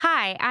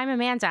Hi, I'm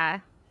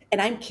Amanda.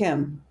 And I'm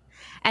Kim.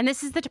 And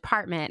this is The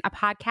Department, a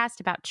podcast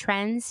about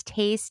trends,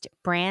 taste,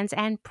 brands,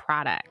 and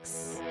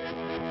products.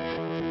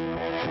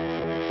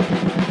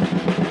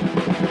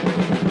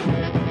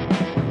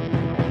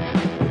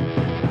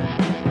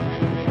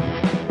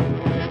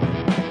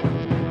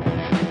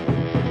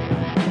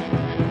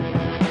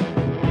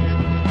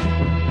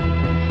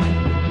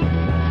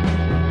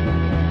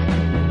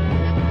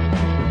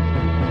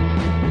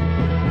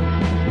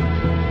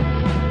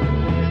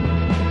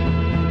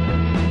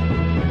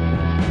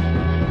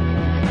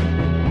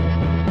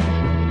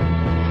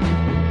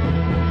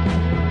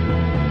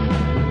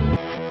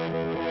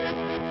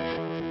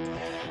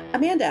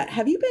 Amanda,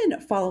 have you been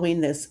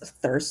following this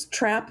thirst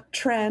trap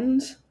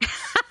trend?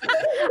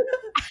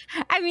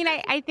 I mean,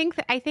 I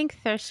think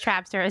thirst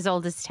traps are as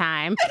old as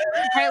time,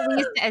 or at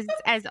least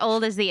as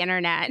old as the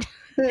internet.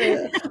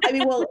 I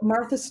mean, well,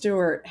 Martha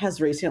Stewart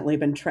has recently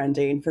been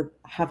trending for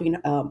having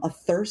a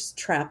thirst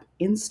trap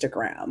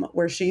Instagram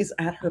where she's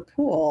at her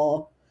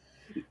pool,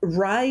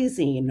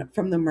 rising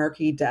from the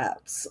murky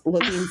depths,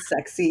 looking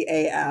sexy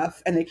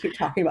AF, and they keep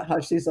talking about how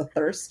she's a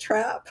thirst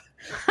trap.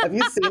 Have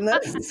you seen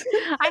this?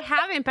 I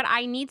haven't, but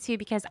I need to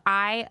because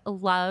I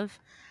love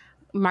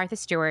Martha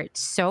Stewart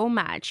so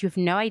much. You have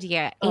no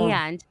idea. Oh.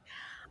 And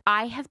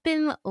I have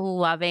been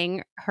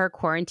loving her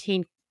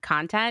quarantine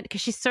content because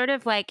she's sort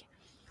of like,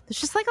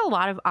 there's just like a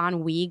lot of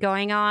ennui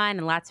going on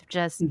and lots of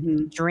just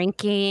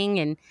drinking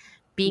and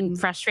being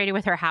frustrated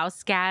with her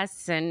house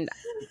guests. And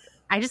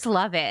I just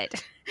love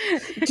it.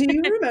 Do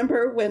you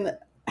remember when,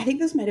 I think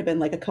this might have been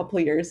like a couple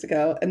of years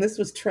ago, and this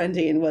was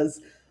trending,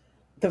 was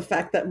the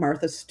fact that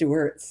Martha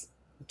Stewart's,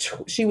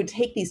 she would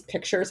take these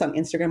pictures on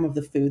Instagram of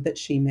the food that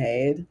she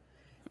made.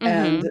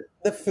 And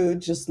the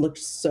food just looked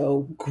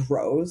so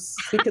gross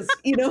because,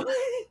 you know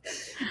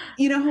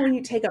how when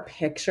you take a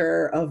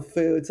picture of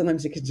food,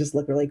 sometimes it could just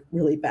look really,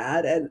 really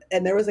bad.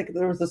 And there was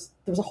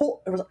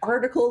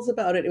articles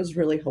about it. It was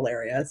really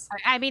hilarious.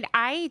 I mean,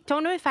 I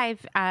don't know if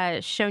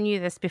I've shown you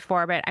this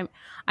before, but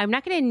I'm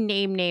not going to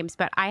name names,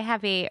 but I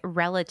have a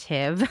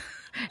relative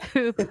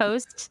who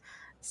posts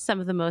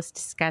some of the most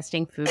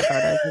disgusting food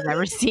photos I've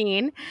ever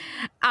seen.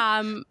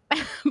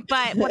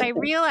 But what I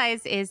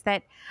realize is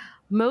that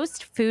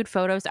most food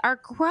photos are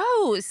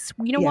gross.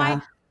 You know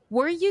why?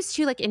 We're used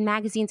to, like, in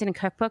magazines and in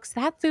cookbooks,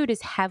 that food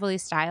is heavily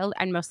styled.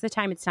 And most of the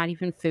time it's not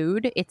even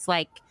food. It's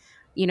like,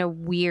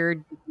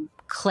 weird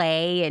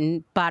clay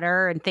and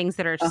butter and things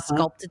that are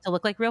sculpted to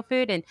look like real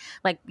food. And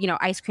like,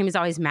 ice cream is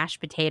always mashed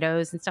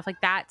potatoes and stuff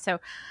like that. So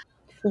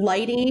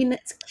lighting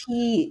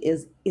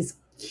is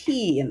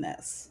key in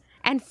this.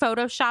 And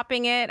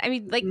photoshopping it. I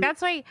mean, like,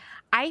 that's why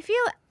I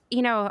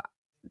feel,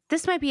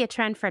 this might be a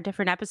trend for a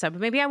different episode,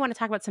 but maybe I want to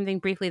talk about something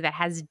briefly that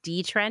has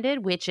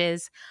de-trended, which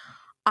is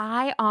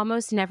I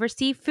almost never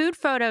see food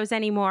photos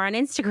anymore on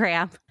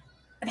Instagram.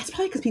 And that's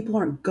probably because people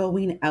aren't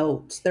going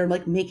out. They're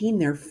like making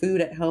their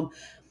food at home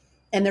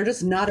and they're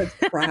just not as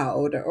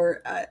proud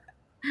or.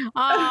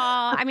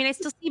 I mean, I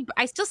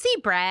still see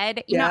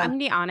bread. You know, I'm going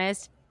to be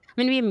honest. I'm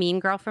going to be a mean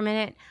girl for a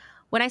minute.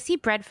 When I see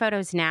bread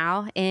photos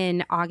now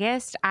in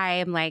August, I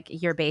am like,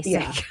 you're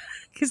basic.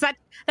 Because that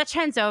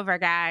trend's over,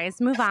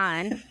 guys. Move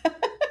on.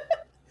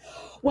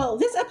 Well,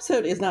 this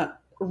episode is not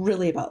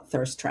really about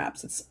thirst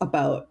traps. It's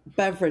about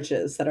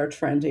beverages that are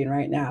trending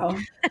right now.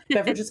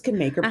 Beverages can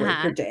make or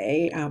break your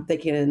day. They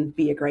can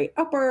be a great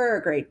upper,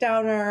 a great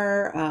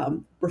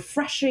downer,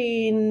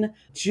 refreshing,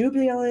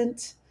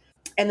 jubilant.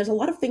 And there's a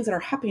lot of things that are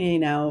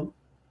happening now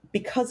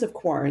because of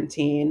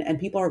quarantine, and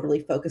people are really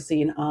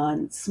focusing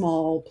on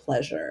small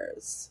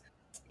pleasures.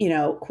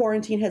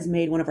 Quarantine has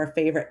made one of our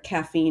favorite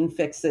caffeine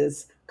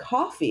fixes,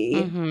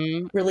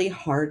 coffee, really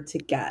hard to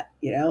get.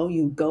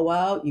 You go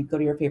out, you go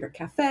to your favorite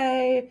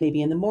cafe,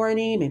 maybe in the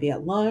morning, maybe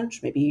at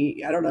lunch,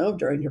 maybe, I don't know,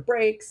 during your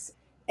breaks.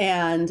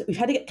 And we've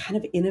had to get kind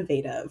of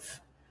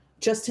innovative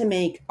just to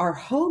make our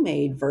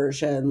homemade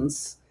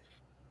versions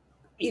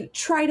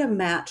try to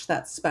match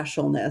that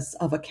specialness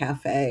of a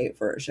cafe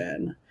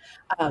version.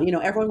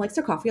 Everyone likes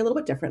their coffee a little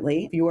bit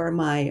differently. If you are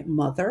my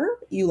mother,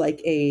 you like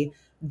a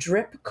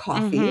drip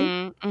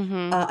coffee,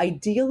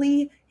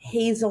 ideally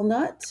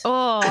hazelnut.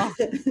 Oh,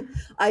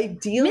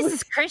 ideally,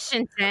 Mrs.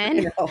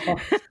 Christensen.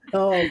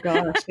 Oh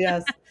gosh,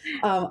 yes.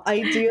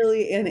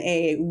 Ideally in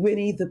a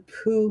Winnie the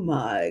Pooh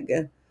mug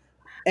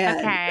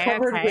and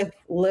covered with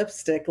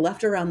lipstick,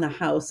 left around the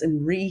house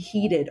and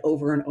reheated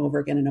over and over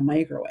again in a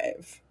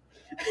microwave.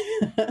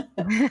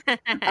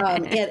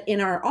 And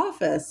in our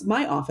office,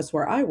 my office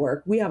where I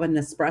work, we have an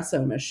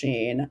espresso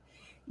machine.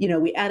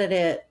 We added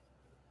it,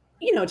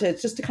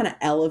 to kind of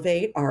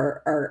elevate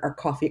our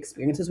coffee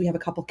experiences. We have a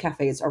couple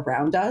cafes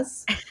around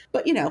us,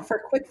 but for a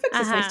quick fix,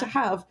 it's nice to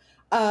have.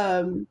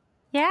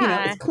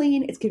 It's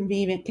clean, it's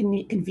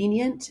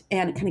convenient,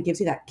 and it kind of gives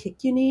you that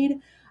kick you need.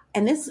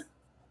 And this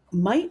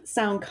might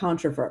sound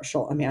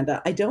controversial,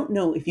 Amanda. I don't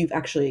know if you've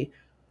actually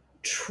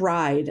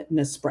tried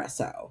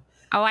Nespresso.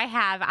 Oh, I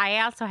have. I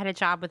also had a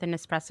job with an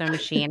espresso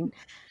machine.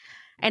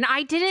 And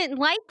I didn't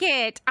like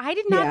it. I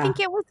did not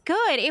think it was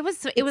good. It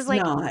was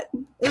like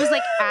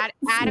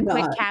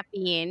adequate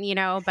caffeine,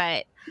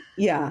 but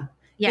Yeah.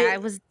 Yeah,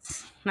 it was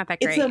not that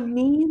It's a great.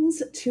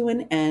 means to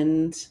an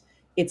end.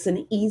 It's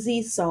an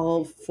easy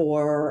solve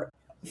for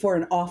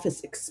an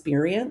office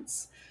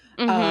experience.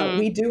 Mm-hmm.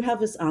 We do have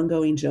this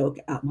ongoing joke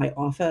at my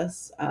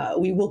office.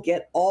 We will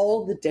get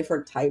all the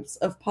different types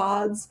of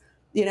pods.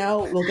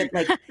 We'll get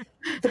like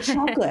the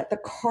chocolate, the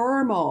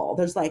caramel.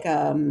 There's like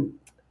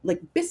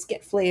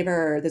biscuit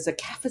flavor. There's a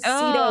cafecito.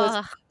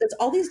 Oh, There's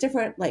all these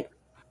different like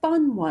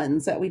fun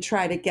ones that we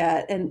try to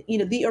get, and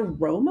the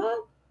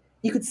aroma.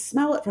 You could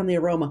smell it from the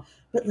aroma,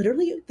 but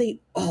literally they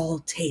all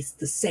taste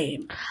the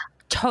same.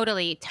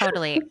 totally,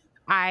 totally.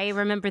 I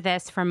remember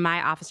this from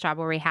my office job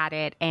where we had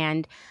it,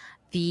 and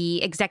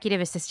the executive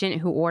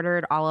assistant who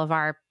ordered all of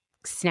our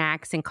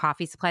snacks and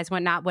coffee supplies and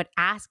whatnot would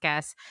ask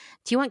us,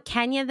 "Do you want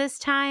Kenya this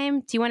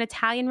time? Do you want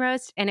Italian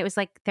roast?" And it was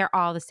like, they're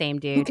all the same,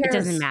 Who dude. It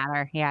doesn't cares?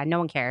 matter. Yeah, no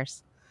one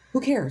cares.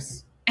 Who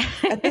cares?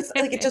 At this,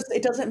 like,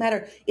 it doesn't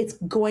matter. It's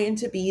going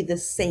to be the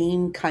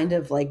same kind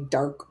of like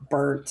dark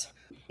burnt,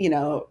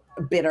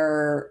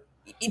 bitter.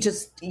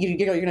 You're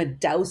going to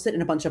douse it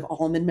in a bunch of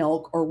almond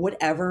milk or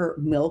whatever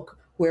milk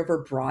whoever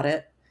brought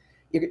it.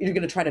 You're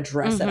going to try to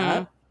dress it Mm-hmm.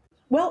 up.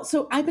 Well,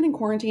 so I've been in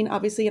quarantine,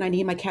 obviously, and I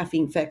need my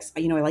caffeine fix.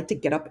 I like to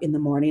get up in the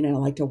morning and I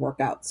like to work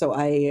out. So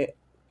I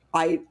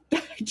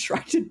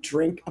try to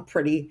drink a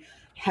pretty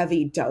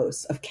heavy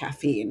dose of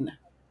caffeine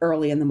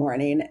early in the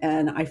morning.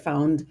 And I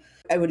found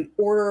I would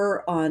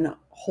order on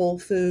Whole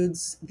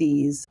Foods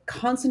these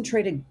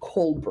concentrated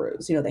cold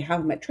brews. They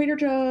have them at Trader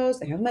Joe's,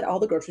 they have them at all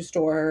the grocery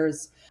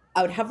stores.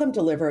 I would have them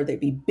delivered.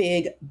 They'd be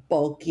big,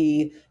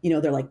 bulky.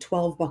 They're like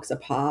 $12 a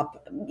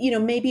pop.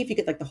 Maybe if you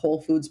get like the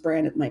Whole Foods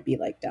brand, it might be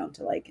like down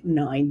to like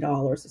 $9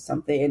 or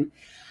something.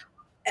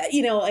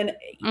 And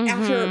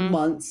after Mm-hmm.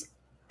 months,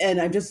 and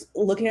I'm just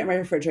looking at my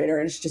refrigerator,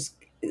 and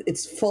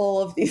it's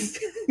full of these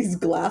these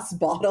glass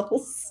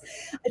bottles.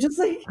 I just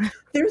like,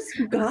 there's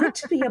got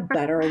to be a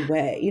better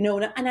way,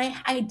 and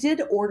I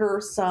did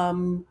order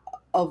some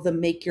of the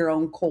make your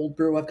own cold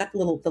brew. I've got the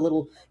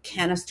little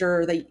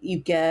canister that you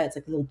get. It's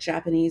like a little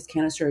Japanese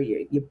canister.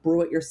 You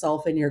brew it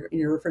yourself in your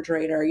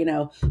refrigerator,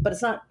 but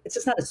it's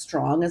just not as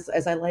strong as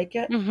I like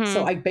it. So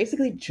Mm-hmm. I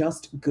basically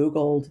just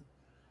Googled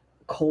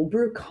cold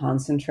brew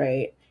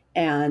concentrate.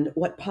 And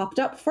what popped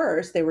up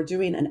first, they were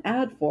doing an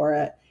ad for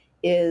it,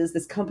 is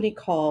this company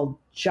called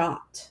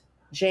Jot,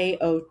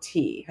 Jot.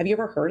 Have you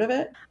ever heard of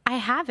it? I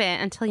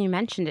haven't until you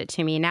mentioned it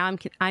to me. Now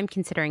I'm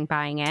considering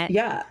buying it.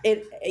 Yeah,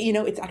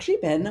 it's actually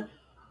been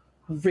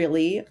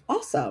really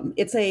awesome.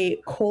 It's a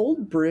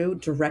cold brew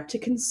direct to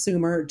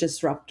consumer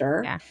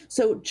disruptor. Yeah.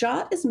 So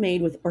Jot is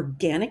made with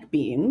organic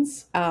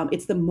beans.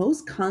 It's the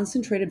most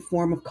concentrated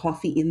form of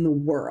coffee in the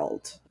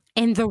world.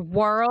 In the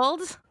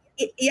world?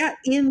 Yeah,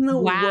 in the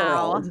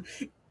Wow. world.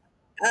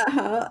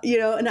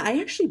 And I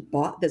actually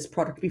bought this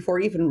product before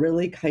even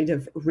really kind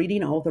of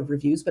reading all the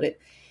reviews, but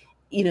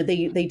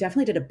they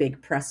definitely did a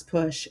big press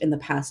push in the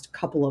past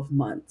couple of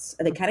months.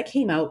 And they kind of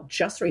came out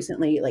just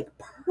recently, like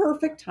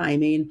perfect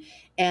timing.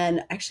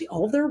 And actually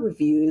all of their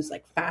reviews,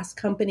 like Fast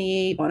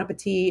Company, Bon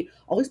Appetit,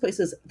 all these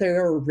places,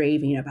 they're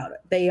raving about it.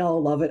 They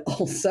all love it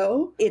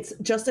also. It's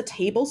just a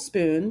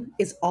tablespoon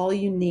is all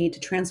you need to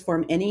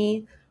transform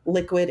any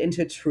liquid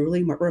into a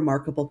truly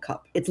remarkable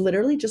cup. It's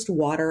literally just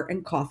water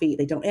and coffee.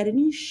 They don't add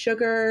any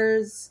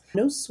sugars,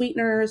 no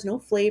sweeteners, no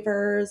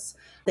flavors.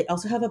 They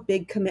also have a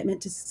big commitment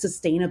to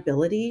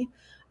sustainability.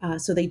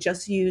 So they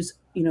just use,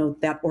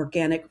 that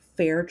organic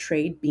fair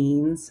trade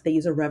beans. They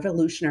use a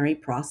revolutionary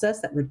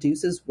process that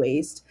reduces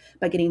waste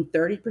by getting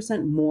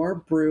 30% more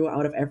brew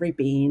out of every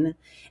bean.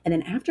 And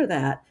then after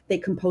that, they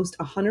compost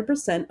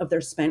 100% of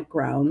their spent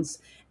grounds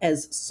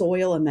as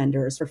soil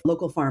amenders for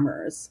local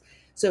farmers.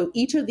 So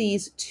each of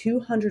these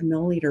 200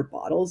 milliliter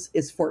bottles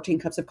is 14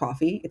 cups of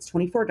coffee. It's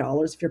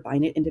 $24 if you're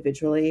buying it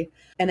individually.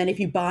 And then if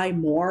you buy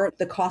more,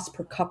 the cost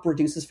per cup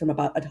reduces from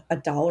about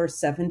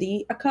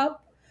 $1.70 a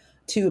cup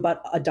to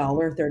about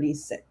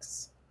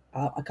 $1.36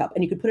 a cup.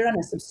 And you can put it on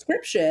a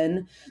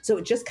subscription. So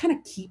it just kind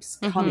of keeps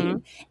Mm-hmm.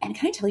 coming. And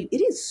can I tell you, it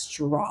is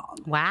strong.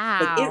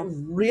 Like it Wow.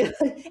 really,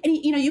 and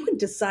you can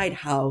decide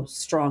how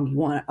strong you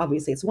want it.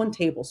 Obviously, it's 1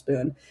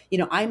 tablespoon.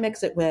 I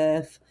mix it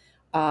with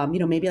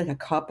maybe like a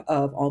cup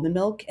of almond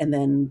milk and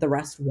then the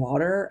rest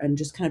water, and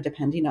just kind of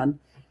depending on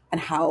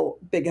how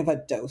big of a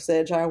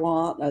dosage I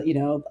want,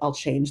 I'll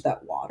change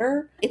that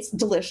water. It's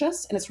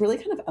delicious, and it's really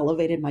kind of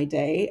elevated my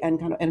day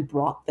and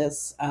brought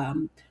this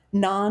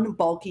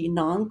non-bulky,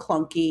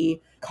 non-clunky,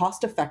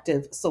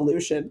 cost-effective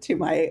solution to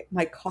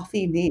my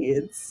coffee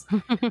needs.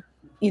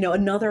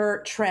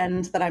 Another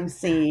trend that I'm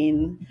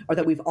seeing, or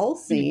that we've all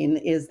seen,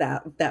 is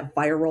that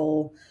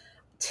viral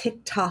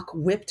TikTok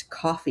whipped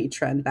coffee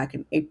trend back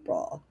in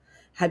April.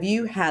 Have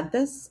you had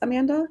this,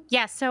 Amanda?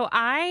 Yeah, so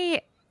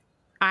I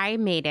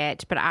made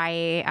it, but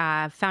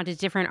I found a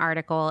different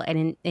article,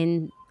 and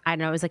in I don't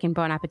know, it was like in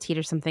Bon Appetit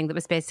or something, that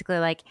was basically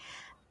like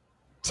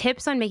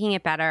tips on making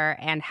it better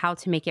and how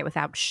to make it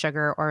without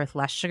sugar or with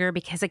less sugar,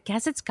 because I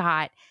guess it's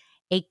got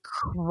a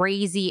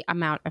crazy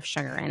amount of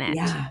sugar in it.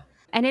 Yeah.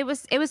 And it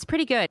was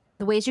pretty good.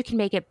 The ways you can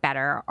make it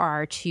better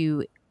are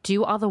to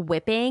do all the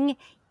whipping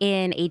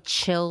in a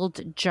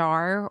chilled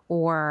jar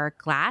or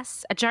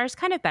glass. A jar is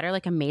kind of better,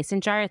 like a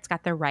mason jar. It's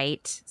got the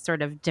right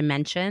sort of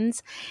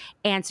dimensions.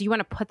 And so you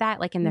want to put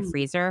that like in the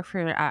freezer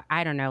for,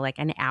 I don't know, like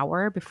an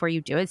hour before you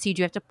do it. So you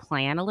do have to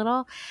plan a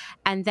little.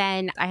 And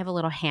then I have a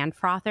little hand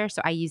frother.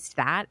 So I used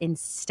that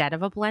instead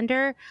of a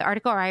blender. The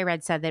article I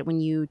read said that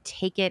when you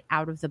take it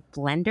out of the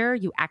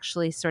blender, you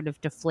actually sort of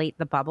deflate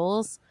the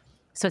bubbles.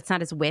 So it's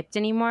not as whipped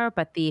anymore,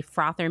 but the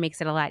frother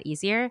makes it a lot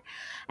easier.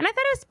 And I thought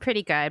it was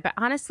pretty good. But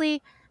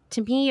honestly,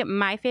 to me,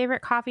 my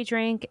favorite coffee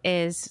drink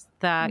is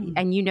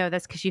and you know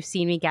this because you've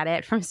seen me get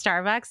it from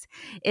Starbucks,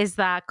 is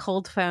the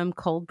cold foam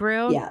cold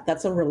brew. Yeah,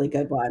 that's a really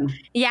good one.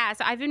 Yeah,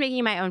 so I've been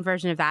making my own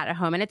version of that at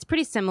home, and it's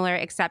pretty similar,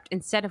 except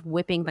instead of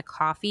whipping the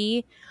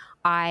coffee,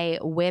 I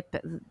whip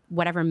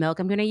whatever milk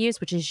I'm going to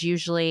use, which is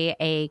usually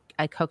a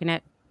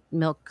coconut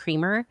milk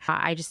creamer.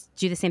 I just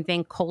do the same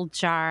thing, cold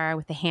jar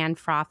with the hand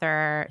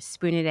frother,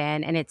 spoon it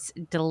in, and it's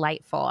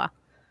delightful.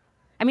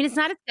 I mean, it's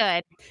not as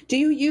good. Do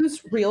you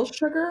use real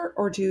sugar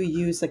or do you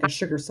use like a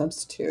sugar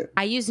substitute?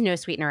 I use no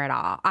sweetener at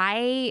all.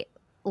 I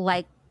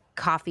like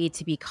coffee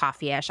to be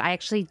coffee-ish. I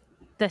actually,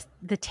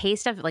 the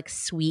taste of like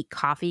sweet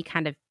coffee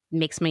kind of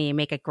makes me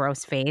make a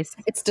gross face.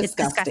 It's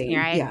disgusting. It's disgusting,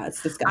 right? Yeah,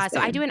 it's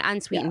disgusting. So I do an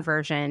unsweetened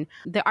version.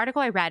 The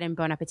article I read in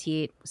Bon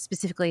Appetit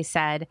specifically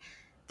said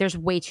there's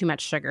way too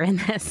much sugar in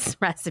this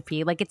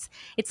recipe. Like it's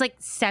like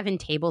 7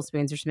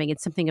 tablespoons or something.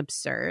 It's something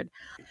absurd.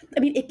 I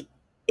mean,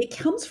 it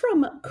comes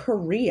from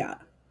Korea.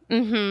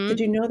 Mm-hmm. Did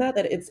you know that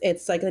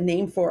it's like a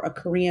name for a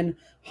Korean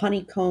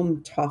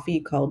honeycomb toffee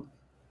called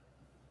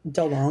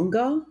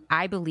Dalonga?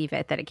 I believe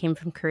it that it came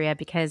from Korea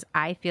because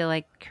I feel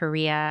like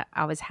Korea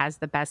always has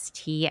the best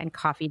tea and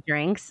coffee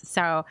drinks.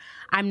 So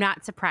I'm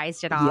not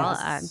surprised at all.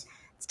 Yes.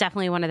 It's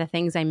definitely one of the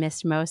things I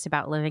missed most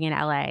about living in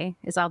LA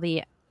is all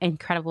the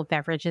incredible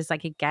beverages I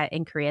could get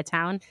in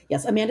Koreatown.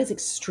 Yes, Amanda's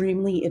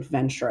extremely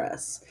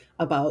adventurous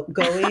about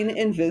going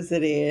and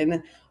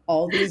visiting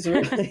all these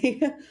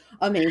really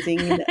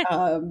amazing,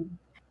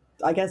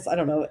 I guess, I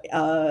don't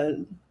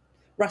know,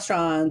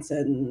 restaurants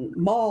and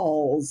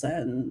malls.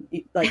 And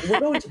like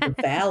we're going to the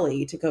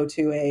Valley to go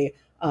to a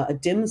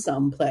dim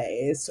sum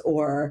place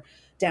or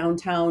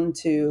downtown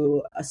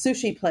to a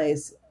sushi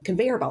place,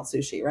 conveyor belt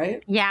sushi,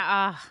 right?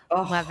 Yeah.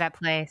 Love that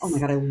place. Oh my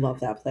God, I love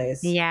that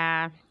place.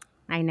 Yeah,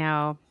 I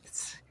know.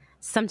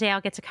 Someday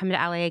I'll get to come to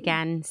LA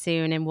again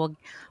soon and we'll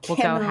go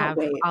have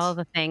all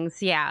the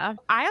things. Yeah.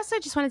 I also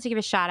just wanted to give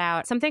a shout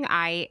out. Something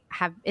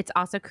it's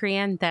also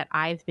Korean that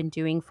I've been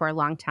doing for a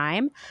long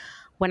time.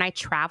 When I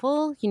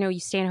travel, you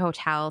stay in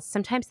hotels.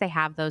 Sometimes they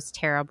have those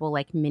terrible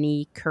like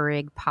mini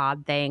Keurig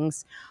pod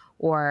things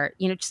or,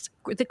 just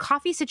the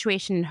coffee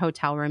situation in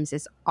hotel rooms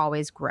is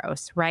always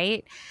gross,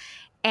 right?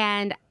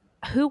 And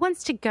who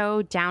wants to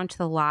go down to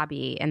the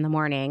lobby in the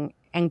morning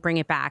and bring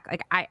it back?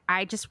 Like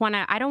I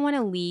don't want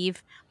to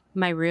leave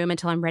my room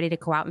until I'm ready to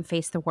go out and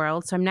face the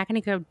world. So I'm not going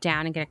to go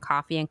down and get a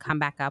coffee and come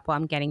back up while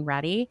I'm getting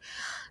ready.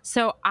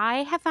 So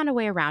I have found a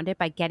way around it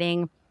by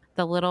getting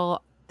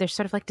they're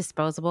sort of like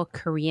disposable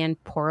Korean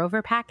pour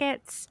over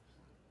packets.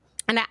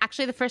 And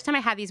actually the first time I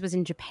had these was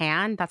in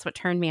Japan. That's what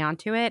turned me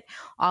onto it.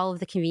 All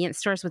of the convenience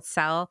stores would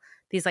sell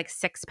these like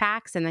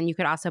 6-packs, and then you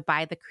could also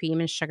buy the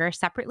cream and sugar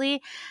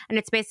separately. And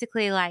it's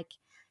basically like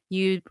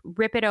you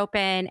rip it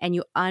open and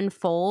you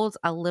unfold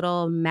a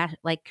little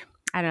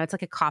I don't know, it's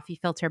like a coffee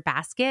filter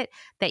basket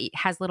that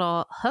has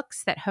little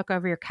hooks that hook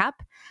over your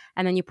cup,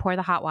 and then you pour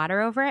the hot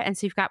water over it. And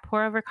so you've got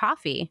pour over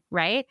coffee,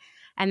 right?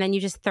 And then you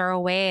just throw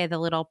away the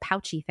little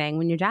pouchy thing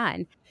when you're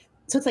done.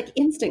 So it's like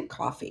instant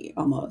coffee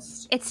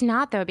almost. It's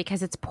not though,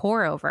 because it's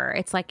pour over.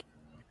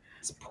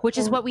 Which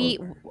is what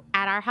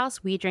at our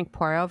house, we drink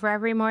pour over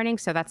every morning.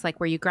 So that's like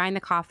where you grind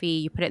the coffee,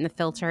 you put it in the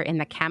filter in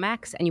the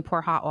Chemex, and you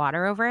pour hot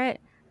water over it.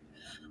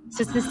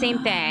 So it's the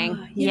same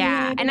thing.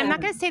 Yeah. And I'm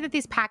not going to say that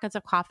these packets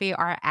of coffee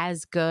are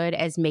as good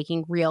as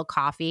making real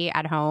coffee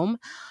at home,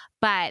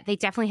 but they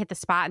definitely hit the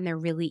spot and they're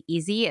really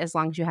easy as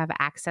long as you have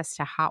access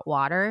to hot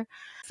water.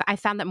 I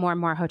found that more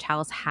and more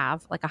hotels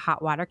have like a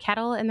hot water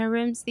kettle in their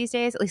rooms these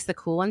days, at least the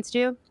cool ones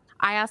do.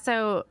 I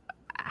also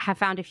have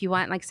found if you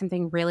want like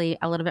something really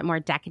a little bit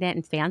more decadent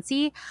and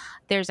fancy,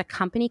 there's a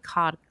company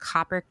called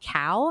Copper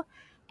Cow.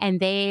 And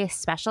they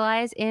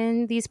specialize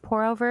in these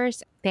pour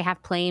overs. They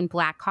have plain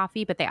black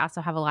coffee, but they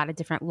also have a lot of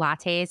different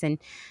lattes and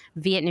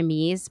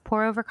Vietnamese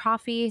pour over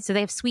coffee. So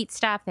they have sweet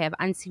stuff. They have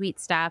unsweet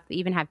stuff. They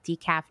even have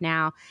decaf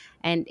now.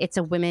 And it's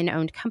a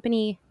women-owned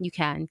company. You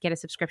can get a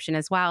subscription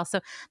as well. So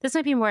this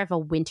might be more of a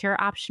winter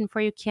option for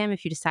you, Kim,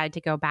 if you decide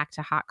to go back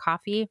to hot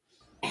coffee.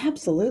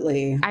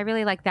 Absolutely. I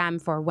really like them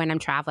for when I'm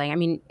traveling. I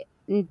mean,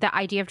 the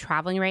idea of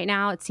traveling right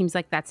now, it seems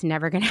like that's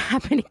never going to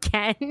happen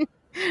again.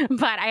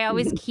 But I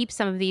always keep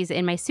some of these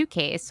in my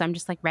suitcase. So I'm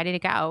just like ready to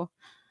go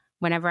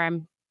whenever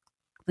I'm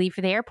leave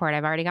for the airport.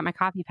 I've already got my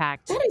coffee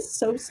packed. That is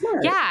so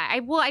smart. Yeah.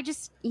 I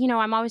just,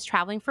 I'm always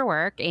traveling for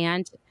work,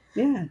 and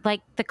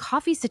like the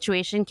coffee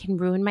situation can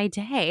ruin my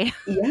day.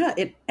 Yeah,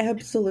 it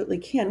absolutely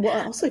can.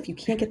 Well, also if you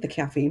can't get the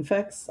caffeine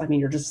fix, I mean,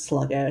 you're just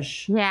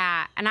sluggish.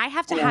 Yeah. And I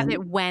have to have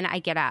it when I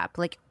get up.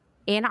 Like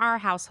in our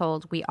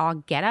household, we all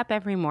get up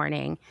every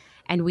morning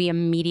and we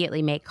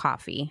immediately make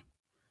coffee,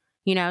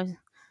 you know?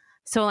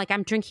 So like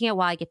I'm drinking it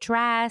while I get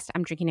dressed.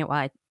 I'm drinking it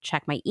while I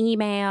check my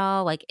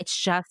email. Like it's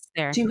just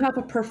there. Do you have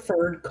a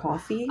preferred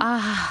coffee?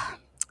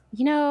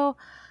 You know,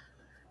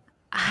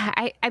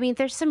 I mean,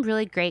 there's some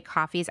really great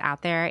coffees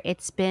out there.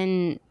 It's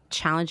been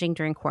challenging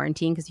during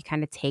quarantine because you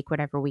kind of take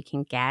whatever we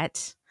can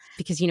get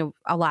because,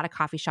 a lot of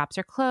coffee shops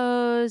are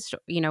closed.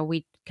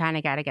 We kind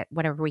of got to get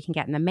whatever we can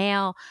get in the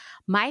mail.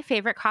 My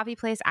favorite coffee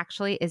place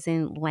actually is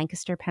in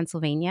Lancaster,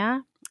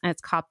 Pennsylvania, and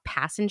it's called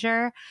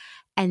Passenger,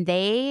 and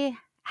they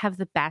have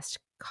the best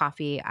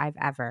coffee I've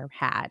ever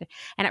had.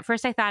 And at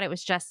first I thought it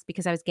was just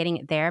because I was getting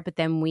it there, but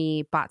then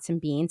we bought some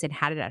beans and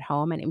had it at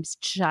home, and it was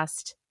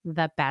just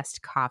the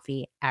best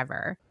coffee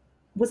ever.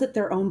 Was it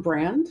their own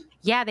brand?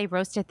 Yeah, they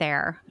roast it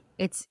there.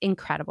 It's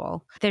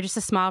incredible. They're just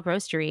a small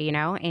roastery,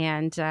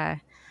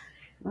 and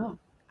Wow.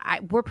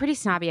 we're pretty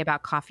snobby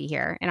about coffee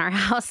here in our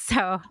house.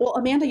 So, well,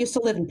 Amanda used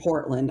to live in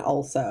Portland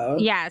also.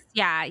 Yes,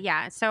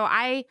 yeah. So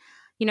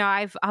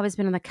I've always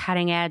been on the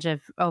cutting edge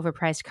of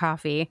overpriced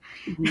coffee.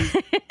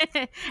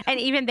 Mm-hmm. And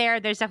even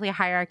there's definitely a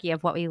hierarchy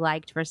of what we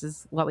liked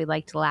versus what we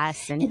liked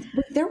less. And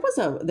there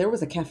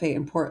was a cafe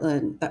in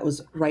Portland that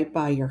was right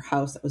by your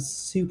house that was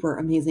super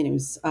amazing. It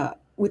was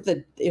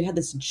it had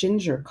this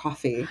ginger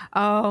coffee.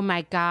 Oh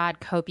my God,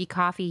 Kopi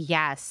coffee.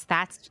 Yes,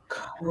 that's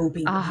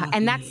Kopi coffee.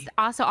 And that's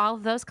also, all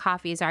of those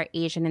coffees are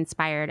Asian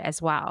inspired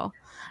as well.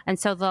 And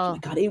so oh my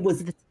God, it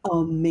was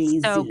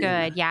amazing. So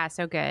good. Yeah,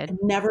 so good.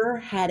 I've never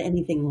had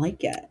anything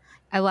like it.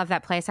 I love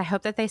that place. I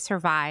hope that they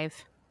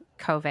survive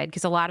COVID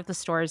because a lot of the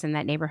stores in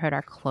that neighborhood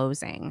are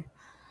closing.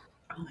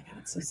 Oh my God,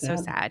 it's so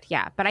sad.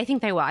 Yeah, but I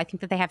think they will. I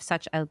think that they have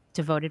such a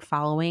devoted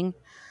following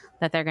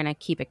that they're going to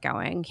keep it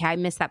going. Yeah, I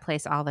miss that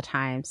place all the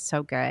time.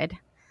 So good.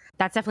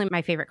 That's definitely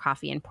my favorite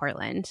coffee in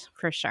Portland,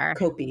 for sure.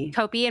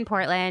 Kopi in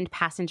Portland,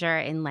 Passenger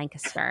in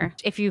Lancaster.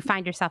 If you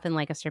find yourself in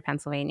Lancaster,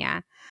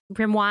 Pennsylvania.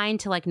 Rewind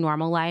to like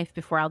normal life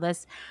before all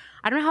this.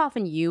 I don't know how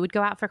often you would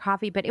go out for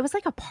coffee, but it was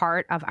like a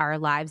part of our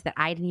lives that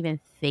I didn't even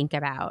think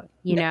about,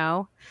 you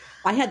know?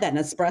 I had that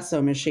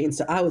Nespresso machine,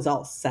 so I was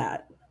all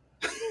set.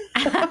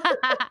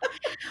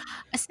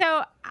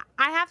 So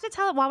I have to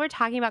tell, while we're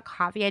talking about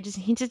coffee, I just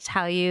need to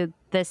tell you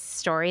this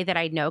story that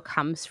I know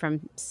comes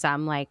from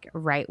some like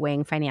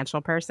right-wing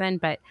financial person,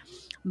 but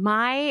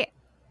my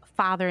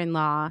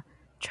father-in-law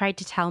tried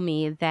to tell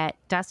me that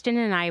Dustin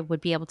and I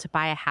would be able to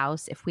buy a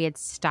house if we had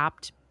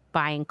stopped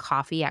buying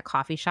coffee at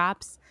coffee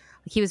shops.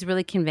 Like, he was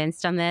really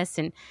convinced on this,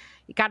 and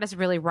it got us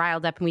really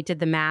riled up, and we did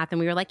the math, and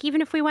we were like, even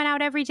if we went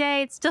out every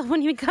day, it still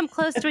wouldn't even come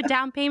close to a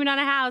down payment on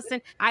a house.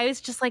 And I was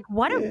just like,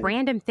 what a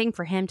random thing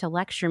for him to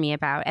lecture me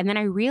about. And then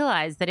I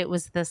realized that it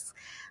was this,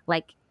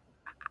 like,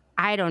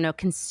 I don't know,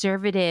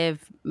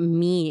 conservative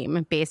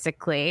meme,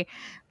 basically.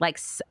 Like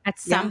at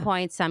some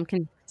point, it's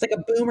like a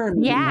boomer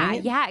meme,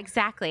 right? Yeah,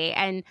 exactly.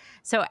 And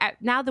so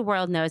now the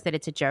world knows that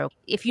it's a joke.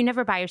 If you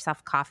never buy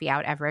yourself coffee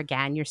out ever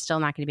again, you're still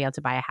not going to be able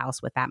to buy a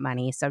house with that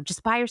money. So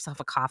just buy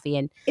yourself a coffee,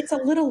 and it's a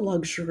little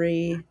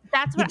luxury.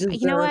 That's what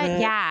you know. What?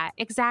 It. Yeah,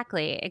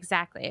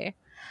 exactly.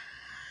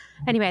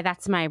 Anyway,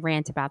 that's my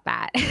rant about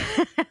that.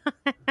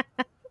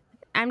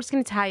 I'm just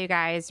going to tell you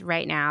guys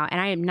right now, and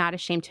I am not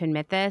ashamed to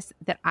admit this,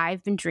 that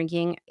I've been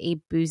drinking a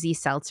Boozy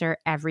Seltzer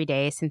every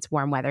day since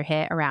warm weather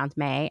hit around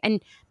May.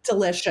 And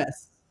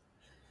delicious,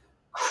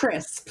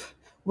 crisp,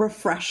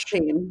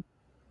 refreshing,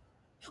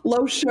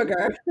 low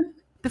sugar.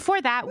 Before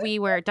that,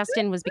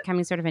 Dustin was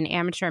becoming sort of an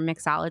amateur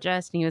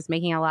mixologist, and he was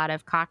making a lot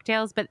of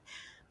cocktails. But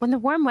when the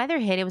warm weather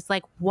hit, it was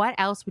like, what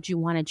else would you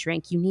want to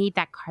drink? You need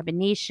that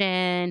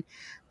carbonation,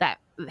 that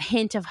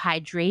hint of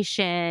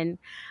hydration.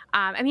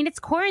 I mean, it's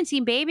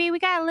quarantine, baby. We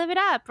got to live it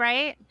up,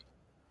 right?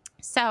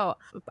 So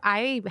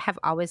I have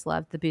always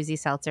loved the Boozy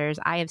Seltzers.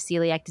 I have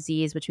celiac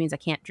disease, which means I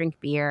can't drink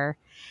beer.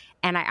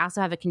 And I also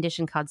have a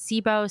condition called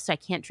SIBO, so I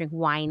can't drink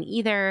wine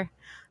either.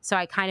 So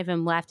I kind of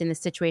am left in the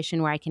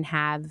situation where I can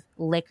have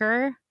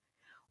liquor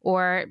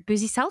or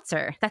Boozy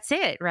Seltzer. That's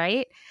it,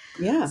 right?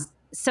 Yeah.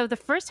 So the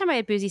first time I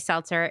had Boozy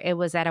Seltzer, it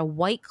was at a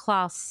White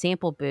Claw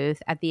sample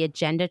booth at the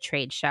Agenda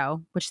Trade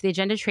Show, which the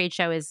Agenda Trade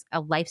Show is a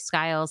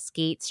lifestyle,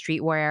 skate,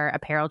 streetwear,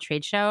 apparel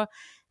trade show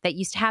that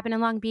used to happen in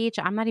Long Beach.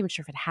 I'm not even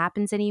sure if it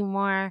happens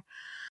anymore.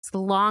 It's the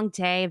long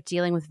day of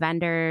dealing with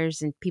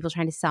vendors and people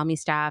trying to sell me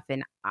stuff.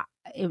 And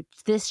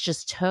this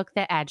just took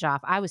the edge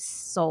off. I was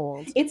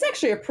sold. It's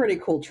actually a pretty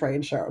cool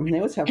trade show. I mean, they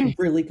always have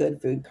really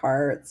good food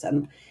carts.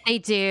 And they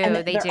do. And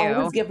they're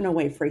always giving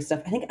away free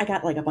stuff. I think I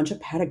got like a bunch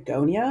of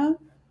Patagonia.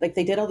 Like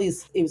they did all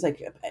these, it was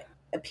like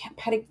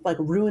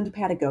ruined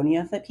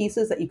Patagonia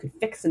pieces that you could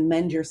fix and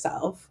mend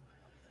yourself.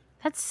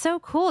 That's so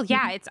cool.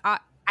 Yeah, it's.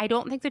 I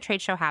don't think the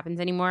trade show happens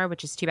anymore,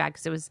 which is too bad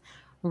because it was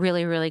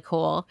really, really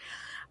cool.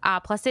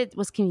 Plus, it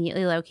was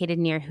conveniently located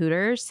near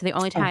Hooters. So the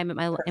only time in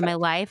my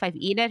life I've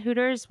eaten at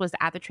Hooters was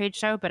at the trade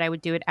show, but I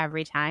would do it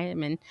every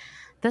time. And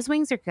those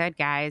wings are good,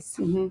 guys.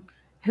 Mm-hmm.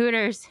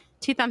 Hooters,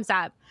 2 thumbs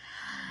up.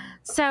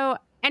 So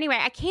anyway,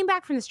 I came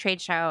back from this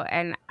trade show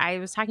and I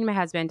was talking to my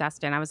husband,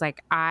 Dustin. I was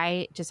like,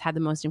 I just had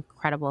the most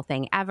incredible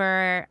thing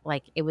ever.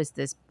 Like, it was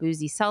this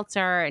Boozy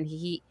Seltzer, and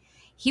he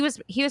he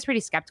was pretty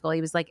skeptical. He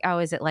was like, "Oh,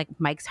 is it like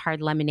Mike's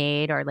Hard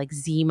Lemonade or like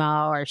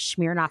Zima or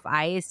Smirnoff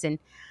Ice?" And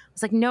I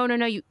was like, "No, no,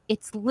 no.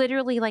 It's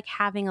literally like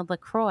having a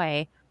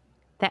LaCroix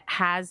that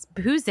has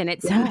booze in it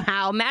Yeah.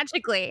 somehow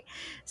magically."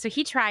 So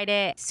he tried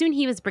it. Soon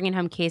he was bringing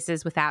home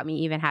cases without me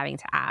even having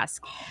to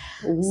ask.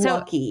 So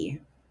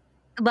Lucky.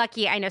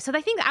 lucky, I know. So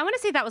I want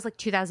to say that was like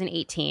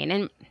 2018,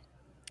 and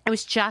I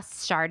was just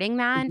starting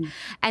then. Mhm.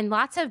 And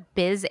lots of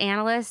biz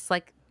analysts,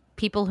 like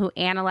people who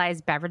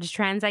analyze beverage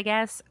trends, I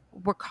guess,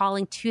 were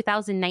calling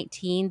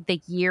 2019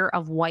 the year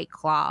of White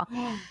Claw.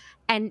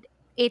 And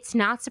it's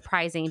not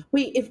surprising.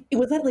 Wait, if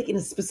was that like in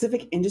a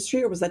specific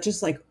industry or was that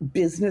just like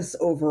business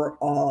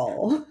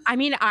overall? I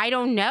mean, I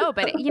don't know,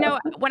 but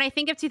when I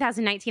think of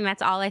 2019,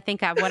 that's all I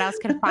think of. What else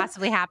could have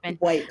possibly happened?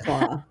 White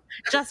Claw.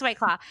 Just White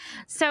Claw.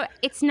 So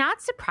it's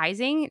not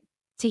surprising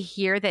to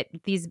hear that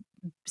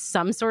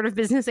some sort of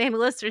business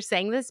analysts are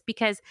saying this,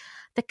 because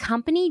the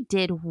company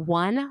did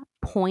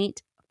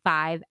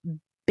 $1.5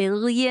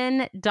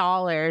 billion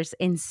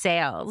in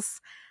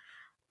sales.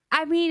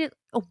 I mean,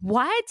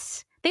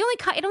 what?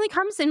 It only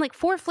comes in like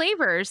 4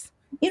 flavors.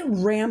 It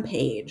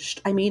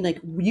rampaged. I mean, like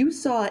you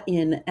saw it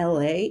in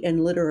LA,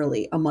 and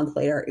literally a month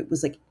later, it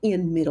was like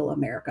in middle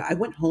America. I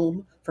went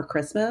home for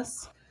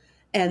Christmas,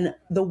 and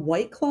the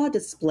White Claw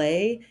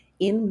display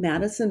in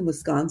Madison,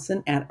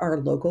 Wisconsin at our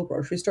local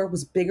grocery store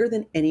was bigger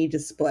than any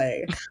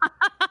display.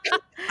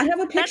 I have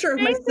a That's picture of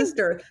my crazy.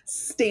 sister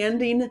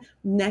standing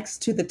next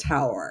to the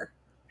tower.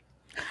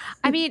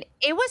 I mean,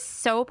 it was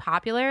so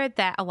popular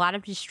that a lot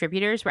of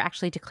distributors were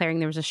actually declaring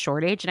there was a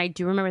shortage. And I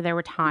do remember there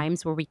were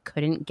times where we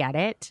couldn't get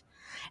it.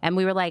 And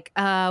we were like,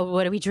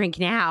 what do we drink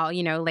now?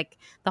 Like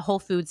the Whole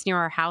Foods near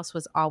our house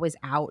was always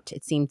out,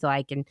 it seemed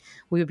like. And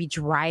we would be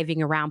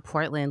driving around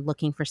Portland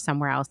looking for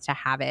somewhere else to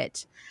have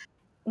it.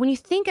 When you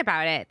think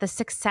about it, the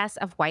success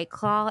of White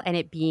Claw and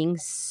it being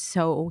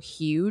so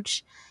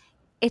huge,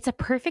 it's a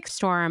perfect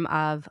storm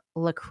of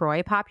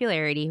LaCroix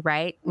popularity,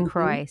 right? Mhm.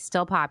 LaCroix,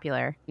 still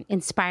popular,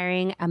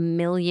 inspiring a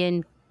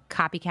million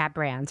copycat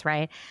brands,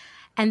 right?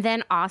 And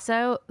then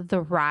also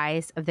the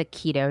rise of the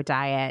keto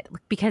diet,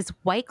 because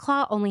White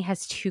Claw only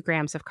has 2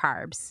 grams of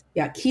carbs.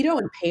 Yeah, keto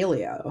and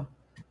paleo.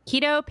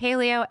 Keto,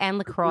 paleo, and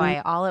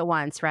LaCroix all at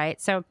once, right?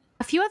 So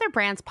a few other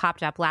brands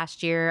popped up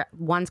last year.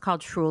 One's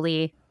called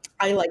Truly.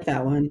 I like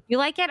that one. You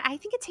like it? I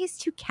think it tastes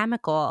too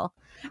chemical.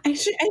 I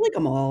like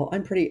them all.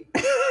 I'm pretty.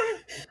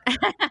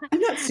 I'm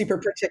not super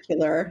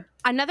particular.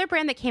 Another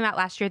brand that came out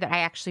last year that I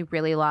actually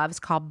really love is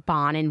called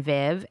Bon and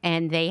Viv,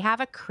 and they have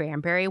a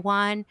cranberry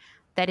one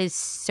that is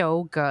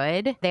so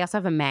good. They also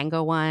have a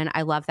mango one.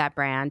 I love that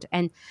brand,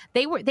 and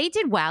they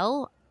did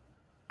well.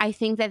 I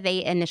think that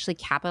they initially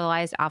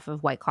capitalized off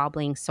of White Claw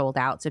being sold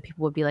out, so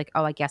people would be like,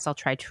 "Oh, I guess I'll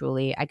try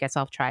Truly. I guess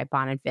I'll try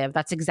Bon and Viv."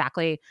 That's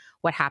exactly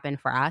what happened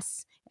for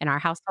us in our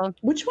household.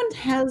 Which one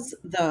has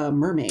the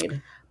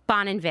mermaid?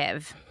 Bon and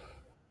Viv.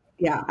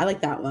 Yeah, I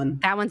like that one.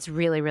 That one's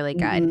really, really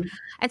good. Mhm.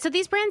 And so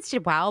these brands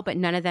did well, but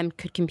none of them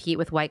could compete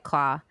with White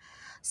Claw.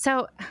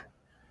 So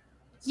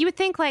you would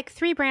think like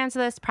 3 brands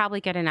of this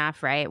probably good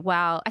enough, right?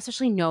 Well,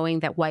 especially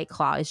knowing that White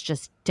Claw is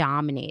just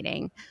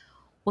dominating.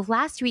 Well,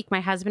 last week,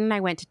 my husband and I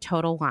went to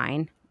Total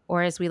Wine,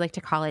 or as we like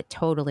to call it,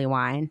 Totally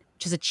Wine,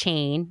 which is a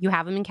chain. You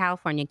have them in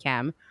California,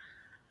 Kim.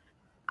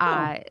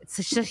 It's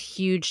just a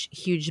huge,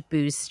 huge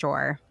booze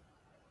store.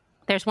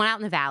 There's one out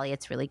in the valley.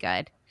 It's really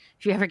good.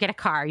 If you ever get a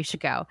car, you should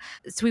go.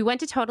 So we went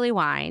to Totally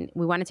Wine.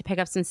 We wanted to pick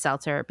up some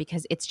seltzer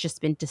because it's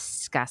just been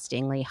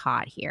disgustingly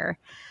hot here.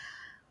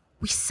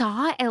 We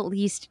saw at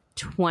least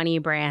 20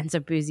 brands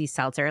of boozy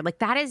seltzer. Like,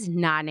 that is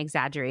not an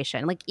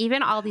exaggeration. Like,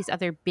 even all these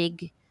other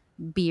big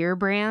beer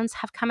brands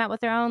have come out with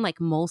their own, like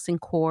Molson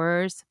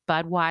Coors,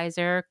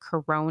 Budweiser,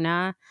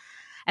 Corona.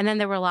 And then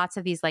there were lots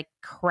of these like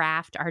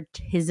craft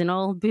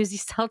artisanal boozy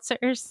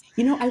seltzers.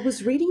 I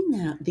was reading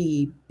that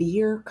the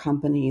beer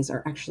companies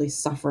are actually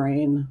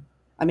suffering.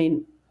 I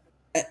mean,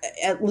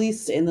 at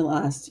least in the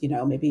last,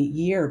 maybe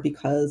year,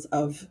 because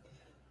of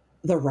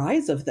the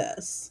rise of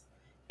this.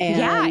 And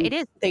yeah, it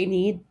is. They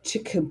need to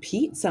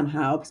compete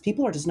somehow because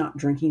people are just not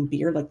drinking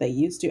beer like they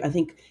used to. I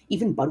think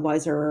even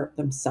Budweiser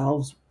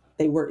themselves,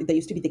 they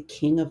used to be the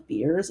king of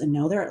beers, and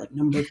now they're at like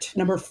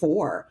number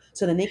 4.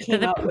 So then they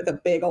came out with a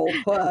big old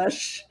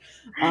push.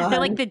 They're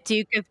like the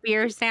Duke of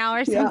beers now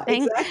or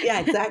something.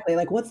 Yeah, exactly.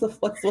 Like what's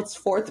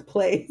 4th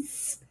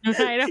place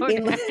I don't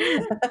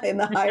in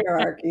the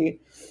hierarchy?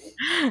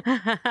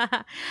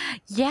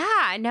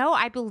 Yeah, no,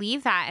 I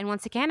believe that. And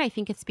once again, I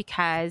think it's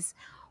because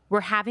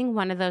we're having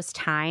one of those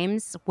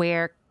times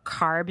where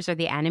carbs are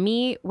the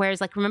enemy. Whereas,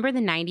 like, remember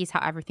the 90s, how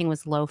everything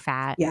was low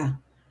fat? Yeah.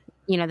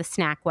 The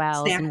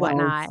Snackwells and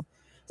whatnot.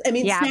 I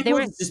mean,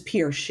 Snackwells is just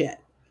pure shit.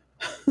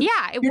 Yeah,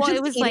 it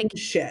was like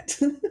shit.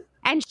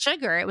 And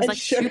sugar. It was like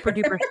super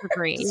duper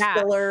sugary.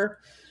 Filler.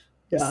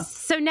 Yeah.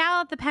 So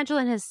now the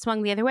pendulum has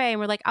swung the other way, and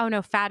we're like, oh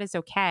no, fat is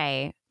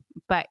okay,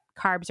 but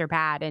carbs are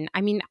bad. And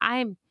I mean,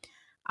 I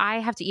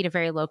have to eat a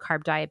very low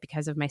carb diet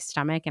because of my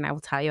stomach, and I will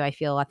tell you, I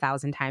feel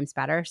 1,000 times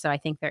better. So I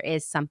think there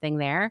is something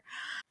there.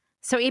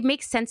 So it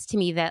makes sense to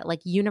me that,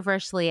 like,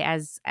 universally,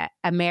 as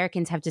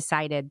Americans have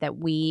decided that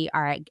we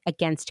are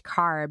against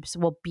carbs.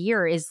 Well,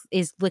 beer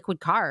is liquid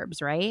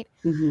carbs, right?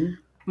 Mm-hmm.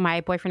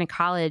 My boyfriend in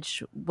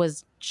college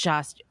was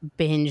just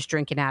binge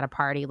drinking at a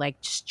party,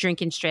 like just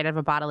drinking straight out of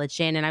a bottle of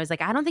gin. And I was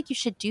like, I don't think you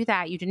should do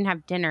that. You didn't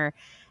have dinner.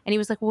 And he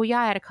was like, well, yeah,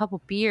 I had a couple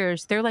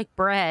beers. They're like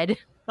bread.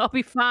 I'll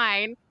be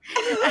fine.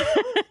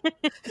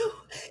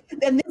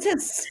 And this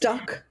has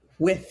stuck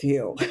with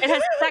you. It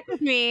has stuck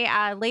with me.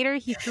 Later,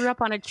 he threw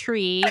up on a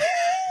tree.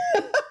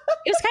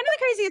 It was kind of the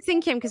craziest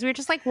thing, Kim, because we were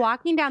just like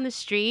walking down the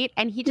street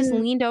and he just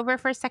leaned over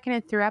for a second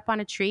and threw up on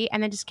a tree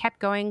and then just kept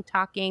going,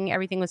 talking.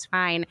 Everything was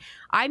fine.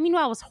 I,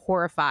 meanwhile, was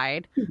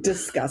horrified.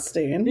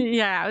 Disgusting.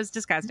 Yeah, it was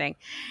disgusting.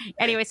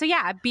 Anyway, so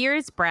yeah, beer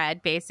is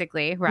bread,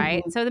 basically,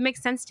 right? So that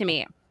makes sense to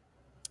me.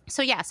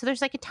 So yeah, so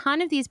there's like a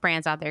ton of these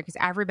brands out there because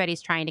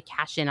everybody's trying to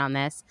cash in on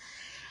this.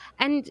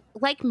 And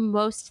like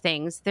most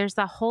things, there's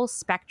the whole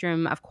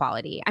spectrum of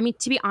quality. I mean,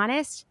 to be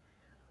honest,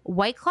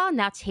 White Claw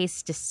now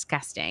tastes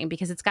disgusting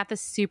because it's got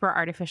this super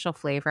artificial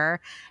flavor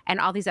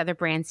and all these other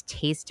brands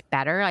taste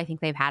better. I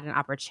think they've had an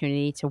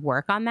opportunity to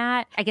work on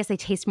that. I guess they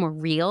taste more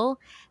real.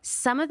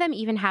 Some of them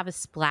even have a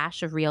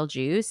splash of real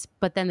juice,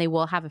 but then they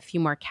will have a few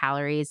more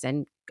calories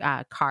and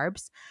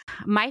carbs.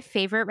 My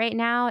favorite right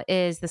now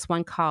is this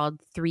one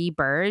called Three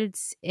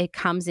Birds. It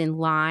comes in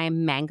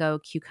lime, mango,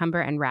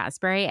 cucumber, and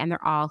raspberry, and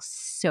they're all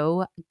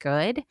so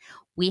good.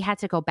 We had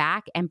to go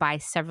back and buy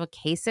several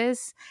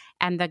cases,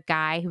 and the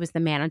guy who was the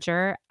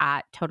manager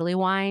at Totally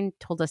Wine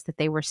told us that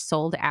they were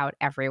sold out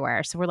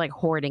everywhere. So we're like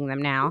hoarding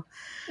them now.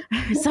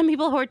 Some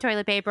people hoard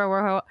toilet paper.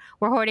 We're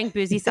hoarding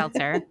Boozy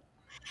Seltzer.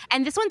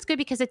 And this one's good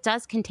because it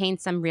does contain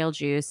some real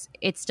juice.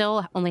 It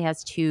still only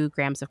has 2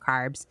 grams of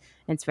carbs,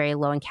 and it's very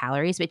low in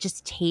calories, but it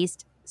just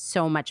tastes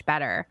so much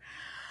better.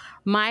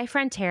 My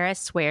friend Tara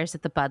swears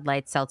that the Bud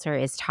Light seltzer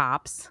is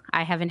tops.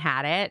 I haven't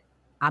had it.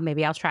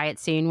 Maybe I'll try it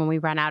soon when we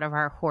run out of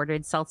our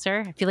hoarded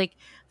seltzer. I feel like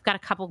we've got a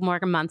couple more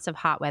months of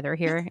hot weather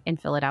here in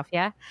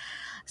Philadelphia.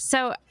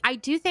 So I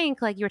do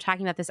think, like you were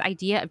talking about, this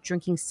idea of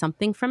drinking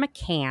something from a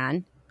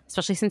can,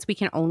 especially since we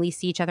can only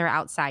see each other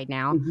outside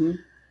now. Mm-hmm.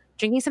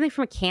 Drinking something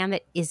from a can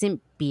that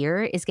isn't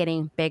beer is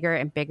getting bigger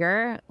and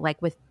bigger.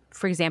 Like with,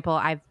 for example,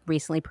 I've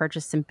recently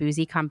purchased some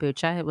Boozy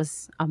kombucha. It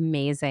was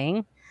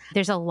amazing.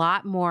 There's a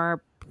lot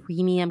more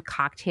premium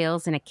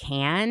cocktails in a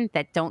can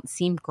that don't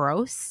seem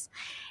gross.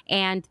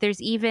 And there's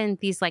even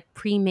these like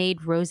pre-made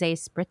rosé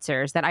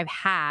spritzers that I've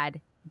had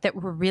that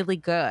were really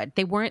good.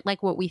 They weren't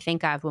like what we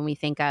think of when we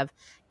think of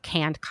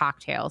canned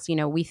cocktails. You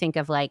know, we think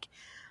of like,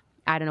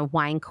 I don't know,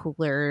 wine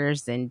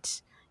coolers and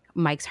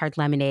Mike's Hard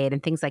Lemonade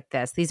and things like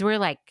this. These were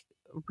like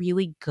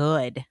really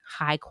good,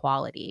 high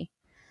quality.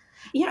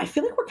 Yeah, I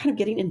feel like we're kind of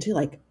getting into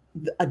like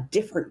a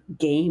different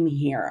game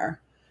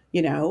here,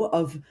 you know,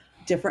 of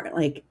different,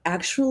 like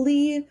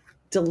actually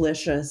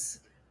delicious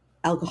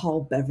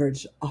alcohol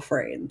beverage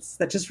offerings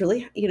that just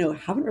really, you know,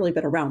 haven't really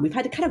been around. We've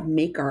had to kind of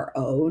make our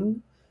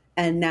own,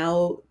 and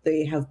now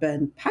they have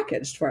been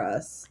packaged for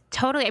us.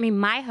 Totally. I mean,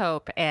 my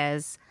hope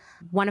is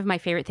one of my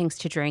favorite things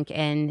to drink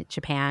in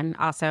Japan,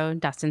 also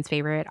Dustin's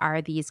favorite,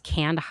 are these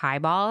canned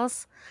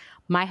highballs.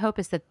 My hope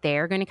is that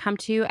they're going to come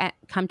to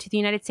the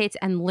United States,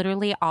 and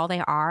literally all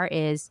they are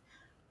is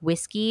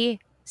whiskey,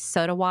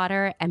 soda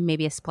water, and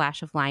maybe a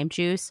splash of lime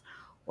juice,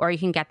 or you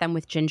can get them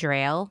with ginger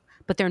ale,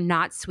 but they're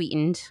not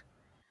sweetened.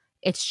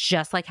 It's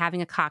just like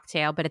having a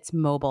cocktail, but it's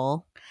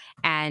mobile.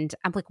 And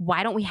I'm like,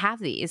 why don't we have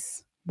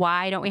these?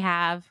 Why don't we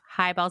have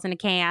highballs in a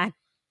can?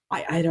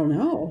 I don't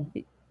know.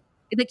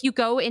 Like you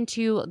go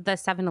into the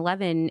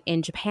 7-Eleven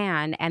in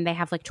Japan and they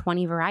have like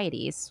 20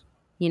 varieties,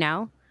 you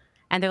know?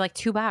 And they're like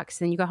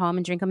 $2. And you go home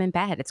and drink them in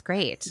bed. It's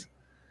great.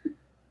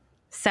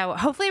 So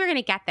hopefully we're going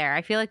to get there.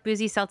 I feel like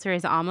Boozy Seltzer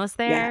is almost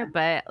there,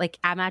 but like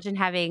imagine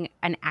having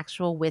an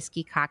actual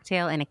whiskey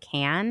cocktail in a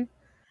can.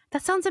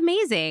 That sounds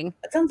amazing.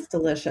 That sounds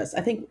delicious.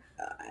 I think,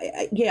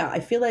 I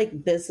feel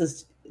like this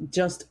is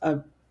just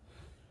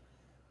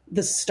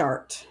the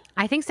start.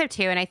 I think so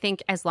too. And I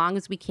think as long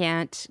as we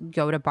can't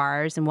go to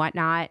bars and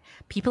whatnot,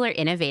 people are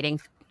innovating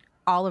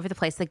all over the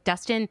place. Like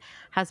Dustin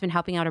has been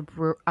helping out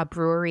a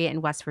brewery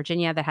in West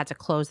Virginia that had to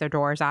close their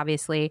doors,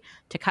 obviously,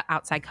 to cut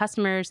outside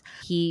customers.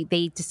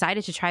 They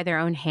decided to try their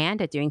own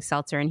hand at doing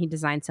seltzer, and he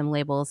designed some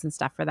labels and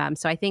stuff for them.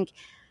 So I think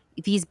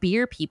these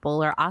beer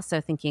people are also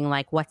thinking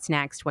like, what's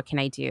next? What can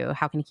I do?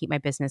 How can I keep my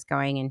business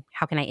going? And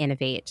how can I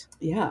innovate?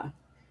 Yeah.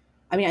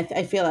 I mean,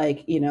 I feel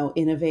like, you know,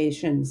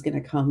 innovation is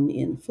going to come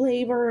in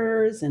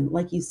flavors. And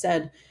like you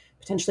said,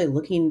 potentially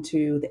looking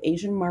to the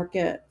Asian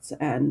markets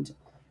and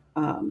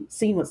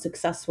seeing what's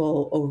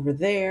successful over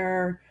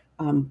there,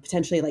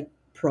 potentially like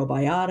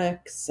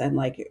probiotics and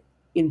like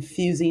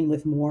infusing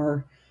with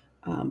more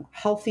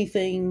healthy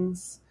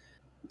things.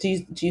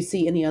 Do you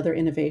see any other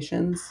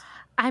innovations?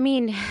 I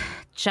mean,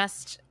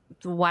 just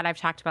what I've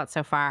talked about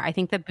so far. I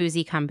think the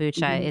Boozy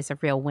kombucha is a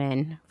real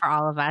win for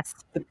all of us.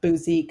 The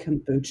Boozy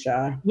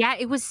kombucha. Yeah,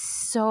 it was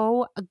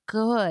so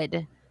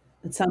good.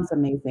 It sounds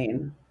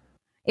amazing.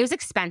 It was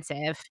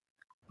expensive,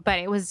 but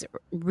it was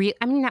real.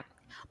 I mean,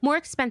 More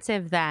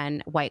expensive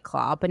than White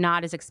Claw, but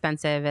not as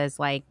expensive as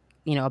like,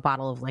 a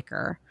bottle of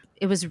liquor.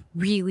 It was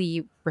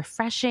really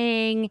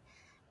refreshing.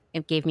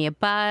 It gave me a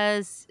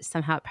buzz.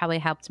 Somehow it probably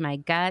helped my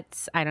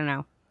guts. I don't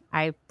know.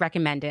 I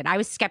recommend it. I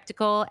was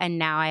skeptical and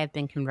now I have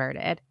been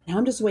converted. Now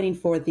I'm just waiting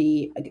for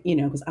the,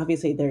 because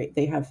obviously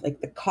they have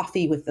like the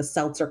coffee with the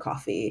seltzer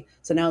coffee.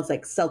 So now it's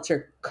like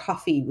seltzer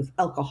coffee with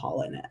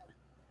alcohol in it.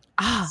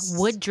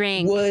 Would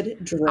drink.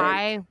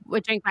 I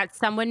would drink that.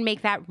 Someone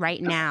make that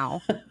right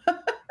now.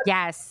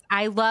 Yes.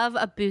 I love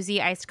a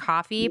Boozy iced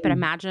coffee, but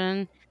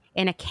imagine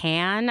in a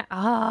can.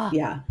 Oh.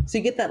 Yeah. So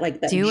you get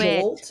that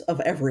jolt of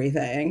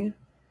everything.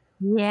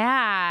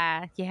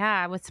 Yeah.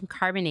 Yeah. With some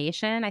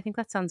carbonation. I think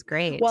that sounds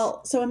great.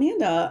 Well, so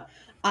Amanda,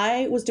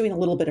 I was doing a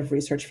little bit of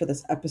research for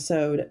this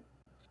episode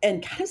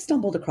and kind of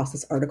stumbled across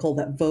this article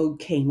that Vogue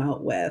came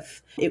out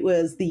with. It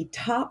was the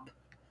top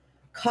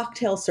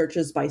cocktail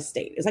searches by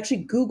state. It's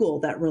actually Google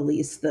that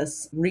released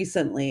this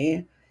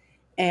recently.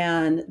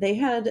 And they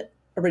had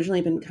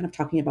originally been kind of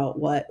talking about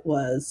what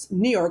was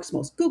New York's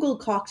most Googled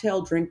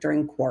cocktail drink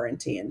during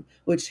quarantine,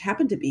 which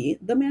happened to be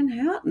the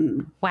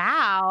Manhattan.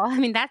 Wow. I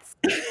mean, that's,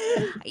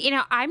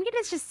 I'm going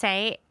to just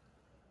say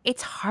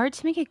it's hard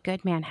to make a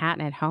good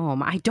Manhattan at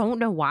home. I don't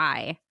know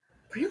why.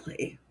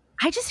 Really?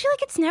 I just feel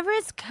like it's never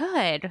as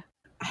good.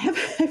 I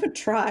haven't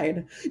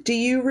tried. Do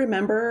you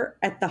remember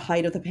at the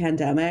height of the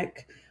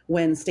pandemic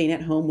when staying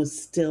at home was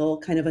still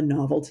kind of a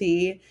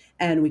novelty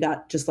and we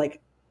got just like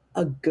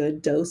a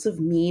good dose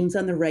of memes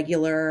on the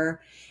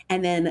regular?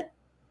 And then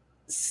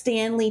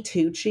Stanley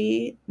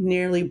Tucci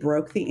nearly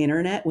broke the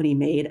internet when he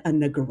made a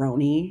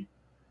Negroni.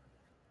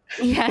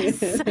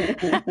 Yes.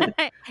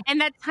 And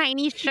that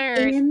tiny shirt.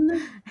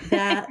 In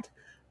that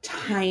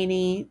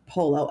tiny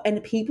polo.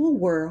 And people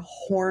were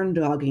horn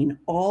dogging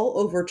all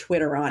over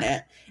Twitter on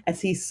it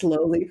as he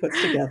slowly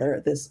puts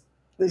together this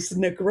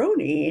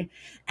Negroni.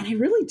 And I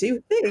really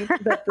do think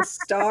that the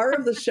star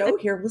of the show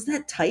here was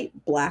that tight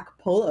black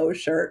polo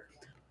shirt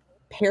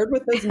paired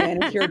with those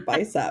manicured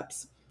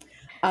biceps.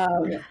 I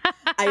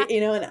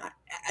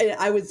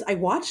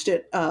watched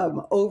it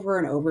over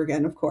and over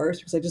again, of course,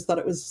 because I just thought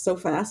it was so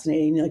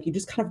fascinating. Like, you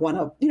just kind of want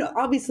to,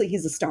 obviously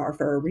he's a star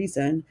for a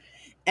reason.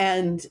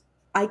 And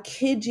I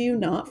kid you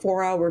not,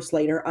 4 hours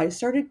later, I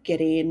started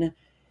getting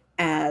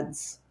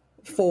ads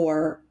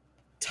for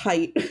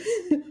tight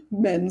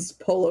men's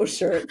polo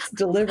shirts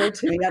delivered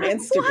to me on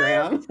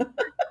Instagram.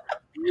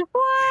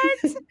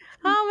 What?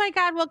 Oh my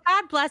God. Well,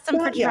 God bless him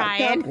for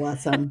trying. God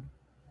bless him.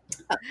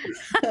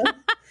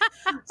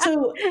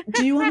 So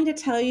do you want me to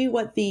tell you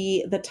what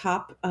the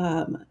top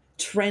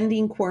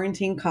trending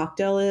quarantine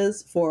cocktail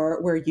is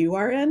for where you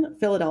are in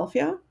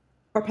Philadelphia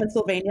or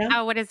Pennsylvania?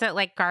 Oh, what is it?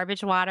 Like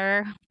garbage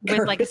water?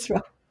 Water.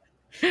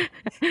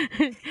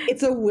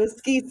 It's a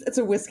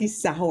whiskey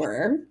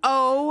sour.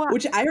 Oh,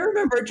 which I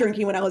remember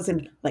drinking when I was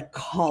in like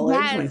college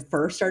when I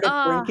first started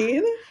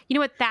drinking. You know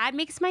what? That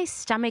makes my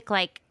stomach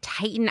like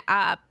tighten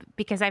up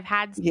because I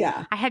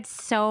had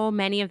so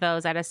many of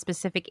those at a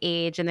specific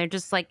age, and they're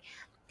just like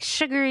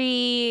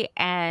sugary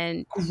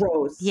and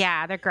gross.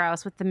 Yeah, they're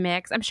gross with the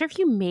mix. I'm sure if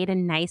you made a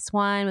nice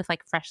one with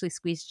like freshly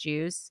squeezed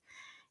juice,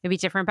 it'd be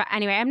different. But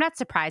anyway, I'm not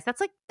surprised.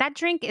 That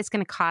drink is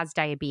going to cause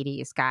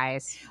diabetes,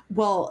 guys.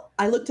 Well,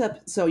 I looked up,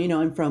 so,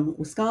 I'm from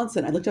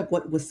Wisconsin. I looked up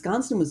what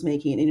Wisconsin was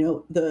making.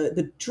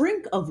 The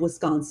drink of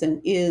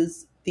Wisconsin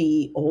is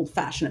the old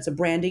fashioned. It's a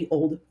brandy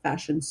old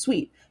fashioned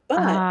sweet.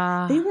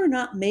 But they were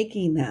not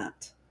making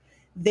that.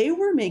 They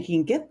were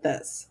making, get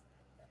this,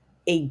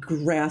 a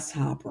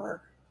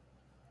grasshopper.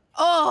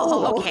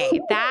 Oh,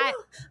 okay. That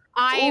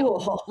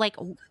like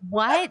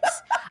what?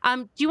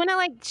 Do you want to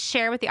like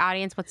share with the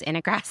audience what's in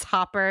a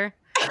grasshopper?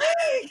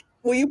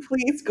 Will you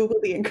please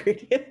Google the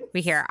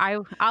ingredients?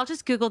 I'll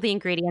just Google the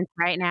ingredients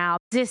right now.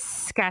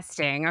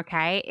 Disgusting.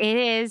 Okay. It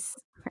is.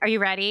 Are you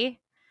ready?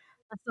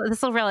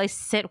 This will really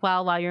sit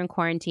well while you're in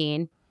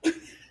quarantine.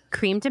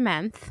 Cream de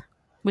menthe,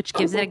 which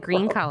gives it a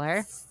green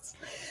color.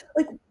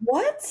 Like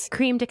what?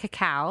 Cream de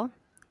cacao.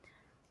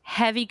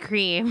 Heavy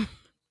cream.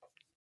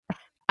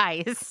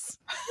 Ice.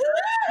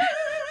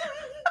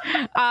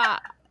 I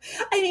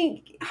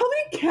mean, how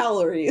many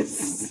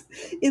calories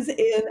is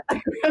in a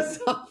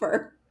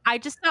grasshopper? I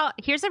just saw,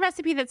 here's a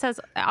recipe that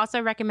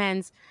also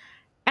recommends,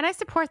 and I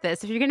support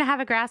this. If you're going to have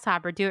a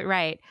grasshopper, do it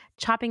right.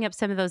 Chopping up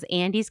some of those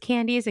Andes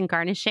candies and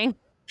garnishing.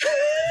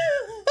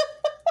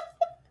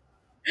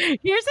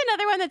 Here's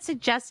another one that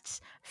suggests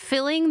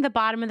filling the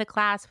bottom of the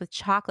glass with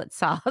chocolate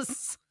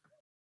sauce.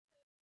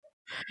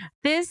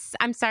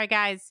 I'm sorry,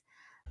 guys.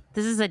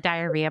 This is a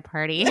diarrhea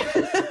party.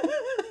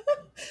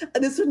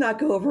 This would not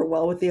go over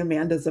well with the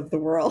Amandas of the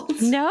world.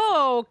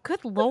 No,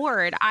 good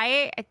Lord.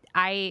 I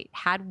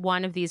had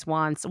one of these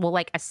once, well,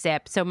 like a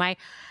sip. So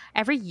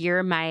every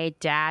year my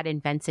dad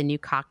invents a new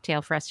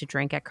cocktail for us to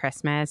drink at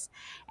Christmas.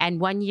 And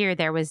one year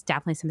there was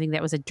definitely something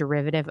that was a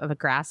derivative of a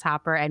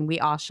grasshopper, and we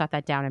all shut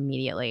that down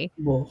immediately.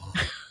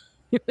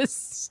 It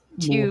was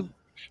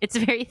it's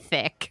very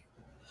thick.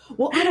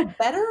 Well, on a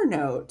better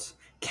note,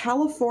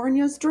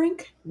 California's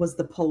drink was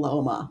the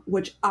Paloma,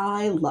 which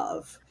I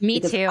love.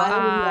 Me too.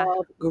 I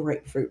love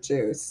grapefruit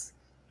juice.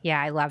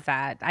 Yeah, I love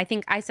that. I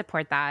think I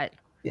support that.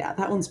 Yeah,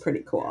 that one's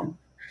pretty cool.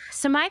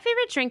 So my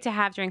favorite drink to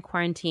have during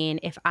quarantine,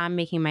 if I'm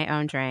making my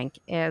own drink,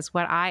 is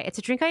it's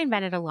a drink I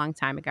invented a long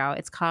time ago.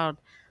 It's called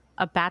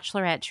a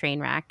bachelorette train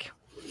wreck.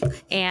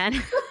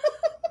 And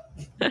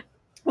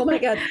Oh my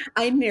God,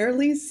 I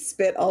nearly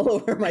spit all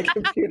over my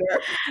computer.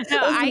 no,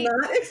 I was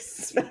not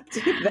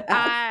expecting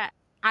that.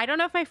 I don't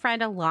know if my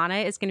friend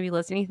Alana is going to be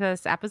listening to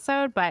this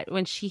episode, but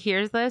when she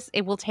hears this,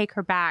 it will take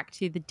her back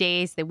to the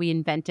days that we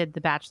invented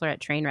the bachelorette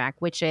train wreck,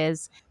 which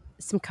is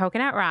some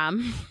coconut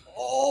rum.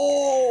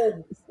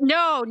 Oh,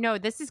 No,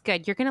 this is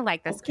good. You're going to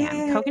like this, Kim.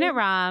 okay. Coconut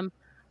rum,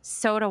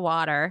 soda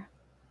water,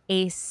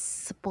 a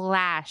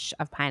splash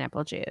of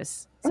pineapple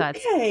juice. So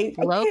it's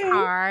low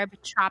carb,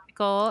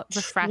 tropical,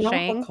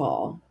 refreshing.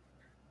 Tropical.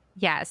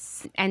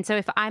 Yes. And so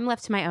if I'm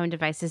left to my own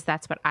devices,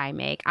 that's what I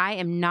make. I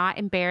am not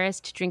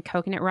embarrassed to drink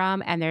coconut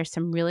rum, and there's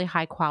some really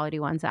high quality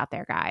ones out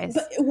there, guys.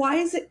 But why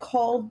is it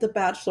called the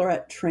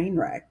Bachelorette train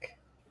wreck?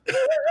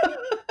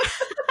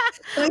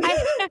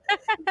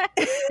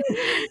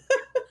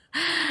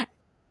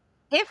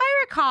 If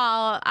I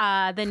recall,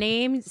 the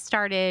name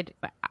started,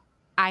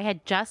 I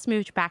had just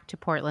moved back to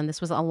Portland. This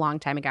was a long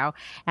time ago.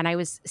 And I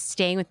was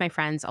staying with my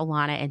friends,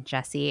 Alana and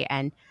Jesse.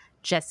 And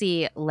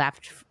Jesse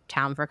left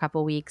town for a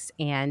couple of weeks.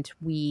 And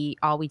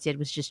all we did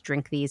was just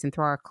drink these and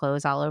throw our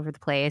clothes all over the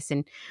place.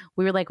 And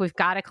we were like, we've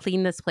got to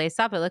clean this place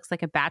up. It looks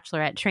like a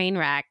bachelorette train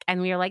wreck.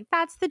 And we were like,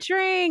 that's the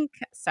drink.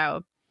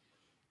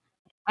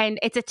 And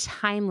it's a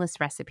timeless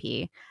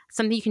recipe,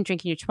 something you can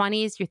drink in your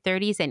 20s, your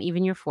 30s, and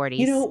even your 40s.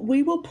 You know,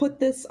 we will put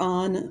this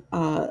on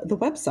the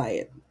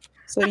website.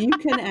 So you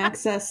can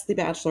access the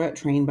Bachelorette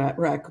train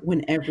wreck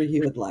whenever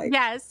you would like.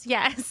 Yes.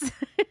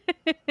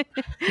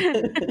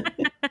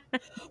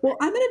 Well,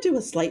 I'm going to do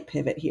a slight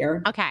pivot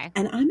here. Okay.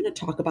 And I'm going to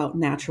talk about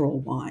natural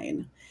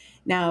wine.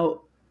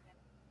 Now,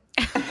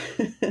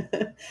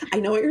 I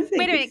know what you're thinking.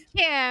 Wait a minute,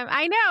 Kim.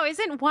 I know.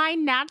 Isn't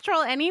wine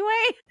natural anyway?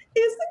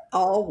 Isn't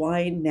all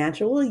wine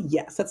natural? Well,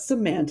 yes, that's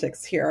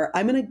semantics here.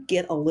 I'm going to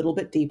get a little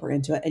bit deeper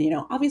into it. And, you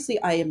know, obviously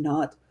I am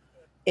not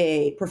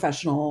a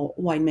professional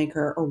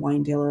winemaker or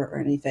wine dealer or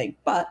anything,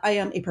 but I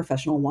am a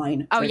professional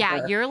wine drinker.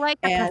 Yeah, you're like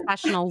a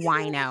professional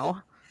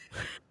wino.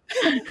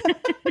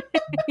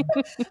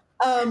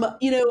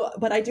 You know,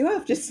 but I do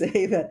have to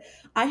say that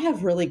I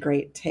have really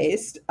great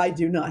taste. I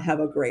do not have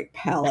a great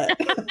palate.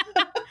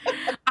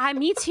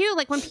 Me too.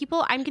 Like when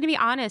people, I'm going to be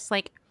honest,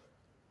 like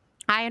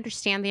I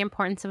understand the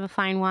importance of a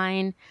fine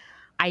wine.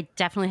 I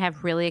definitely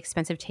have really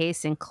expensive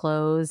tastes in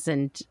clothes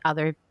and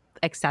other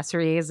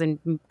accessories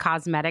and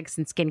cosmetics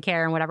and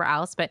skincare and whatever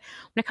else. But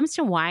when it comes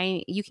to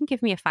wine, you can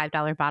give me a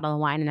 $5 bottle of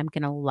wine and I'm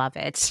going to love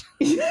it.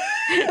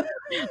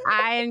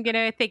 I am going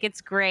to think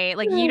it's great.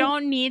 Like you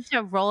don't need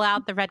to roll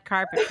out the red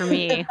carpet for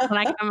me when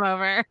I come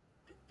over.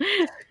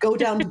 Go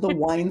down to the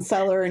wine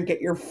cellar and get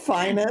your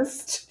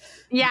finest.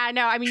 Yeah,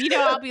 no, I mean, you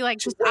know, I'll be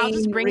like, I'll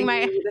just bring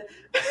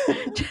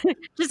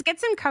just get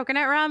some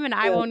coconut rum and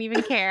I won't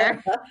even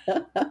care.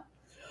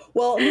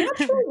 Well,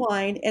 natural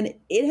wine, and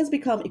it has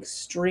become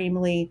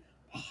extremely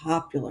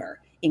popular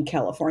in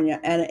California,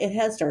 and it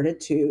has started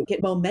to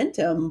get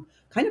momentum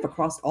kind of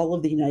across all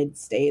of the United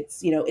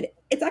States. You know,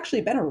 it's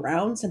actually been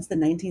around since the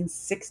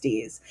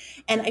 1960s.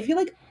 And I feel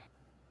like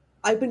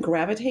I've been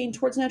gravitating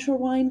towards natural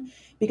wine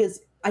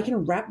because I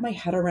can wrap my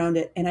head around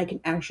it and I can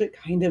actually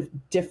kind of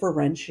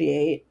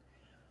differentiate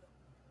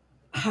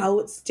how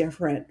it's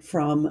different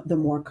from the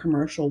more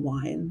commercial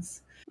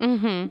wines.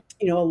 Mm-hmm.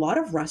 You know, a lot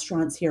of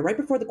restaurants here, right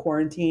before the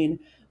quarantine,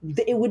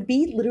 it would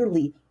be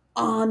literally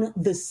on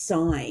the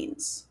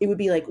signs. It would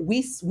be like,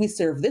 we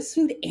serve this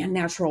food and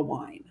natural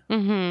wine.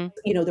 Mm-hmm.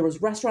 You know, there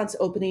was restaurants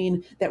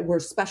opening that were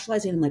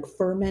specializing in like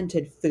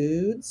fermented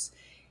foods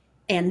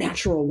and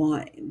natural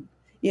wine,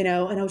 you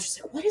know, and I was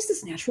just like, what is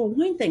this natural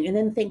wine thing? And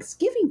then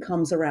Thanksgiving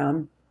comes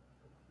around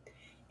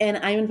and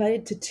I'm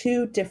invited to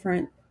 2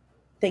 different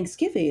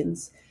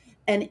Thanksgivings,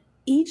 and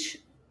each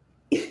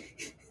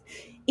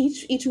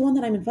one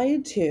that I'm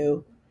invited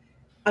to,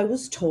 I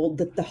was told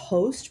that the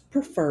host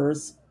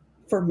prefers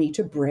for me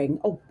to bring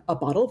a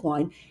bottle of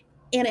wine,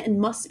 and it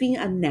must be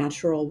a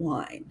natural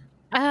wine.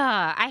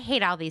 I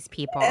hate all these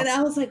people. And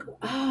I was like,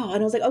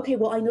 okay,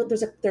 well, I know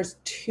there's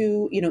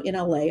 2, you know, in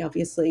LA,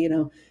 obviously, you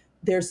know,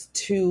 there's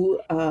 2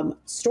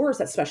 stores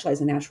that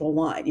specialize in natural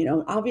wine. You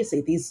know,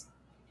 obviously these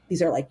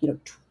are like, you know,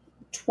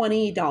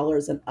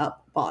 $20 and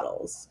up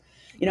bottles.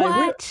 You know,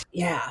 what?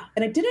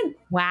 And I didn't.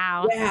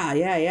 Wow.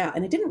 Yeah.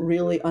 And I didn't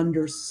really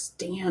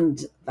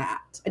understand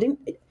that. I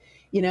didn't,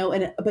 you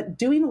know, but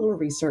doing a little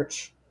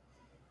research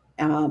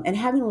and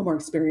having a little more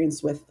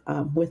experience with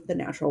the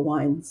natural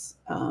wines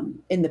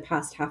in the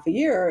past half a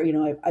year, you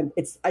know,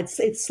 I'd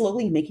say it's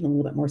slowly making a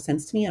little bit more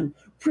sense to me on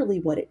really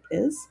what it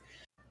is.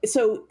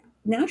 So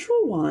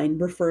natural wine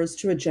refers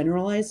to a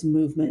generalized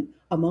movement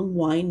among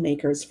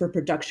winemakers for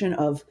production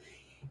of,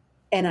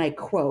 and I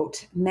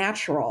quote,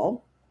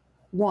 natural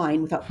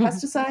wine without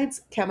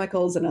pesticides,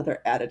 chemicals, and other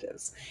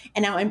additives.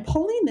 And now I'm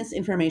pulling this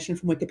information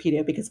from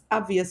Wikipedia because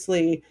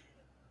obviously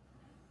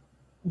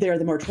they're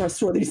the more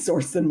trustworthy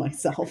source than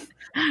myself.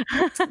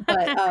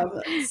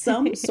 But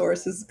some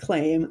sources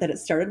claim that it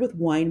started with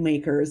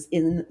winemakers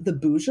in the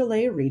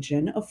Beaujolais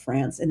region of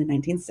France in the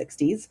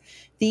 1960s.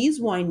 These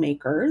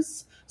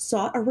winemakers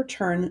sought a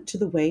return to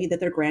the way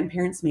that their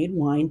grandparents made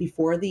wine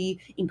before the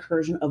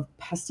incursion of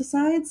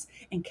pesticides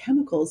and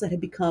chemicals that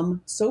had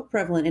become so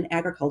prevalent in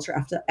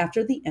agriculture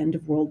after the end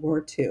of World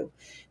War II.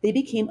 They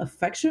became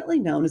affectionately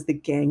known as the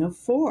Gang of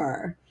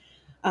Four.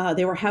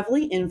 They were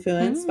heavily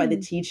influenced by the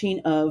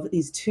teaching of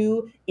these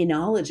two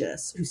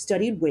enologists who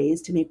studied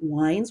ways to make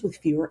wines with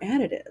fewer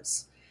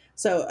additives.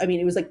 So, I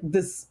mean, it was like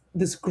this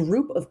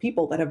group of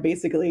people that have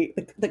basically,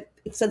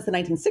 since the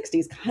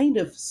 1960s, kind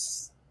of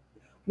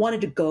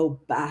wanted to go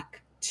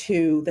back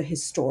to the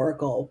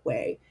historical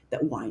way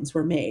that wines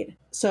were made.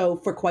 So,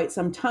 for quite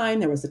some time,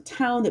 there was a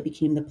town that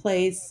became the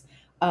place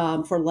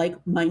for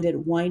like-minded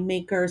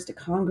winemakers to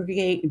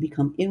congregate and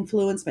become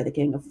influenced by the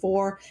Gang of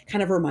Four.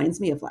 Kind of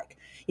reminds me of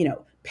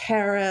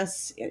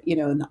Paris,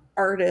 and the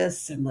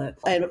artists and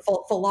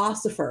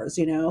philosophers,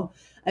 I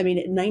mean,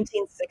 in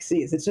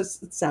 1960s,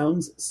 it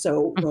sounds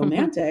so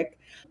romantic.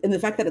 And the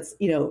fact that it's,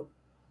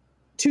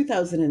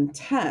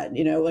 2010,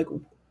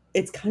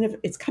 it's kind of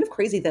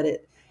crazy that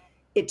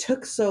it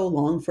took so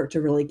long for it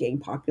to really gain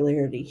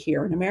popularity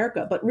here in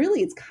America. But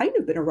really, it's kind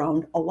of been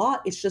around a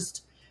lot. It's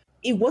just,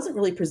 it wasn't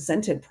really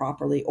presented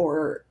properly,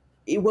 or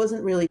it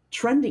wasn't really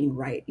trending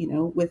right,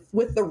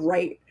 with the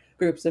right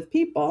groups of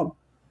people.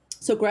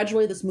 So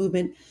gradually, this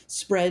movement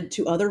spread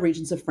to other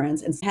regions of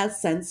France and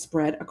has since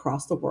spread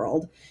across the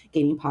world,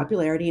 gaining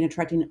popularity and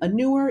attracting a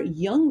newer,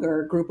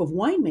 younger group of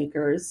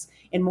winemakers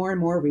in more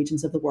and more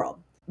regions of the world.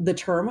 The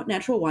term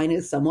natural wine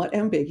is somewhat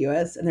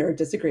ambiguous, and there are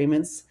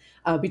disagreements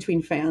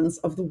between fans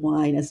of the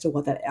wine as to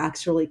what that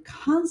actually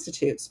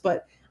constitutes.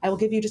 But I will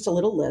give you just a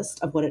little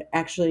list of what it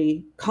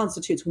actually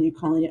constitutes when you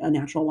call it a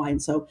natural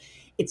wine. So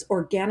it's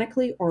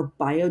organically or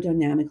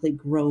biodynamically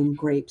grown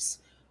grapes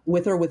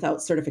with or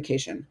without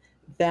certification.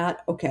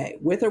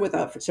 With or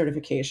without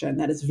certification,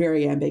 that is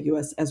very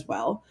ambiguous as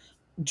well.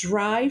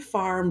 Dry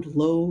farmed,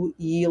 low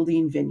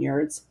yielding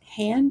vineyards,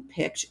 hand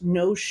picked,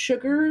 no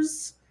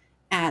sugars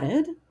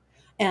added,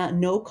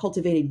 no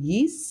cultivated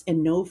yeasts,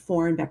 and no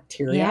foreign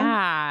bacteria.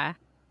 Yeah.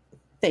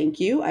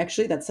 Thank you.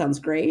 Actually, that sounds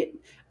great.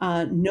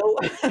 No,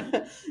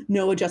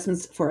 no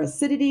adjustments for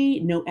acidity,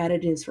 no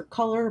additives for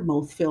color,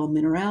 mouthfeel,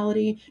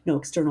 minerality, no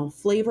external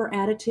flavor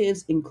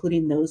additives,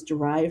 including those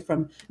derived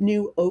from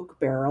new oak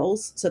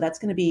barrels. So that's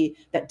going to be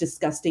that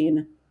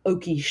disgusting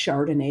oaky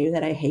Chardonnay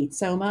that I hate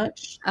so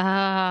much.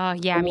 Oh,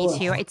 yeah, me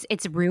too. Ugh.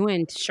 It's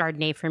ruined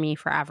Chardonnay for me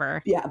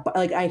forever. Yeah, but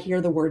I hear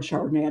the word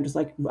Chardonnay, I'm just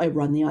like, I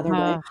run the other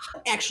way.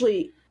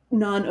 Actually,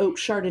 non-oak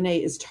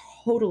Chardonnay is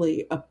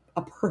totally a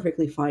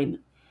perfectly fine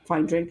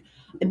drink.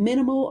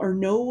 Minimal or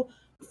no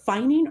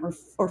fining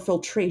or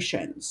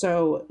filtration.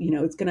 So,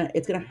 it's gonna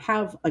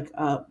have like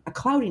a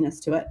cloudiness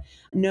to it.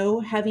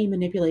 No heavy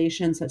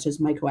manipulation such as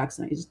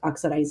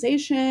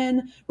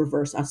micro-oxidization,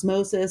 reverse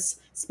osmosis,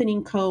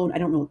 spinning cone. I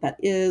don't know what that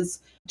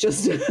is.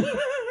 Just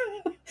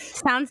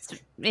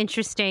Sounds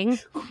interesting.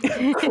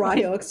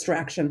 cryo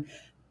extraction.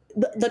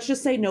 Let's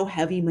just say no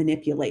heavy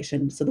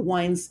manipulation. So the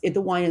wine is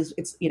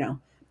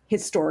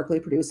historically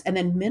produced, and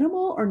then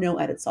minimal or no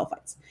added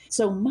sulfites.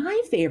 So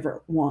my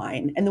favorite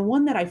wine, and the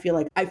one that I feel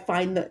like I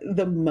find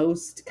the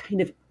most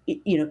kind of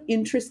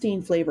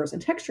interesting flavors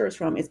and textures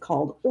from, is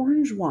called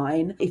orange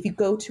wine. If you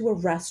go to a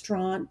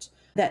restaurant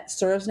that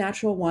serves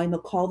natural wine,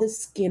 they'll call this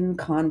skin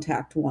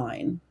contact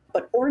wine.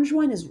 But orange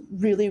wine is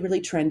really,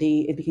 really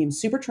trendy. It became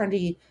super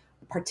trendy,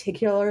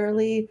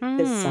 particularly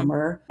this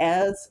summer,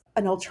 as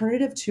an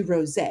alternative to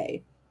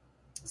rosé.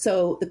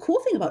 So the cool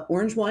thing about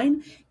orange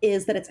wine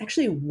is that it's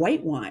actually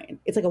white wine.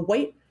 It's like a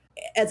white,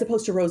 as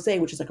opposed to rosé,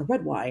 which is like a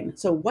red wine.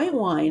 So white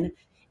wine,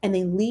 and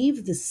they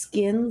leave the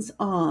skins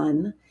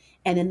on,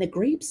 and then the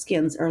grape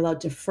skins are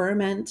allowed to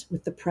ferment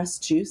with the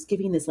pressed juice,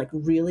 giving this like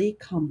really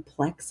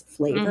complex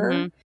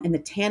flavor. And the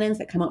tannins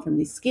that come out from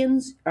these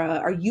skins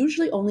are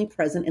usually only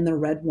present in the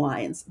red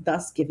wines,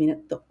 thus giving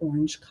it the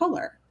orange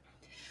color.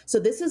 So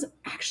this is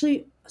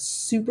actually a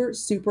super,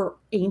 super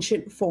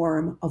ancient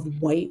form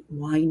of white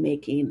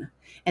winemaking.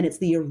 And it's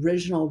the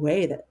original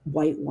way that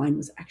white wine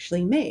was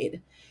actually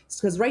made.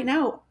 Because right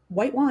now,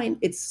 white wine,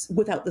 it's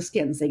without the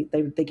skins. They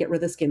get rid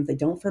of the skins. They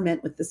don't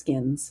ferment with the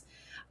skins.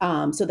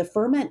 So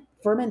the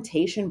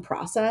fermentation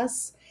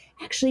process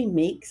actually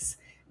makes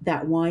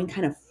that wine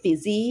kind of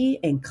fizzy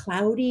and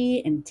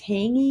cloudy and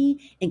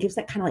tangy, and gives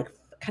that kind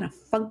of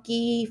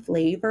funky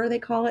flavor, they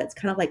call it. It's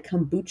kind of like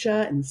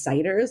kombucha and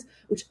ciders,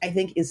 which I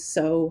think is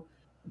so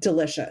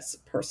delicious,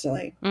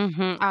 personally.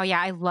 Oh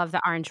yeah, I love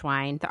the orange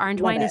wine. The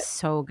orange wine is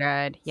so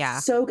good. Yeah,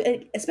 so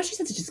good, especially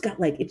since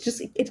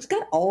it's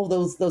got all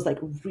those like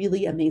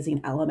really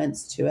amazing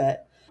elements to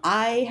it.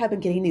 I have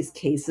been getting these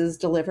cases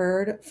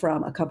delivered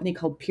from a company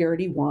called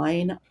Purity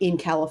Wine in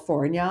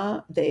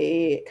California.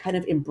 They kind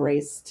of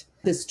embraced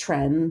this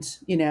trend,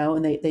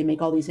 and they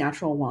make all these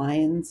natural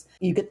wines.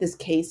 You get this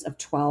case of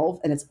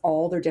 12, and it's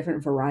all their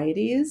different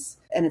varieties.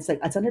 And it's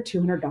under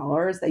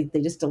 $200.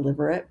 They just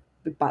deliver it.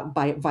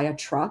 via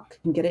truck. You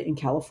can get it in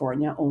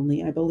California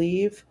only, I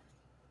believe.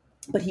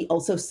 But he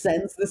also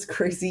sends this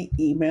crazy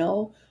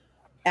email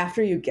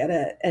after you get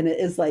it, and it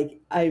is like,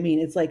 I mean,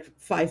 it's like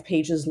 5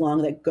 pages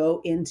long that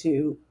go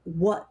into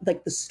what,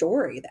 like, the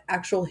story, the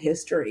actual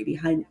history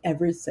behind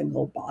every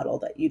single bottle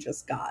that you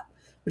just got,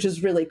 which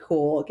is really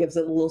cool. It gives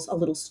it a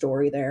little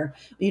story there,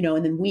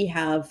 and then we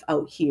have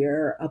out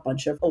here a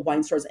bunch of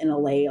wine stores in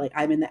LA. Like,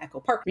 I'm in the Echo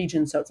Park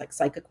region, so it's like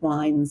Psychic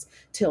Wines,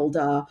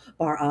 Tilda,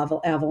 Bar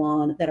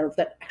Avalon,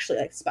 that actually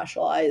like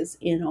specialize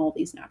in all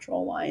these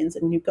natural wines.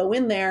 And when you go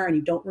in there and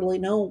you don't really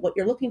know what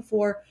you're looking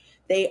for,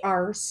 they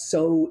are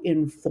so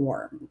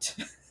informed.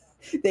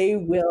 They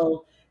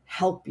will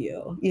help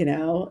you,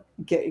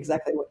 get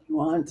exactly what you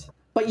want.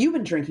 But you've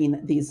been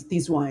drinking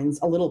these wines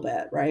a little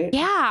bit, right?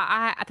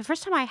 Yeah, the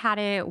first time I had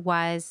it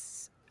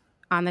was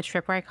on the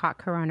trip where I caught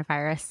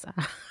coronavirus.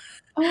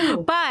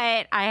 Oh.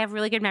 But I have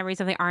really good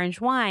memories of the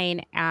orange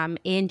wine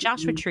in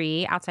Joshua Mhm.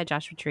 Tree, outside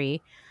Joshua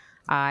Tree.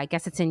 I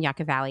guess it's in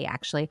Yucca Valley,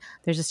 actually.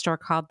 There's a store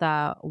called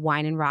the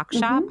Wine and Rock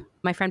Shop. Mhm.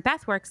 My friend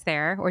Beth works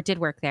there, or did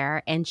work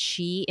there, and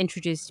she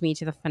introduced me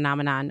to the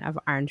phenomenon of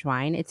orange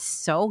wine. It's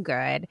so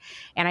good.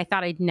 And I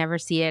thought I'd never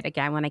see it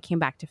again when I came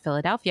back to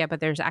Philadelphia, but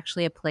there's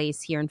actually a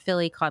place here in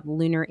Philly called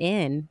Lunar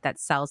Inn that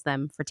sells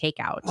them for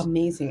takeout.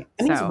 Amazing.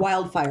 I mean, it's So,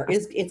 wildfire.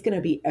 It's going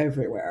to be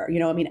everywhere.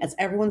 I mean, as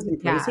everyone's yeah.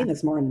 embracing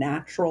this more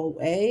natural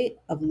way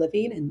of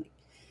living and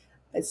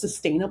a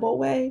sustainable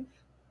way,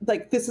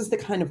 like, this is the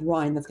kind of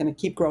wine that's going to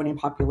keep growing in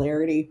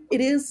popularity.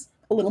 It is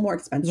a little more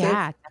expensive.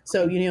 Yeah,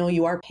 So, definitely.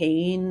 you are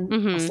paying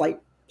a Hmm.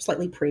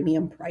 slightly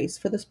premium price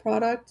for this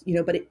product,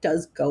 but it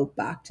does go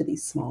back to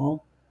these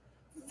small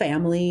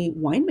family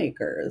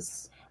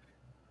winemakers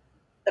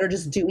that are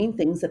just doing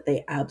things that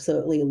they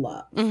absolutely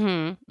love.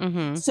 Hmm.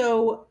 Hmm.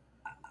 So,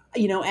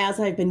 as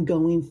I've been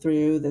going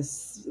through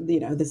this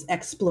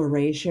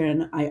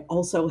exploration, I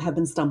also have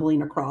been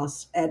stumbling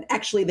across, and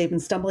actually they've been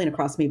stumbling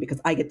across me because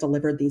I get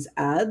delivered these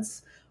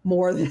ads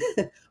more than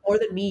more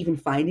than me even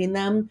finding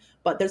them.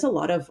 But there's a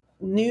lot of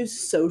new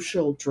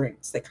social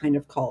drinks, they kind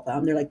of call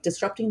them. They're like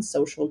disrupting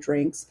social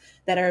drinks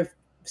that have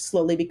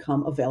slowly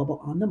become available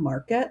on the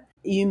market.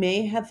 You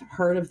may have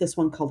heard of this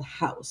one called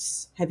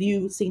House. Have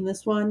you seen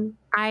this one?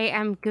 I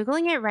am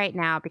Googling it right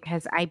now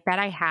because I bet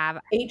I have.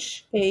 I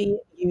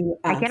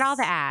get all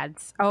the Haus.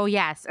 ads. Oh,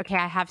 yes. Okay,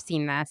 I have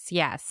seen this.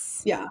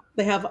 Yes. Yeah,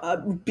 they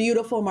have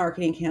beautiful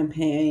marketing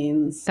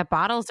campaigns. The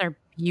bottles are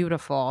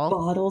beautiful.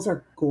 Bottles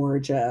are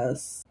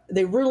gorgeous.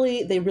 They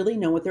really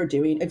know what they're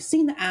doing. I've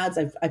seen the ads.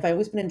 I've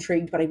always been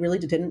intrigued, but I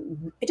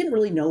didn't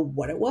really know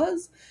what it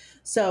was.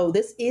 So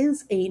this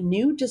is a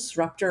new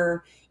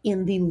disruptor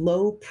in the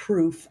low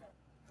proof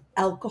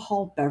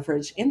alcohol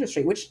beverage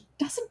industry, which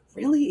doesn't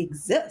really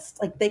exist.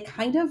 Like, they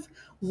kind of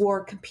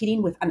were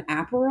competing with an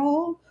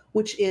Aperol,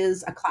 which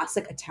is a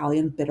classic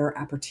Italian bitter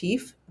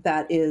aperitif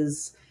that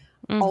is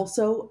Mm.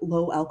 also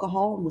low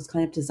alcohol and was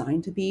kind of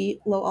designed to be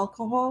low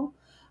alcohol.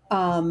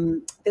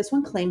 This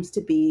one claims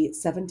to be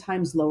 7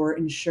 times lower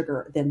in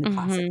sugar than the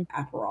classic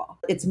Hmm. Aperol.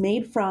 It's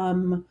made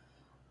from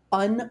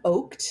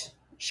unoaked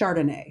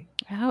Chardonnay.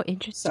 Oh,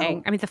 interesting.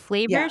 So, I mean, the yeah.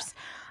 flavors,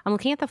 I'm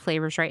looking at the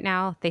flavors right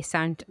now. They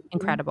sound Mhm.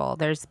 incredible.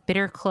 There's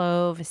bitter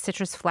clove,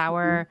 citrus Mhm.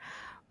 flower,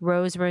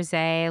 rose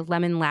rosé,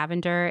 lemon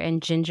lavender,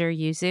 and ginger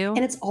yuzu.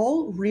 And it's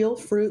all real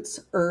fruits,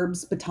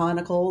 herbs,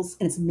 botanicals,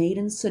 and it's made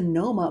in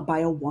Sonoma by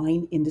a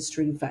wine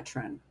industry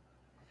veteran.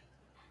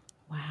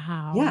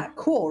 Wow. Yeah,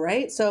 cool,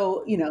 right?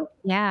 So,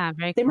 Yeah,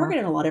 very they cool. market it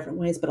in a lot of different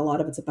ways, but a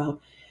lot of it's about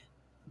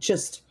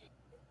just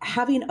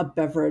having a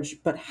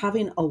beverage, but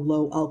having a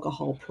low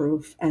alcohol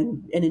proof,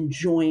 and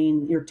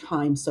enjoying your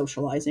time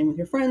socializing with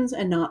your friends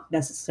and not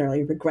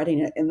necessarily regretting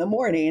it in the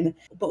morning.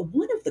 But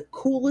one of the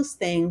coolest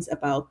things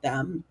about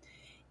them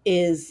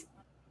is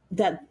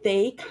that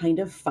they kind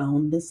of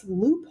found this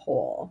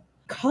loophole.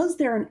 Because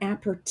they're an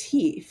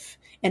aperitif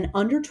and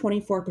under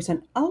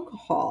 24%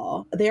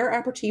 alcohol, their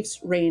aperitifs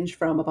range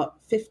from about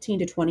 15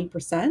 to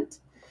 20%.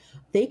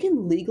 They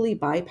can legally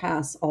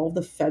bypass all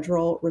the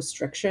federal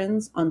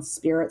restrictions on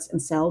spirits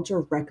and sell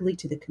directly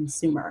to the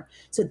consumer.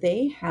 So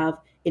they have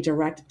a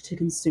direct to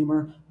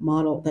consumer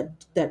model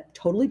that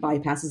totally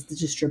bypasses the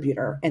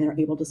distributor, and they're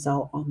able to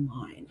sell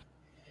online,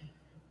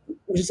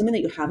 which is something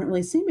that you haven't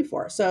really seen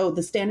before. So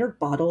the standard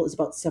bottle is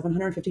about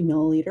 750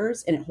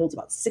 milliliters and it holds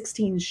about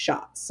 16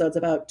 shots. So it's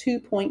about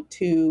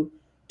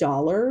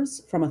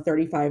 $2.2 from a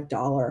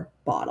 $35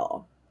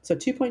 bottle. So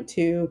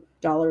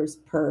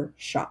 $2.2 per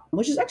shot,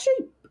 which is actually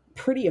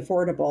pretty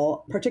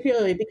affordable,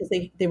 particularly because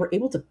they were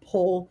able to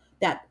pull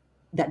that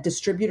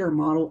distributor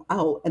model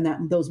out, and that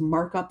those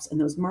markups and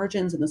those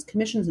margins and those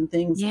commissions and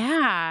things,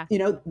 Yeah.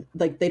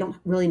 like, they don't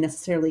really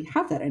necessarily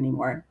have that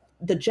anymore.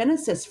 The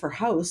genesis for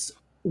House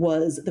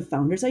was the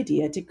founder's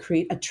idea to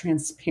create a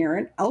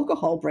transparent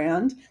alcohol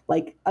brand,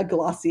 like a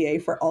Glossier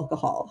for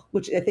alcohol,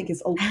 which I think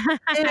is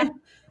eh,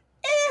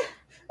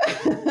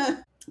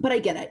 but I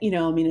get it.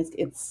 I mean,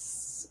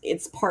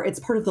 it's part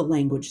of the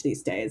language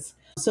these days.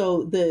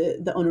 So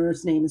the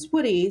owner's name is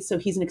Woody. So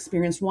he's an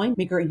experienced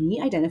winemaker, and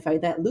he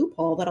identified that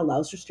loophole that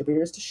allows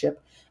distributors to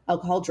ship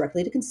alcohol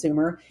directly to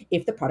consumer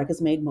if the product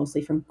is made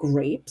mostly from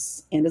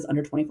grapes and is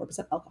under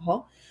 24%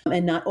 alcohol.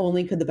 And not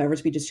only could the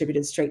beverage be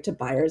distributed straight to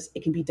buyers,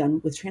 it can be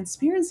done with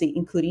transparency,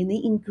 including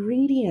the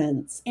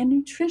ingredients and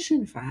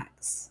nutrition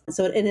facts.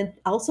 And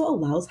it also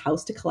allows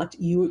House to collect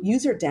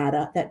user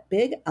data that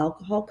big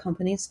alcohol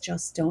companies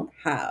just don't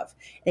have.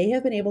 They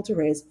have been able to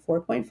raise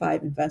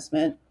 4.5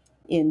 investment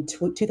in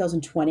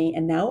 2020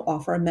 and now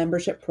offer a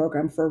membership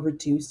program for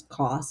reduced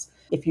costs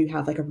if you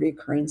have like a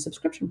recurring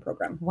subscription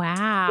program.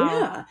 Wow.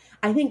 Yeah,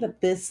 I think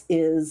that this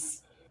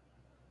is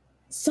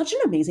such an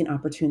amazing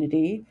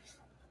opportunity,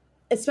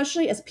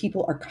 especially as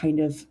people are kind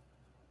of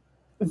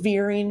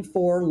veering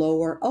for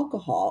lower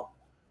alcohol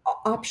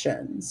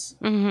options.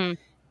 Mm-hmm.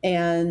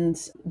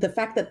 And the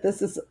fact that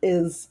this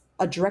is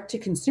a direct to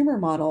consumer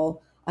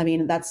model, I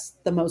mean, that's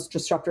the most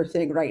disruptor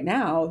thing right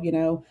now.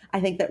 I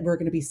think that we're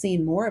going to be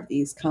seeing more of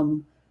these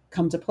come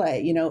to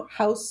play.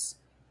 House,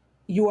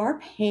 you are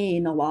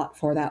paying a lot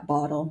for that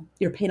bottle.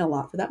 You're paying a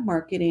lot for that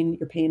marketing.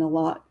 You're paying a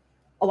lot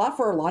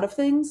for a lot of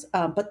things.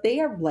 But they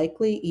are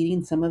likely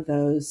eating some of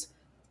those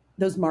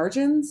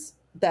margins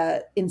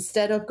that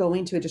instead of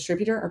going to a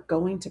distributor are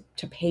going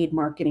to paid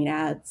marketing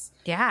ads.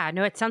 Yeah,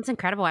 no, it sounds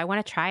incredible. I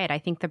want to try it. I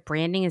think the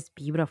branding is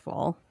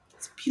beautiful.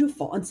 It's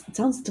beautiful and it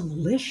sounds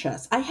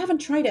delicious. I haven't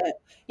tried it.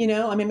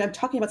 I mean, I'm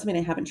talking about something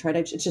I haven't tried.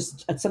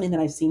 It's something that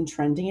I've seen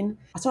trending.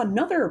 I saw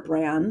another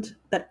brand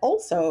that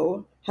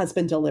also has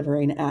been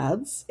delivering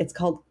ads. It's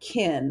called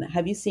Kin.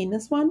 Have you seen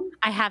this one?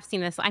 I have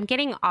seen this. I'm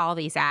getting all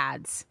these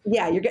ads.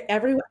 Yeah, you're getting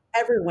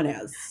everyone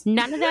is.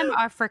 None of them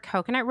are for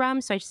coconut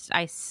rum, so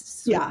I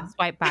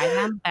swipe by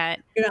them. But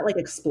you're not like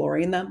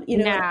exploring them.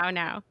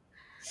 No.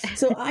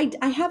 So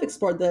I have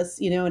explored this,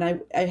 and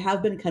I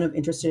have been kind of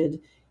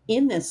interested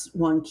in this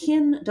one.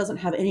 Kin doesn't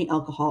have any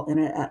alcohol in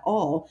it at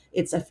all.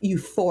 It's a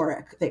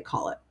euphoric, they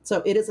call it.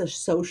 So it is a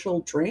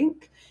social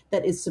drink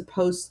that is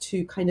supposed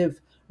to kind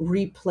of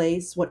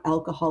replace what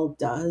alcohol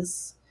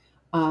does.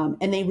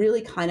 And they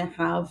really kind of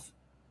have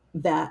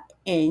that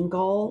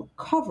angle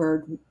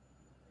covered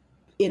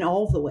in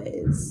all the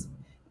ways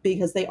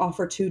because they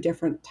offer two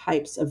different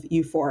types of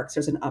euphorics.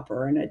 There's an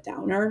upper and a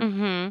downer.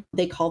 Mm-hmm.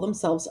 They call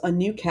themselves a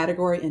new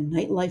category in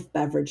nightlife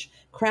beverage,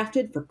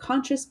 crafted for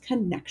conscious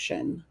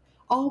connection.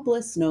 All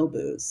bliss, no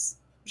booze,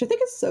 which I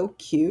think is so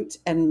cute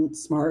and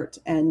smart,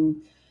 and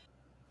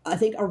I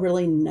think a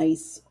really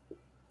nice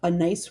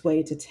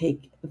way to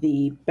take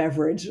the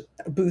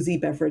boozy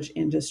beverage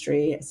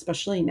industry,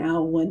 especially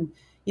now when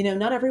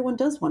not everyone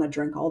does want to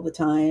drink all the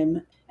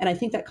time. And I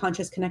think that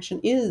conscious connection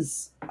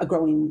is a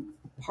growing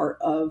part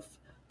of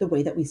the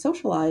way that we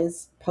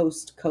socialize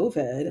post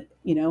COVID,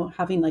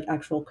 having like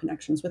actual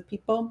connections with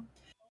people.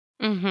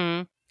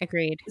 Mm-hmm.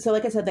 Agreed. So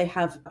like I said, they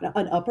have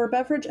an upper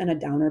beverage and a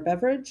downer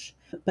beverage,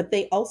 but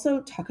they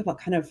also talk about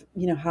kind of,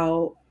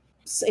 how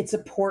it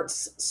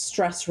supports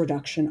stress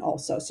reduction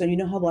also. So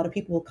how a lot of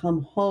people will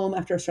come home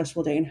after a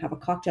stressful day and have a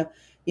cocktail.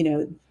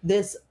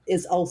 This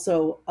is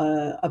also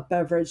a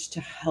beverage to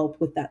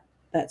help with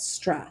that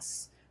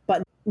stress,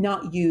 but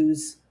not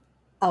use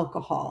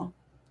alcohol.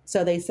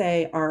 So they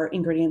say our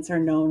ingredients are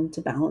known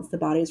to balance the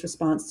body's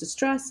response to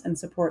stress and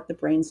support the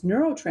brain's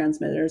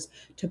neurotransmitters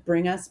to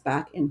bring us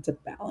back into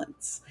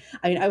balance.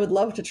 I mean, I would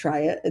love to try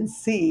it and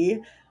see,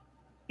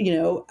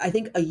 I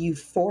think a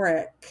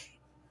euphoric,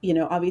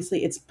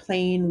 obviously it's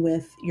playing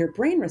with your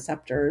brain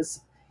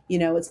receptors.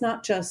 It's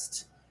not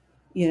just,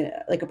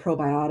 like a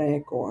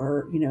probiotic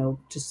or,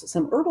 just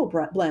some herbal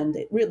blend.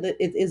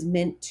 It is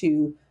meant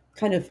to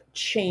kind of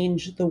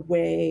change the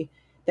way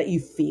that you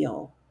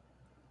feel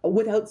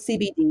without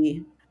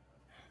CBD.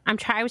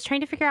 I was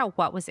trying to figure out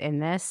what was in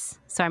this.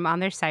 So I'm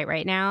on their site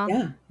right now.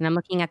 Yeah. And I'm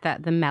looking at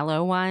the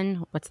mellow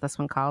one. What's this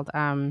one called?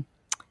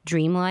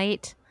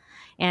 Dreamlight.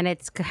 And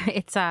it's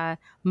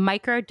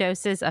micro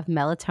doses of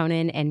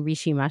melatonin and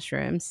reishi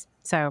mushrooms.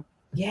 So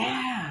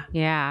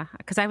yeah.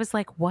 Because I was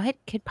like, what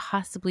could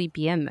possibly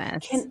be in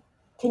this?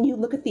 Can you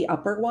look at the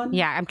upper one?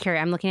 Yeah, I'm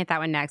curious. I'm looking at that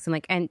one next. I'm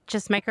like, and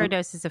just micro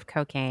doses of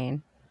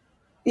cocaine.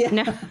 Yeah.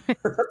 No,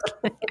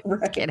 Right.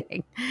 just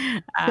kidding.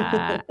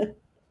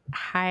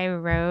 High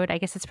road. I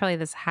guess it's probably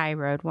this high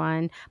road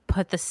one.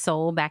 Put the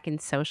soul back in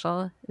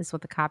social is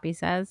what the copy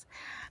says.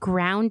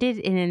 Grounded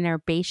in an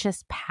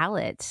herbaceous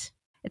palate.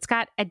 It's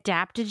got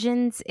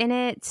adaptogens in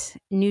it,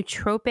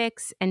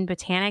 nootropics and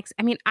botanics.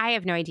 I mean, I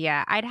have no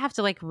idea. I'd have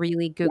to like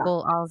really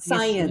Google all of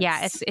Science. These.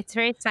 Yeah, it's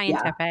very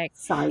scientific. Yeah,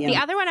 science. The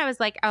other one I was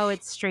like, oh,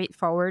 it's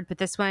straightforward. But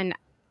this one,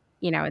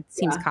 it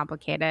seems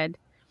complicated.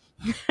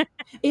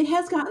 It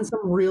has gotten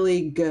some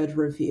really good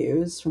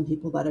reviews from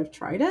people that have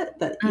tried it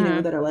that,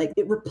 that are like,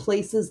 it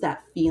replaces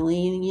that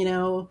feeling,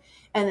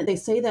 and they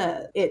say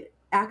that it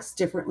acts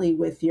differently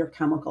with your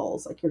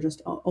chemicals, like your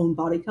just own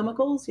body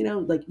chemicals,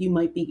 like you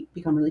might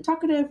become really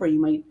talkative or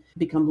you might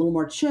become a little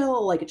more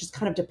chill. Like it just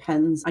kind of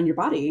depends on your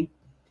body.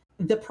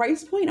 The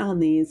price point on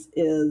these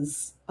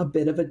is a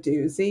bit of a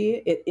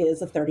doozy. It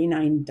is a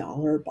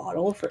 $39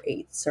 bottle for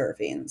 8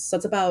 servings. So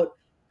it's about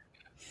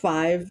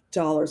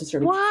 $5 a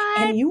serving. What?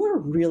 And you are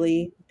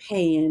really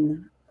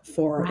paying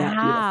for that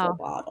beautiful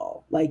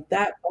bottle. Like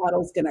that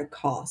bottle's going to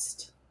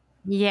cost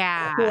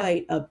Yeah.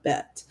 quite a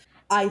bit.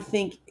 I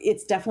think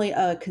it's definitely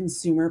a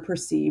consumer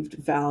perceived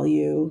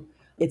value.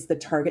 It's the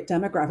target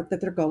demographic that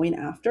they're going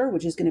after,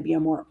 which is going to be a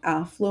more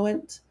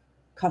affluent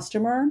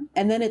customer.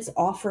 And then it's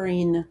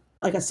offering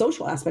like a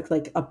social aspect,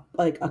 like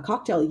a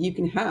cocktail you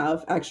can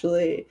have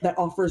actually that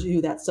offers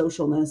you that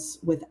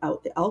socialness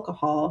without the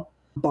alcohol.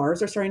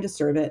 Bars are starting to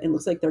serve it, and it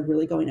looks like they're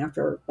really going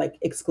after like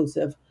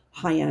exclusive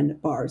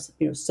high-end bars.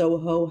 You know,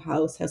 Soho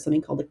House has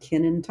something called a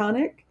Kin and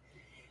Tonic,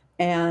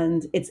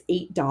 and it's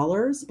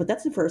 $8, but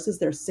that's versus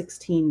their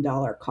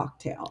 $16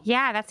 cocktail.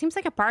 Yeah, that seems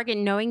like a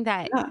bargain knowing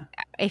that Yeah.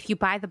 if you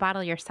buy the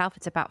bottle yourself,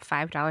 it's about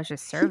 $5 a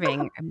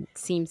serving. It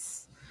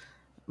seems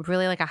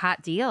really like a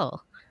hot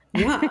deal.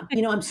 Yeah.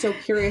 You know, I'm so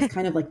curious,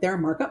 kind of like their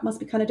markup must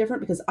be kind of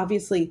different because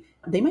obviously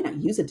they might not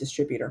use a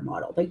distributor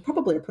model. They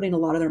probably are putting a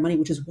lot of their money,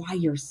 which is why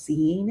you're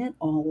seeing it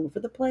all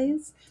over the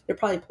place. They're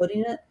probably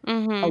putting it a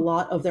Mhm.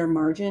 lot of their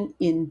margin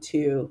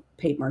into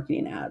paid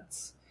marketing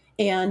ads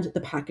and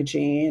the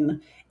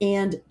packaging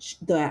and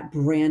that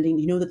branding.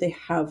 You know that they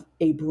have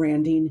a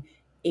branding Oh,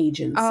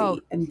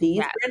 agency, and these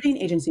yes. branding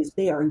agencies,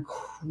 they are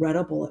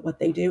incredible at what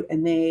they do,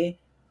 and they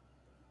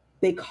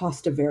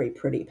cost a very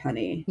pretty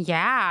penny.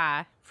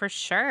 Yeah, for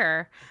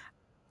sure.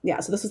 Yeah,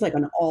 so this is like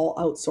an all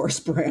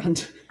outsourced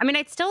brand. I mean,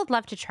 I'd still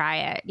love to try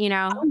it, you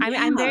know? Oh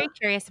I'm very yeah.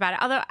 curious about it.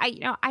 Although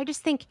I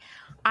just think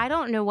I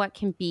don't know what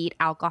can beat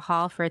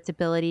alcohol for its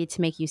ability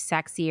to make you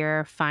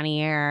sexier,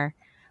 funnier,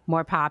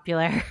 more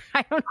popular.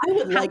 I don't I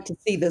would how like to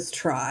see this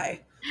try.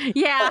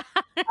 Yeah.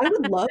 But I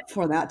would love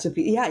for that to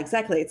be, yeah,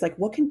 exactly. It's like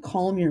what can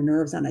calm your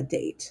nerves on a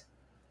date,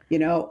 you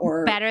know,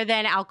 or Better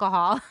than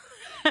alcohol.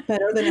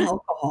 better than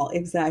alcohol.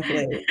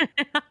 Exactly.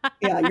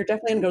 Yeah, you're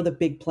definitely gonna go to the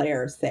big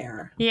players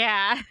there.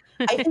 Yeah.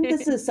 I think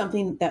this is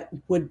something that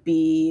would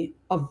be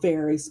a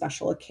very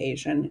special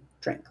occasion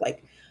drink.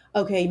 Like,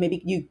 okay,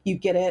 maybe you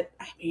get it.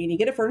 I mean, you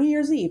get it for New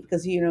Year's Eve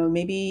because you know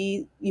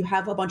maybe you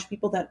have a bunch of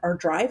people that are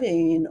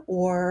driving,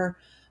 or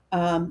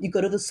you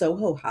go to the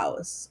Soho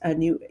House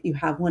and you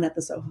have one at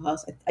the Soho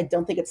House. I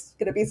don't think it's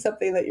going to be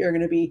something that you're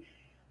going to be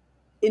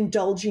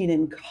indulging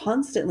in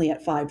constantly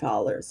at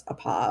 $5 a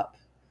pop.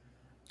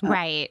 Uh,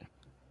 Right.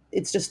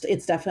 it's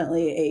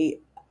definitely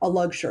a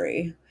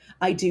luxury.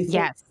 I do think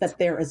Yes. that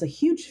there is a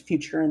huge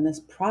future in this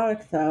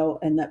product though,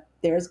 and that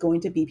there's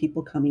going to be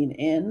people coming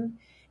in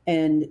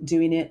and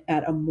doing it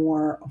at a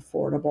more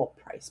affordable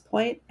price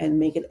point and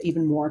make it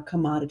even more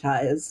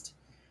commoditized.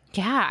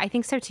 Yeah, I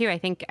think so too.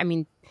 I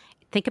mean,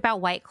 think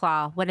about White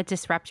Claw, what a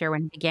disruptor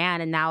when it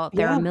began, and now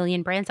there are a Yeah,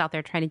 million brands out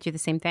there trying to do the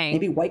same thing.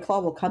 maybe White Claw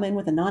will come in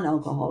with a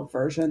non-alcoholic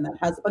version that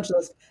has a bunch of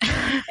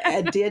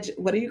those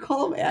what do you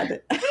call them?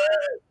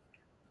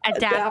 Adaptogens.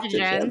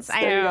 Adaptogens.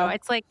 I There you know.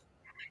 go.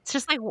 It's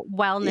just like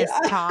wellness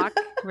Yeah. talk,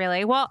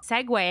 really. Well,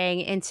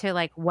 segueing into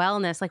like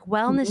wellness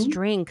Mhm.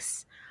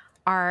 drinks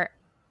are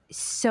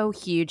so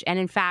huge. And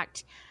in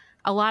fact,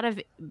 a lot of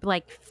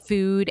like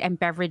food and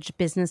beverage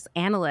business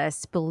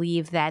analysts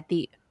believe that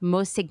the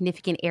most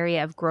significant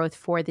area of growth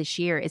for this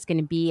year is going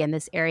to be in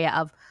this area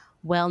of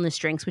wellness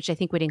drinks, which I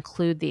think would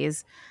include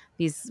these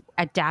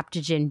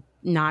adaptogen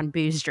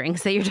non-booze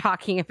drinks that you're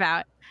talking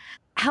about.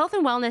 Health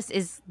and wellness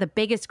is the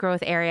biggest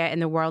growth area in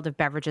the world of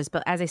beverages,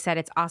 but as I said,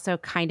 it's also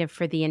kind of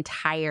for the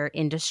entire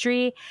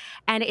industry.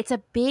 And it's a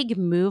big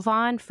move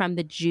on from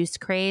the juice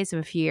craze of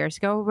a few years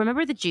ago.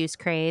 Remember the juice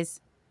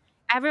craze?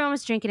 Everyone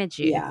was drinking a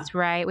juice, Yeah,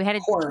 right? We had a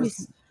of juice,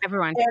 course.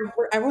 everyone.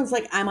 Everyone's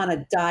like, I'm on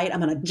a diet.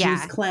 I'm on a juice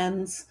Yeah.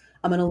 cleanse.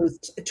 I'm going to lose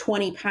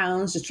 20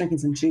 pounds just drinking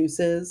some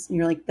juices. And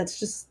you're like, that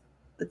just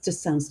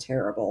sounds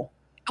terrible.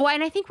 Well,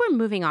 and I think we're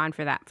moving on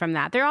for that from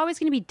that. There are always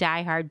going to be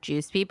diehard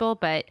juice people,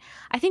 but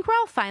I think we're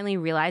all finally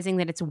realizing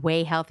that it's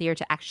way healthier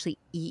to actually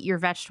eat your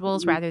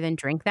vegetables Mhm. rather than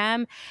drink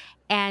them.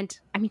 And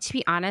I mean, to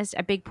be honest,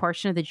 a big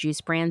portion of the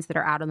juice brands that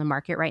are out on the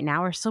market right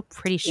now are still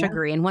pretty Yeah.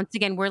 sugary. And once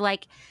again, we're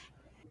like,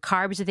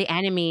 carbs are the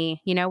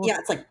enemy, you know? Yeah.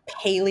 It's like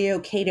paleo,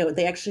 keto.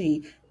 They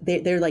actually,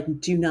 they're like,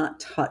 do not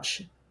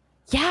touch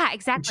Yeah,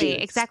 exactly.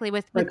 juice. Exactly.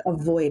 With Like,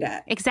 avoid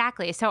it.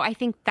 exactly. So I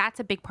think that's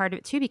a big part of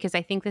it too, because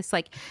I think this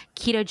like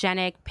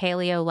ketogenic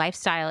paleo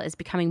lifestyle is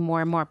becoming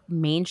more and more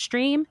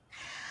mainstream.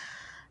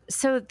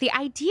 So the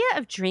idea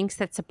of drinks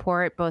that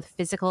support both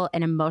physical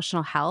and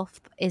emotional health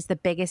is the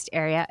biggest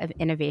area of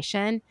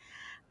innovation.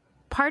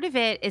 Part of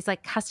it is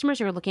like customers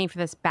are looking for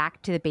this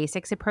back to the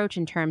basics approach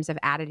in terms of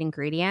added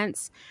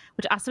ingredients,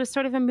 which also is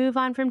sort of a move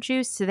on from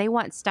juice. So they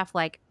want stuff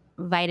like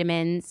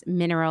vitamins,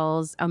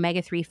 minerals,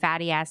 omega-3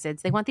 fatty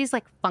acids. They want these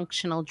like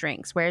functional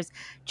drinks, whereas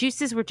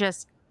juices were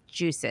just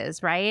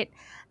juices, right?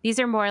 These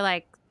are more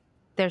like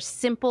they're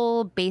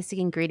simple, basic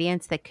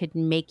ingredients that could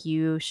make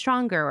you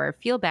stronger or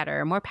feel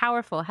better, more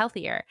powerful,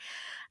 healthier.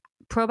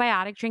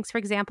 Probiotic drinks, for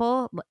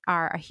example,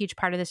 are a huge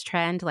part of this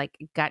trend, like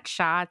gut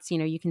shots. You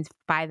know, you can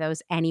buy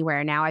those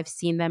anywhere now. I've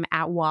seen them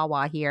at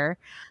Wawa here.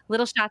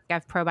 Little shots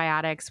have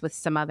probiotics with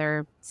some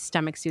other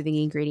stomach soothing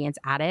ingredients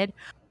added.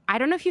 I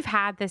don't know if you've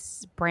had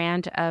this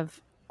brand of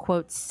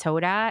quote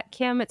soda,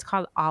 Kim. It's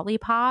called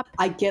Olipop.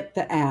 I get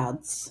the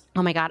ads.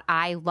 Oh my God,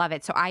 I love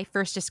it. So I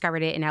first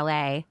discovered it in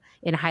LA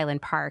in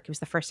Highland Park. It was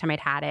the first time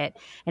I'd had it.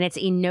 And it's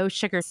a no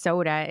sugar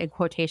soda, in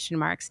quotation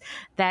marks,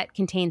 that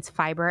contains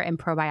fiber and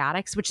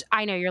probiotics, which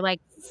I know you're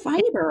like, it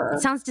Fiber.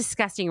 sounds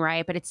disgusting,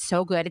 right? But it's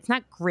so good. It's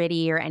not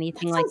gritty or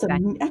anything like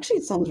that. Actually,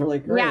 it sounds really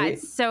great. Yeah,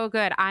 it's so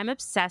good. I'm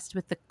obsessed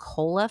with the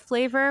cola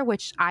flavor,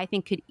 which I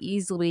think could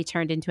easily be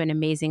turned into an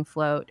amazing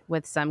float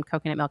with some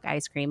coconut milk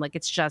ice cream. Like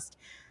it's just,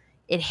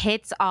 it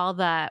hits all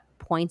the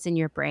points in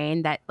your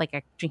brain that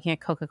like drinking a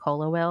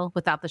Coca-Cola will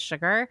without the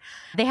sugar.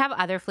 They have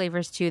other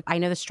flavors too. I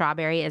know the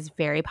strawberry is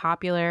very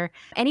popular.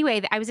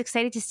 Anyway, I was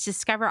excited to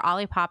discover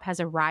Olipop has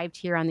arrived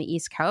here on the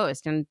East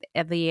Coast, and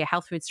the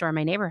health food store in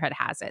my neighborhood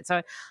has it. So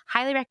I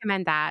highly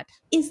recommend that.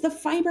 Is the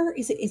fiber,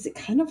 is it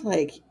kind of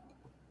like,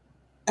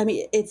 I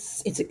mean,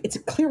 it's a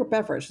clear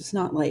beverage. It's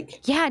not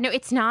like. Yeah, no,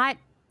 it's not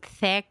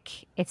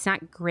thick. It's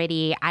not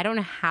gritty. I don't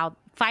know how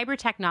fiber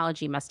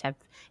technology must have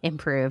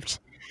improved.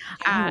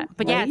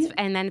 But yeah,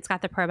 and then it's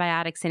got the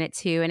probiotics in it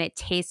too, and it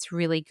tastes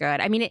really good.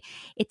 I mean,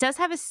 it does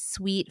have a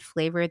sweet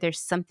flavor. There's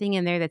something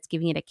in there that's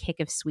giving it a kick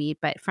of sweet,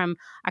 but from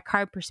a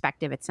carb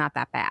perspective, it's not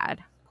that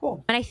bad.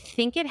 Cool. And I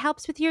think it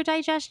helps with your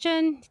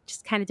digestion. It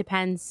just kind of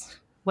depends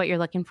what you're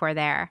looking for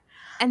there.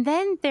 And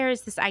then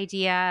there's this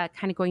idea,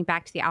 kind of going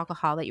back to the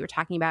alcohol that you were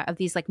talking about, of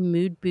these like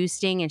mood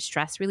boosting and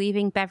stress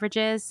relieving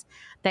beverages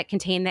that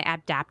contain the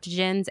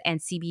adaptogens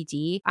and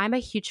CBD. I'm a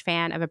huge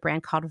fan of a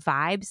brand called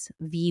Vibes,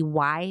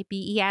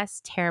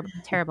 Vybes.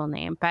 Terrible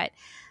name, but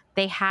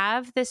they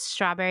have this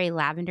strawberry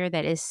lavender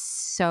that is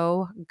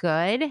so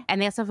good.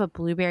 And they also have a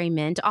blueberry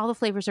mint. All the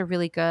flavors are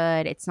really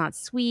good. It's not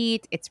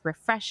sweet. It's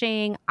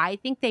refreshing. I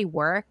think they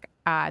work.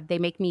 They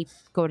make me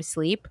go to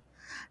sleep.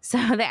 So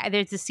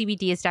there's the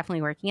CBD is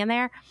definitely working in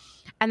there.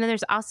 And then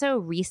there's also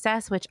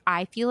Recess, which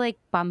I feel like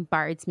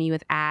bombards me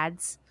with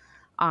ads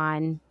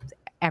on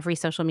every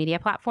social media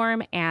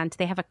platform. And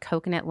they have a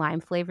coconut lime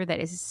flavor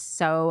that is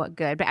so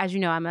good. But as you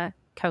know, I'm a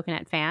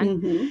coconut fan.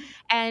 Mm-hmm.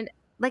 And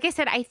like I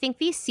said, I think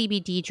these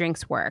CBD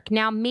drinks work.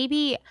 Now,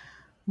 maybe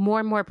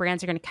more and more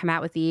brands are going to come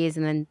out with these,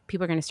 and then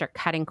people are going to start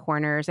cutting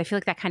corners. I feel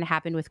like that kind of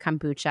happened with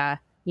kombucha.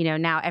 You know,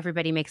 now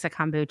everybody makes a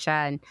kombucha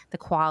and the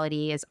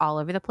quality is all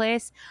over the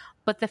place.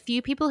 But the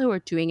few people who are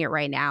doing it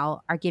right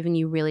now are giving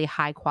you really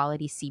high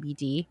quality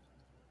CBD.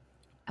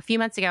 A few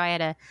months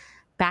ago,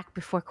 back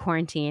before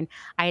quarantine,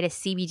 I had a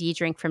CBD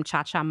drink from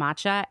Cha Cha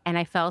Matcha, and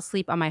I fell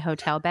asleep on my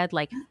hotel bed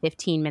like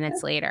 15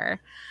 minutes later.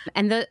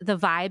 And the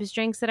Vibes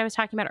drinks that I was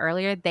talking about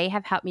earlier, they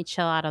have helped me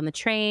chill out on the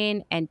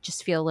train and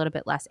just feel a little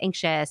bit less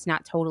anxious,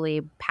 not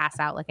totally pass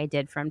out like I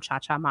did from Cha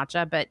Cha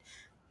Matcha, but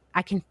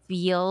I can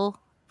feel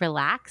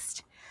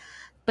relaxed.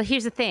 But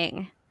here's the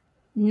thing.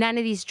 None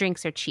of these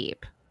drinks are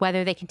cheap,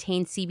 whether they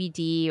contain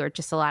CBD or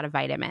just a lot of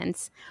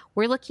vitamins.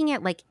 We're looking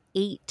at like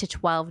 $8 to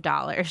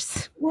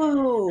 $12.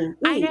 Whoa! Wait,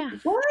 I know.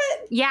 What?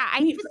 Yeah,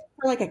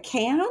 for like a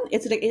can.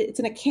 It's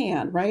in a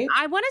can, right?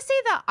 I want to say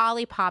the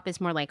Olipop is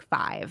more like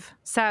 $5.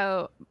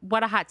 So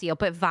what a hot deal!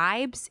 But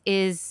Vibes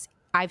is,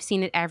 I've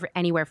seen it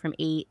anywhere from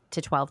 $8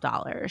 to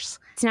 $12.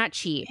 It's not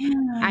cheap. Yeah.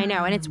 I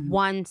know, and it's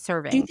one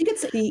serving. Do you think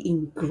it's the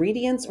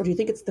ingredients, or do you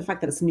think it's the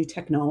fact that it's new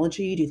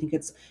technology? Do you think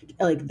it's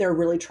like they're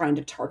really trying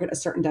to target a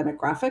certain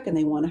demographic and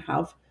they want to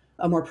have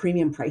a more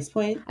premium price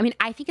point? I mean,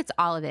 I think it's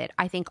all of it.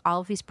 I think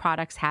all of these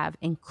products have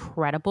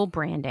incredible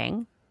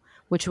branding,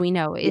 which we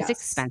know is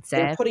expensive.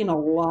 They're putting a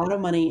lot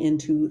of money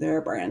into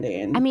their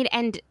branding. I mean,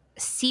 and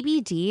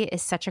CBD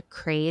is such a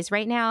craze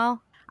right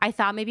now. I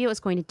thought maybe it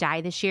was going to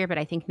die this year, but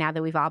I think now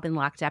that we've all been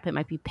locked up, it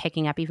might be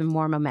picking up even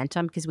more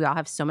momentum because we all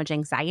have so much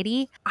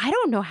anxiety. I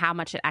don't know how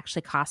much it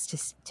actually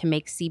costs to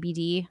make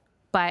CBD,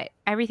 but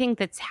everything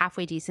that's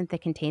halfway decent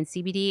that contains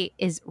CBD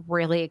is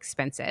really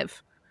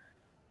expensive.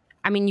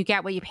 I mean, you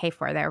get what you pay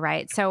for there,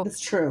 right? So that's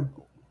true.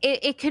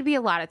 It could be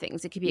a lot of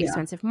things. It could be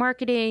expensive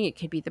marketing. It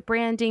could be the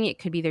branding. It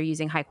could be they're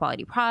using high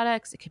quality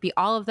products. It could be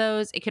all of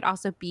those. It could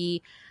also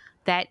be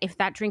that if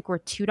that drink were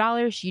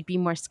 $2, you'd be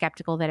more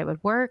skeptical that it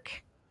would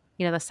work.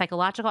 You know, the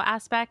psychological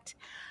aspect.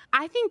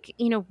 I think,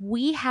 you know,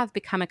 we have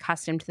become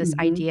accustomed to this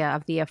idea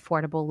of the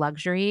affordable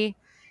luxury,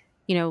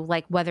 you know,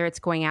 like whether it's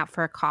going out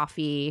for a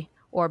coffee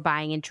or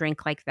buying a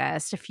drink like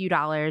this, a few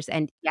dollars.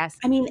 And yes.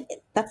 I mean,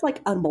 that's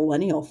like a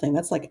millennial thing.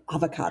 That's like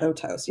avocado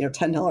toast, you know,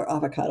 $10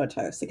 avocado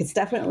toast. Like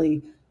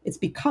it's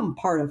become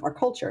part of our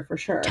culture for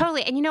sure.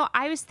 Totally. And, you know,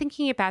 I was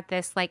thinking about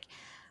this, like,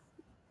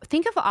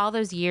 think of all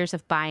those years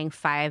of buying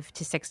 $5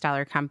 to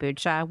 $6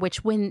 kombucha,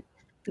 which when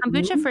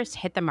kombucha first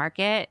hit the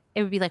market,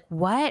 it would be like,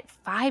 what?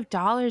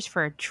 $5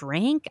 for a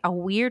drink? A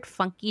weird,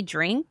 funky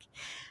drink?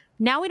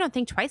 Now we don't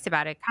think twice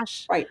about it.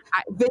 Gosh. Right.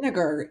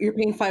 Vinegar. You're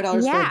paying $5 for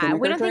a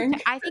vinegar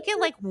drink? I think it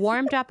like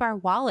warmed up our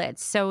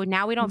wallets. So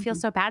now we don't feel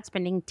so bad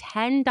spending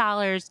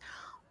 $10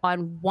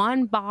 on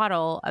one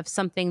bottle of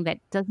something that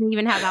doesn't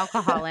even have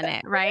alcohol in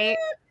it, right?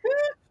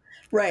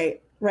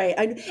 Right.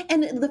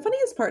 And the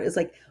funniest part is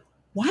like,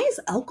 why is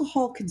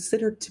alcohol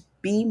considered to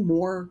be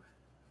more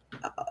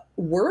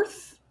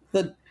worth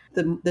the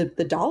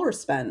the dollar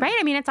spent. Right.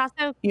 I mean, it's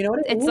also, You know what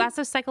I it's mean?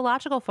 also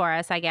psychological for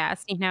us, I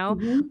guess.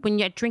 Mhm. When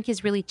your drink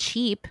is really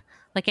cheap,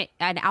 like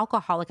an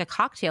alcohol, like a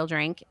cocktail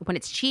drink, when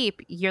it's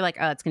cheap, you're like,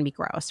 oh, it's going to be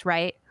gross.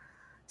 Right.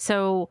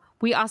 So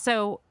we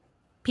also,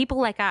 people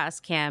like us,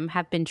 Kim,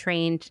 have been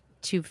trained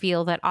to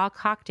feel that all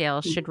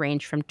cocktails should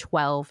range from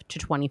 $12 to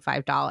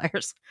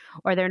 $25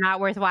 or they're not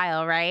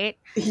worthwhile. Right.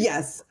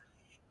 Yes,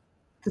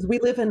 because we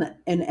live in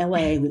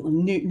LA, we live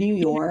in New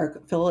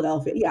York,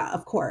 Philadelphia. Yeah,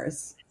 of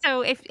course.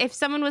 So if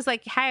someone was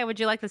like, "Hey, would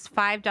you like this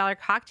 $5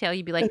 cocktail?"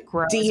 You'd be like,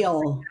 "Gross."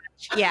 Deal.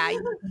 Yeah,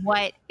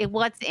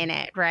 what's in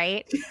it,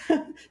 right?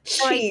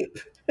 So Cheap.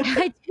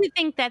 I do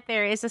think that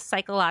there is a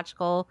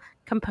psychological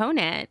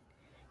component.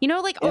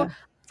 Like, Yeah.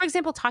 for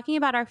example, talking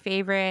about our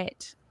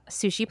favorite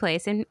sushi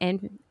place in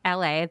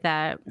LA,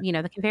 the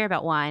conveyor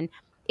belt one,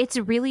 it's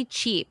really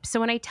cheap. So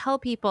when I tell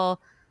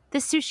people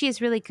this sushi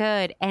is really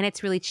good and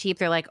it's really cheap,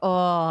 they're like, "Oh,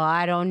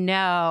 I don't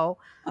know."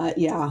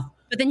 Yeah.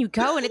 But then you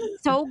go and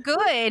it's so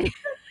good.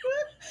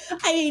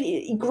 I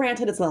mean,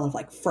 granted, it's a lot of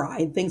like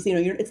fried things.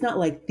 It's not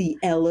like the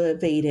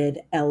elevated,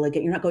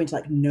 elegant. You're not going to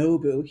like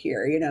Nobu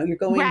here. You're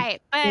going.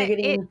 Right, You're but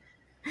getting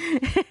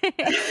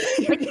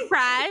it's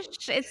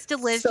fresh, it's so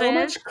delicious.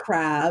 much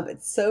crab.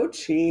 It's so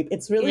cheap.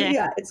 It's really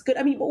Yeah. it's good.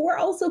 I mean, but we're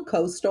also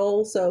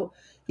coastal, so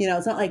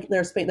it's not like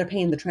they're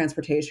paying the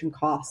transportation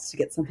costs to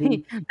get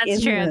something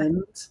That's true.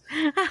 inland.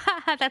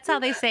 That's how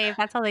they save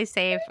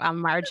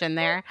margin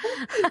there.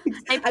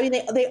 I I mean,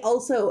 they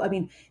also. I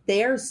mean,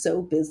 they are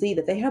so busy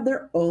that they have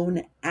their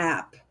own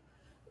app.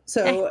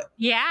 So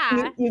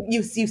yeah.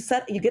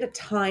 you get a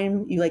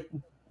time, you like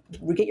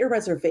get your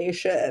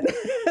reservation,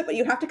 but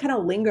you have to kind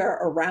of linger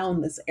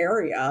around this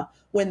area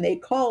when they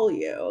call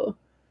you.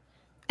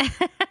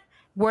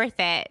 Worth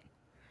it.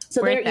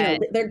 So Worth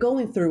it. they're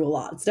going through a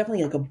lot. It's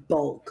definitely like a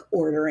bulk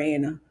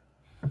ordering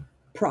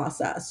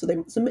process. So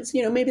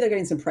maybe they're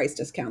getting some price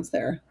discounts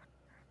there.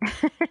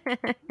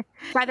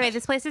 By the way,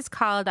 this place is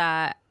called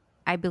I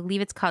believe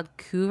it's called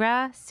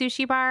Kura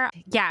Sushi Bar.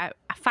 Yeah,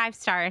 5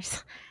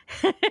 stars.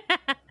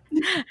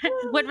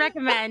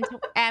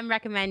 Am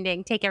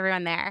recommending. Take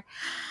everyone there.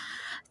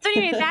 So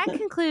anyway, that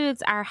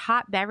concludes our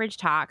hot beverage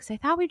talks. I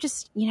thought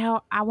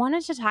I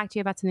wanted to talk to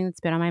you about something that's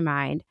been on my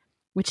mind,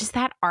 which is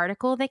that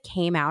article that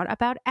came out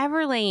about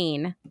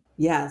Everlane.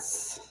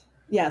 Yes.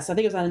 Yes. I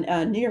think it was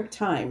on New York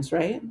Times,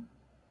 right?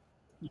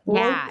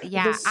 Yeah. Broke the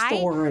Yeah.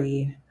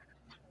 story.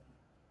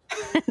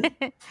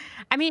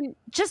 I mean,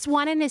 just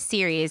one in a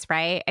series,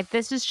 right?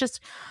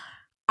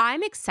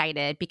 I'm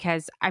excited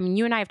because,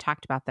 you and I have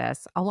talked about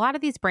this. A lot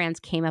of these brands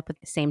came up at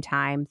the same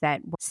time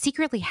that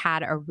secretly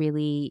had a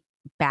really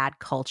bad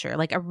culture,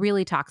 like a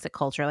really toxic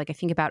culture. Like I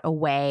think about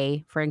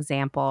Away, for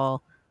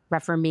example,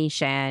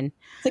 Reformation.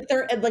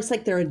 It's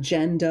like their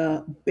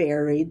agenda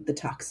buried the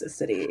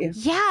toxicity.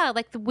 Yeah,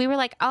 like we were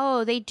like,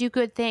 oh, they do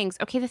good things.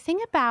 Okay, the thing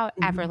about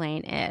Mhm.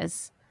 Everlane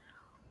is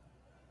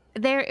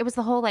it was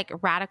the whole like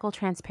radical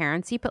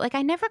transparency, but like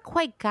I never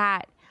quite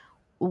got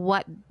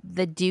what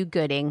the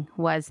do-gooding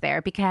was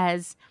there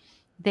because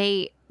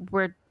they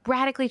were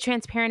radically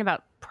transparent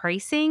about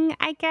pricing,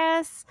 I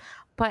guess,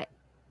 but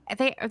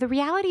the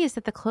reality is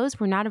that the clothes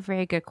were not of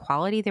very good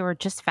quality. They were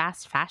just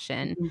fast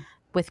fashion Mhm.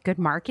 with good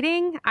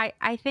marketing.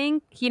 I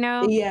think,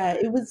 Yeah,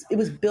 it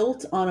was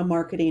built on a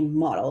marketing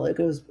model. It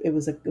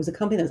was a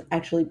company that was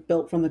actually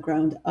built from the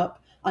ground up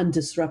on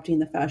disrupting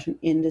the fashion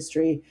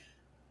industry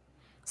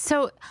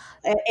so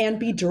and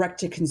be direct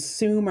to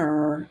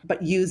consumer,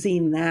 but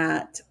using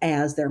that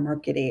as their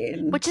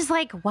marketing. which is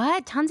like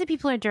what? Tons of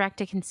people are direct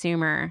to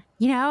consumer,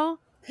 Now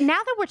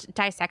that we're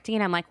dissecting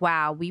it, I'm like,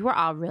 wow, we were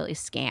all really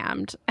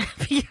scammed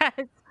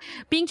because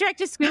being direct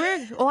to consumer,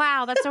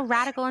 wow, that's so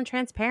radical and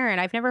transparent.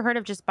 I've never heard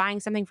of just buying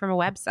something from a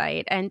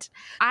website. And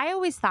I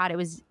always thought it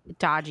was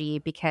dodgy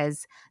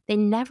because they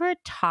never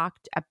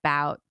talked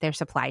about their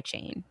supply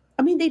chain.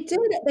 I mean,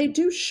 they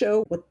do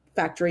show what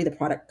factory the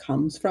product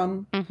comes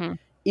from Mm-hmm.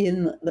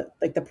 in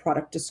the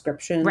product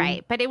description.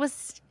 Right. But it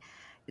was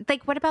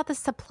like, what about the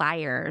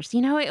suppliers?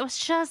 It was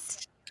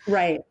just.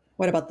 Right.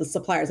 What about the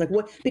suppliers? Like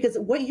what? Because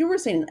what you were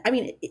saying, I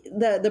mean,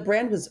 the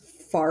brand was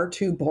far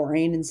too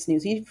boring and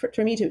snoozy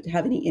for me to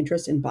have any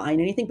interest in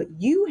buying anything. But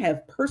you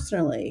have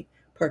personally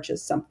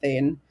purchased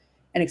something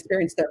and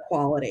experienced their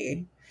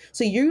quality.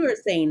 So you are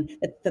saying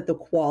that the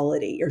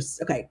quality.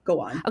 Okay. Go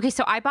on. Okay,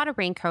 so I bought a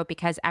raincoat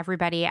because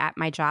everybody at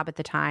my job at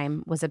the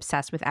time was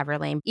obsessed with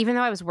Everlane. Even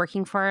though I was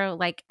working for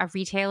like a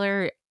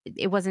retailer,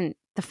 it wasn't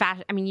the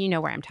fashion. I mean, you know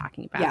where I'm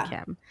talking about, Yeah.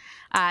 Kim.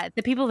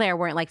 The people there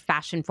weren't like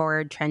fashion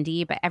forward,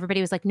 trendy, but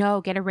everybody was like,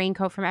 no, get a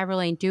raincoat from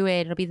Everlane, do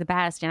it. It'll be the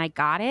best. And I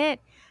got it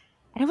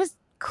and it was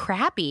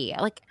crappy.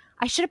 Like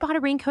I should have bought a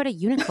raincoat at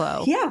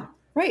Uniqlo. Yeah.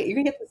 Right. You're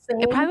gonna get the same.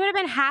 It probably would have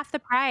been half the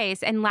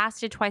price and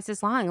lasted twice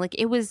as long. Like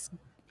it was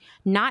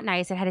not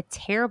nice. It had a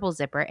terrible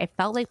zipper. It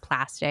felt like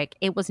plastic.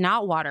 It was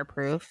not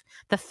waterproof.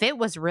 The fit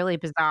was really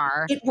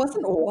bizarre. It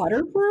wasn't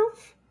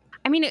waterproof.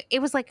 I mean, it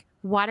was like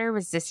water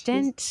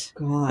resistant,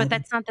 God. but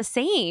that's not the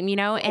same,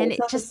 No, and it's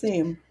not the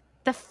same.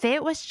 the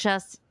fit was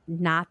just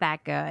not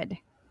that good.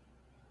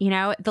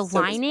 The So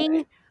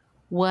lining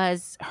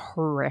was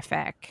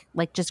horrific.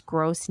 Like just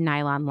gross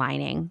nylon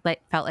lining that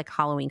felt like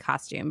Halloween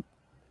costume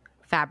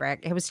fabric.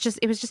 It was just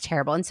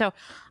terrible. And so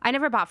I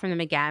never bought from them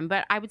again,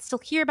 but I would still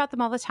hear about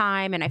them all the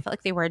time. And I felt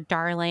like they were a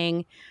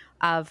darling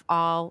of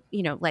all,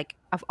 like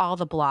of all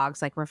the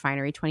blogs like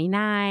Refinery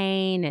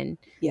 29 and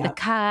The Yeah.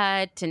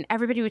 Cut, and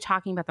everybody was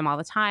talking about them all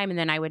the time. And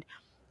then I would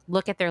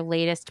look at their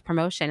latest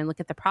promotion and look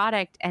at the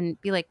product and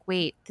be like,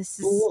 wait, this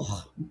is,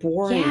 Ugh,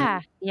 boring.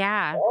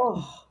 yeah.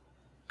 Oh,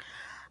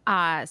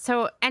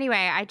 So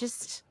anyway, I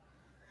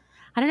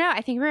don't know.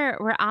 I think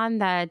we're on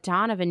the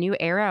dawn of a new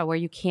era where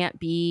you can't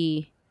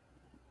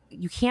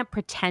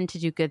pretend to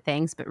do good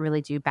things, but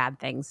really do bad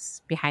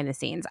things behind the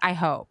scenes. I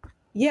hope.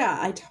 yeah,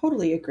 I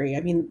totally agree.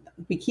 I mean,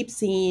 we keep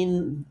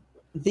seeing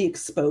the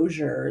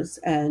exposures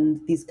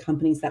and these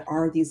companies that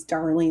are these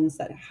darlings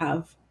that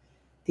have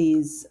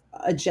these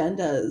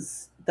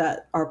agendas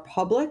that are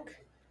public.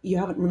 You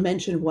haven't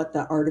mentioned what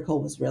the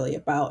article was really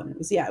about. And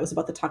it was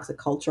about the toxic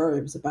culture.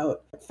 It was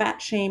about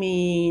fat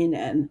shaming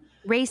and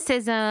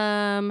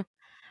Racism,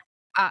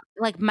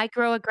 like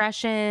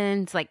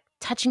microaggressions, like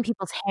touching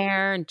people's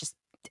hair and just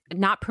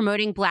not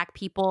promoting Black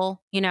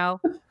people, There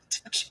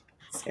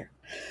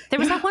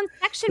was that yeah, one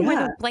section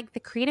where yeah. the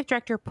creative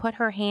director put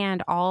her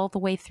hand all the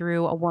way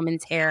through a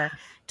woman's hair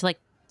to like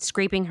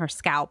scraping her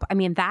scalp. I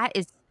mean, that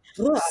is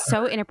Ugh.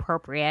 so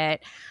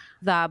inappropriate.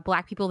 The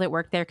Black people that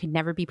worked there could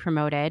never be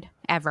promoted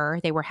ever.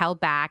 They were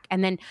held back.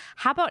 And then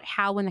how about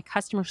how when the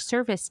customer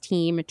service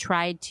team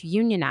tried to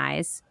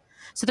unionize?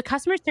 So the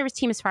customer service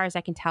team, as far as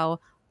I can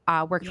tell,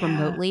 worked Yeah.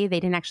 remotely. They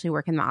didn't actually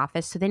work in the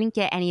office. So they didn't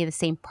get any of the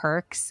same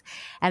perks.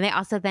 And they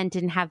also then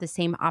didn't have the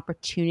same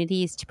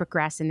opportunities to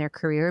progress in their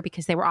career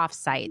because they were off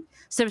site.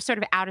 So it was sort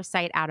of out of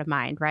sight, out of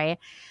mind, right?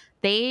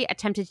 They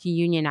attempted to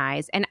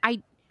unionize. And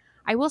I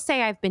will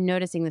say I've been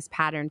noticing this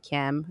pattern,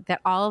 Kim,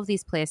 that all of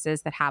these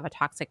places that have a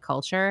toxic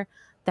culture,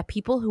 the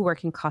people who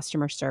work in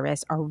customer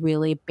service are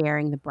really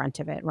bearing the brunt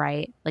of it,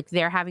 right? Like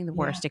they're having the Yeah.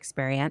 worst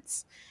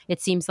experience.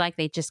 It seems like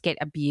they just get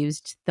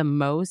abused the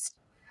most.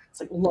 It's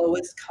like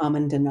lowest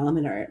common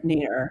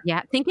denominator.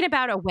 Yeah. Thinking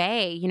about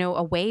Away,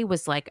 Away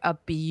was like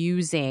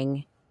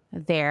abusing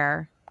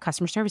their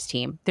customer service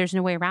team. There's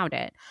no way around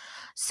it.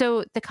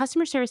 So the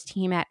customer service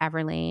team at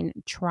Everlane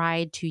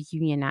tried to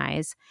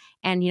unionize.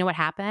 And you know what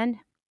happened?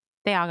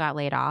 They all got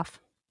laid off.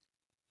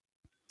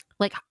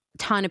 Like a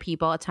ton of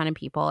people.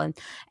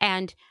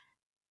 And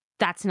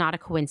that's not a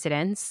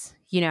coincidence,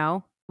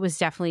 It was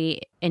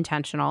definitely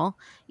intentional,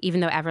 even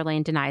though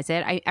Everlane denies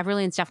it.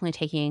 Everlane's definitely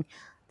taking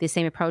the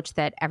same approach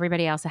that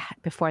everybody else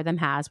before them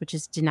has, which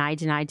is deny,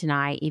 deny,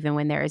 deny, even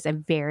when there is a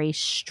very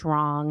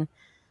strong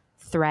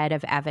thread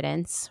of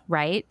evidence,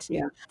 right?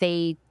 Yeah.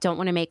 They don't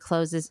want to make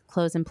clothes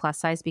in plus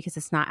size because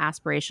it's not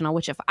aspirational,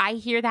 which if I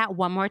hear that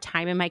one more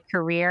time in my Oh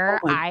career,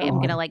 my I am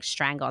going to God. like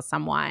strangle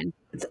someone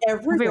It's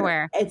everywhere.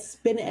 everywhere. It's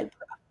been,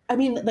 I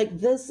mean, like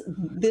this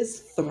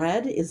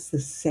thread is the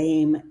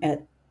same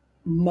at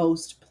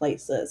most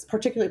places,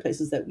 particularly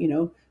places that,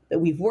 that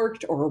we've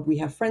worked or we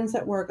have friends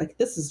that work. Like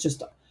this is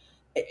just,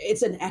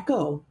 it's an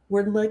echo.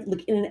 We're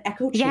like in an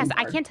echo Yes, chamber.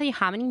 I can't tell you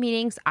how many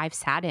meetings I've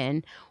sat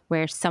in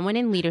where someone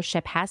in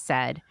leadership has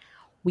said,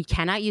 we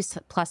cannot use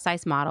plus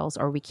size models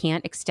or we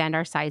can't extend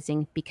our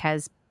sizing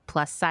because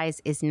plus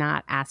size is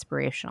not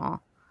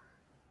aspirational.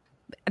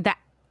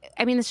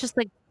 It's just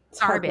like It's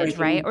garbage,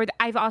 right? heartbreaking. Or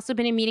I've also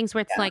been in meetings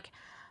where it's Yeah. like,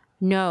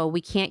 no,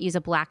 we can't use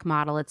a Black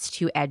model. It's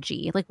too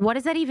edgy. Like, what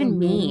does that even Mm-hmm.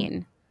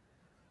 mean?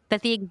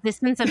 That the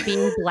existence of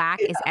being Black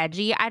Yeah. is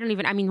edgy?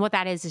 What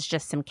that is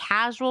just some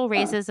casual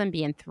racism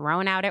being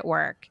thrown out at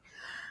work.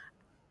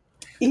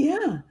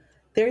 Yeah.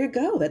 There you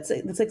go. That's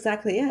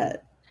exactly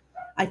it.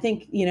 I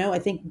think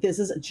this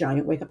is a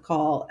giant wake up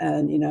call.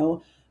 And,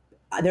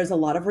 there's a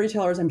lot of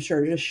retailers, I'm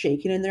sure, just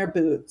shaking in their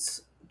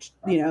boots.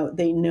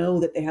 They know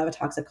that they have a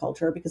toxic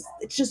culture because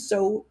it's just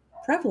so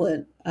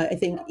prevalent. I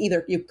think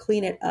either you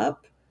clean it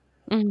up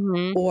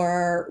Mm-hmm.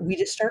 or we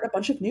just start a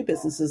bunch of new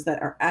businesses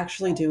that are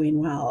actually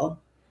doing well.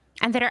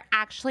 And that are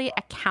actually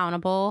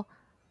accountable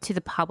to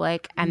the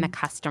public and the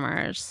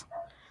customers.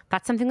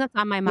 That's something that's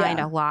on my mind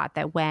Yeah. a lot,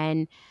 that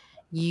when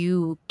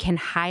you can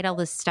hide all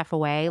this stuff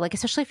away, like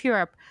especially if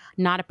you're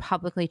not a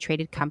publicly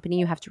traded company,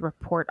 you have to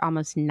report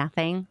almost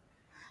nothing.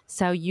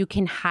 So you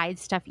can hide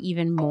stuff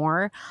even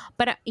more.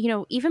 But,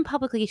 even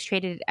publicly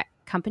traded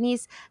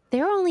companies,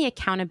 their only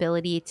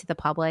accountability to the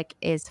public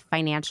is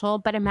financial.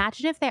 But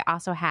imagine if they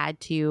also had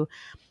to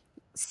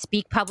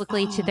speak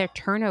publicly to their Oh,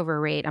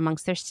 turnover rate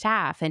amongst their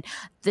staff and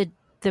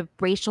the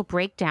racial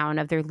breakdown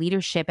of their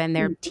leadership and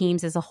their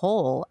teams as a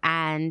whole,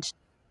 and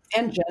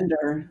and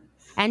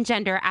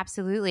gender,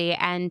 absolutely.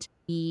 And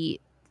we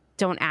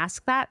don't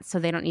ask that, so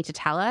they don't need to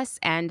tell us.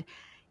 And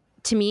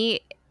to me,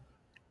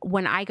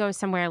 when I go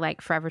somewhere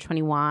like Forever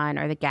 21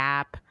 or the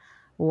Gap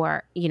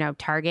or,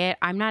 Target,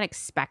 I'm not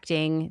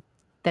expecting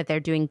that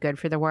they're doing good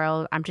for the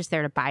world. I'm just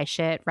there to buy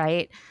shit,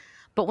 right?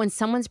 But when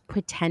someone's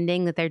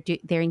pretending that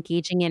they're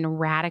engaging in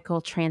radical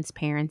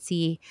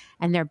transparency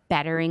and they're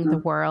bettering the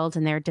world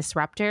and they're a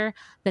disruptor,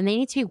 then they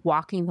need to be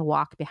walking the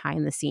walk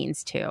behind the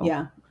scenes too.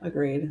 Yeah,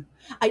 agreed.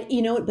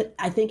 But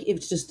I think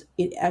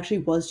it actually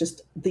was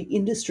just the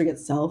industry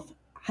itself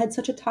had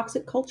such a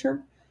toxic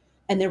culture,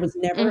 and there was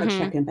never a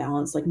check and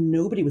balance. Like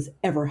nobody was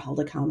ever held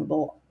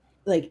accountable.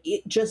 Like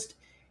it just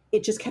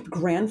kept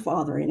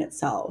grandfathering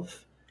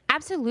itself.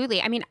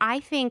 Absolutely. I mean, I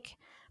think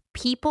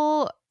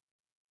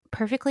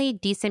perfectly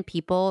decent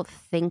people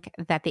think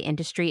that the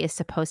industry is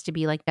supposed to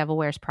be like Devil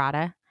Wears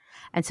Prada.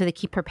 And so they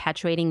keep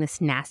perpetuating this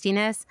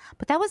nastiness.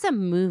 But that was a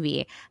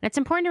movie. And it's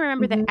important to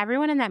remember that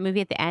everyone in that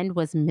movie at the end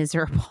was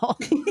miserable.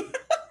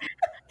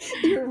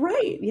 You're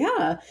right.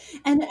 Yeah.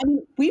 And I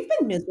mean, we've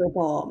been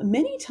miserable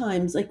many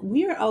times. Like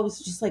we're always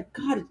just like,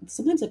 God,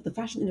 sometimes like the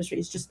fashion industry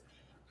is just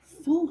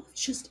full of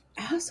just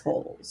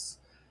assholes,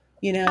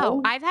 you know?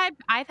 Oh,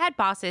 I've had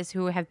bosses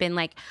who have been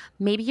like,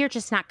 maybe you're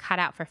just not cut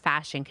out for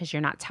fashion because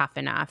you're not tough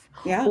enough.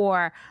 Yeah.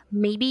 Or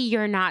maybe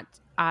you're not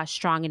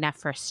strong enough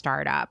for a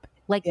startup.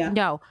 Like,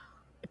 no,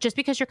 just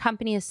because your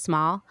company is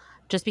small,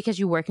 just because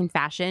you work in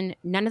fashion,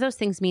 none of those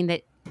things mean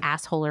that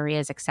assholery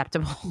is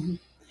acceptable.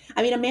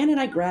 I mean, Amanda and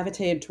I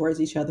gravitated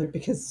towards each other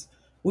because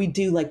we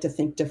do like to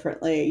think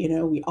differently. You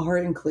know, we are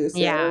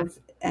inclusive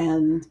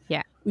and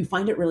we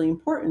find it really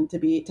important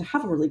to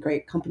have a really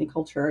great company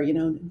culture, you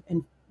know,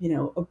 and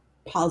a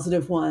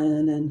positive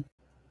one. And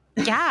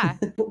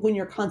but when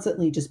you're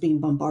constantly just being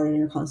bombarded and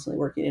you're constantly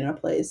working in a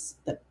place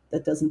that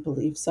doesn't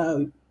believe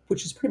so,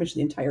 which is pretty much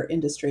the entire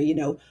industry, you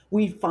know,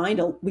 we find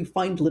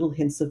little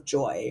hints of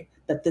joy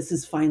that this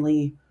is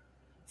finally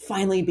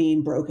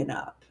being broken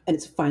up. And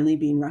it's finally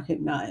being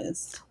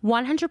recognized.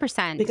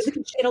 100%. Because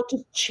it'll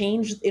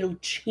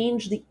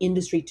change the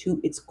industry to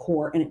its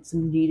core, and it's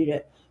needed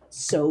it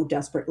so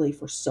desperately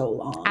for so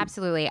long.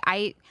 Absolutely.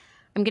 I'm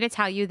going to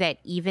tell you that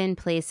even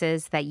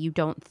places that you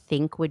don't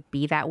think would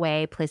be that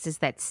way, places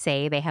that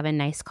say they have a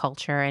nice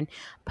culture and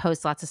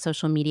post lots of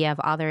social media of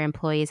all their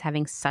employees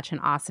having such an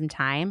awesome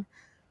time,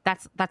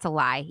 that's a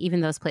lie.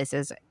 Even those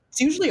places. It's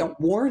usually a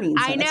warning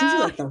sign. It's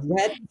usually like the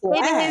red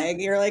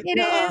flag. You're like, it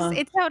is.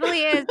 It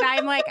totally is.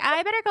 I'm like,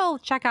 I better go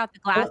check out the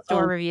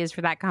Glassdoor reviews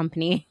for that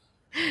company.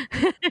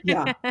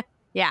 Yeah.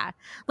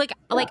 Like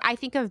I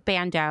think of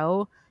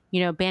Bando.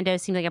 You know, Bando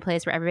seemed like a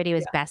place where everybody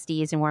was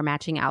besties and wore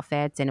matching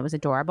outfits, and it was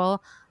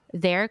adorable.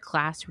 Their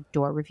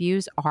Glassdoor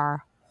reviews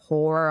are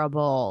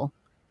horrible.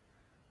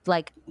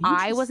 Like,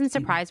 I wasn't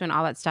surprised when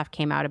all that stuff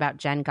came out about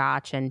Jen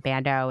Gotch and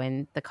Bando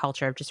and the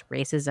culture of just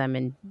racism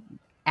and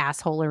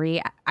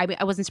assholery.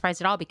 I wasn't surprised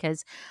at all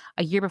because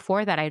a year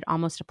before that, I'd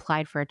almost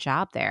applied for a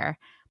job there.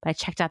 But I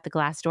checked out the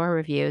Glassdoor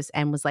reviews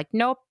and was like,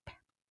 nope,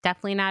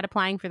 definitely not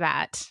applying for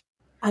that.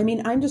 I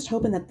mean, I'm just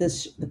hoping that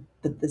this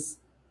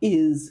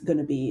is going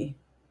to be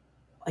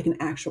like an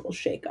actual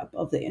shakeup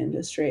of the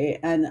industry.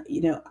 And,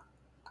 you know,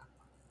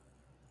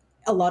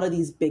 a lot of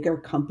these bigger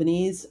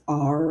companies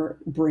are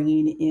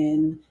bringing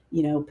in,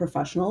 you know,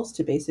 professionals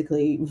to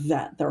basically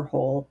vet their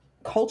whole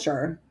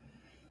culture.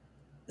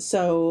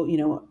 So, you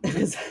know,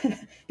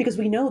 because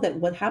we know that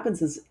what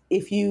happens is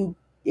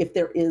if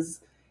there is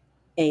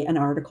an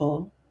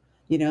article,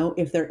 you know,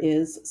 if there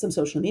is some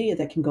social media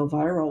that can go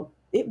viral,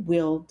 it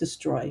will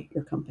destroy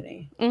your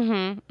company.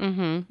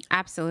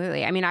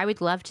 Absolutely. I mean, I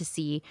would love to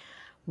see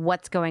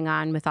what's going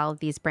on with all of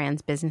these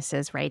brands'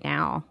 businesses right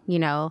now. You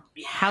know,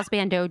 how's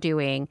Bando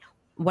doing?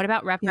 What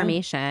about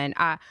Reformation?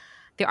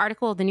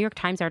 The New York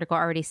Times article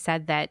already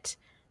said that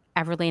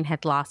Everlane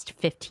had lost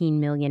 $15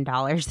 million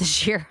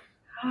this year.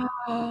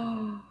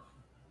 Wow.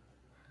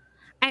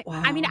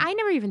 I mean, I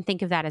never even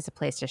think of that as a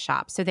place to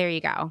shop. So there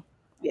you go.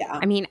 Yeah.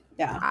 I mean,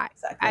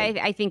 exactly.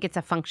 I think it's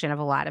a function of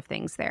a lot of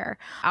things there.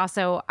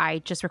 Also, I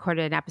just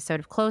recorded an episode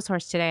of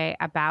Clotheshorse today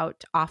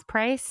about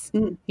off-price,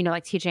 you know,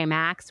 like TJ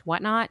Maxx,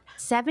 whatnot.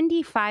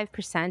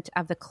 75%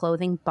 of the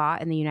clothing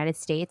bought in the United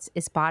States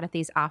is bought at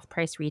these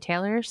off-price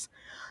retailers.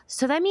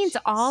 So that means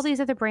all these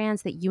other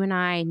brands that you and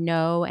I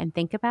know and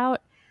think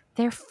about,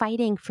 they're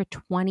fighting for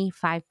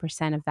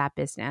 25% of that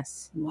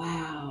business.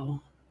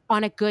 Wow.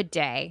 On a good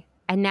day.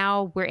 And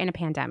now we're in a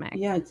pandemic.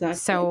 Yeah, exactly.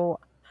 So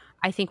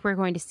I think we're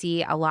going to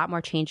see a lot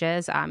more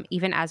changes.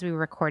 Even as we were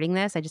recording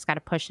this, I just got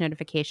a push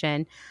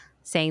notification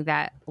saying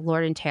that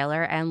Lord &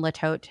 Taylor and Le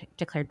Tote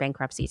declared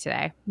bankruptcy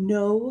today.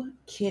 No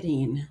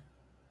kidding.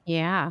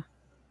 Yeah.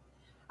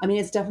 I mean,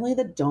 it's definitely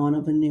the dawn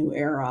of a new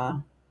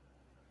era.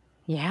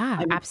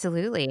 Yeah,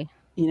 absolutely.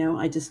 You know,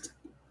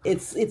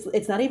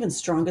 it's not even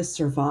strongest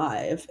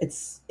survive.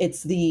 It's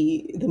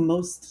the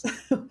most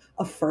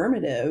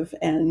affirmative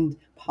and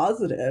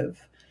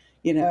positive.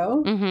 You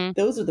know,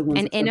 those are the ones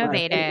and that survive.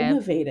 innovative. And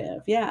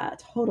innovative, yeah,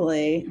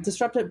 totally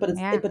disruptive. But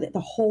but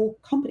the whole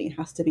company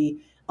has to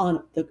be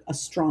on a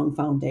strong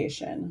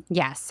foundation.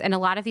 Yes, and a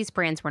lot of these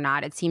brands were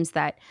not. It seems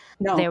that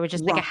they were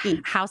just like a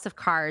house of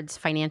cards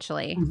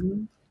financially.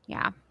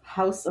 Yeah.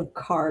 House of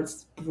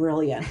Cards.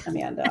 Brilliant,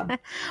 Amanda.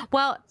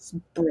 Well,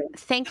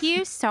 thank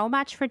you so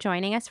much for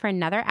joining us for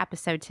another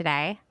episode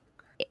today.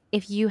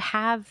 If you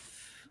have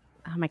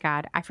Oh my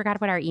God. I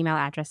forgot what our email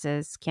address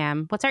is,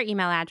 Kim. What's our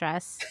email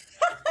address?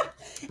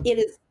 It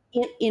is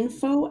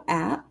info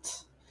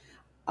at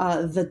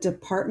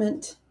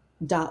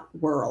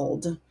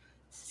thedepartment.world.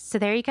 So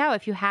there you go.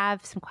 If you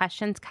have some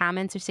questions,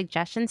 comments, or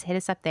suggestions, hit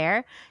us up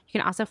there. You can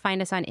also find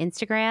us on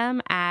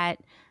Instagram at,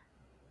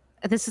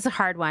 this is a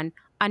hard one,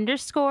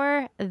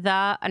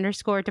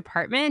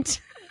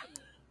 _the_department.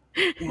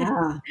 Yeah. We'll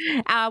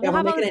We're have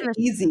all making this it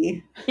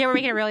easy. Yeah, we're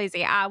making it real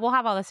easy. We'll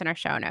have all this in our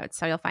show notes,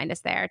 so you'll find us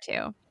there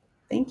too.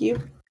 Thank you.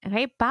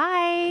 Okay,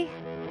 bye.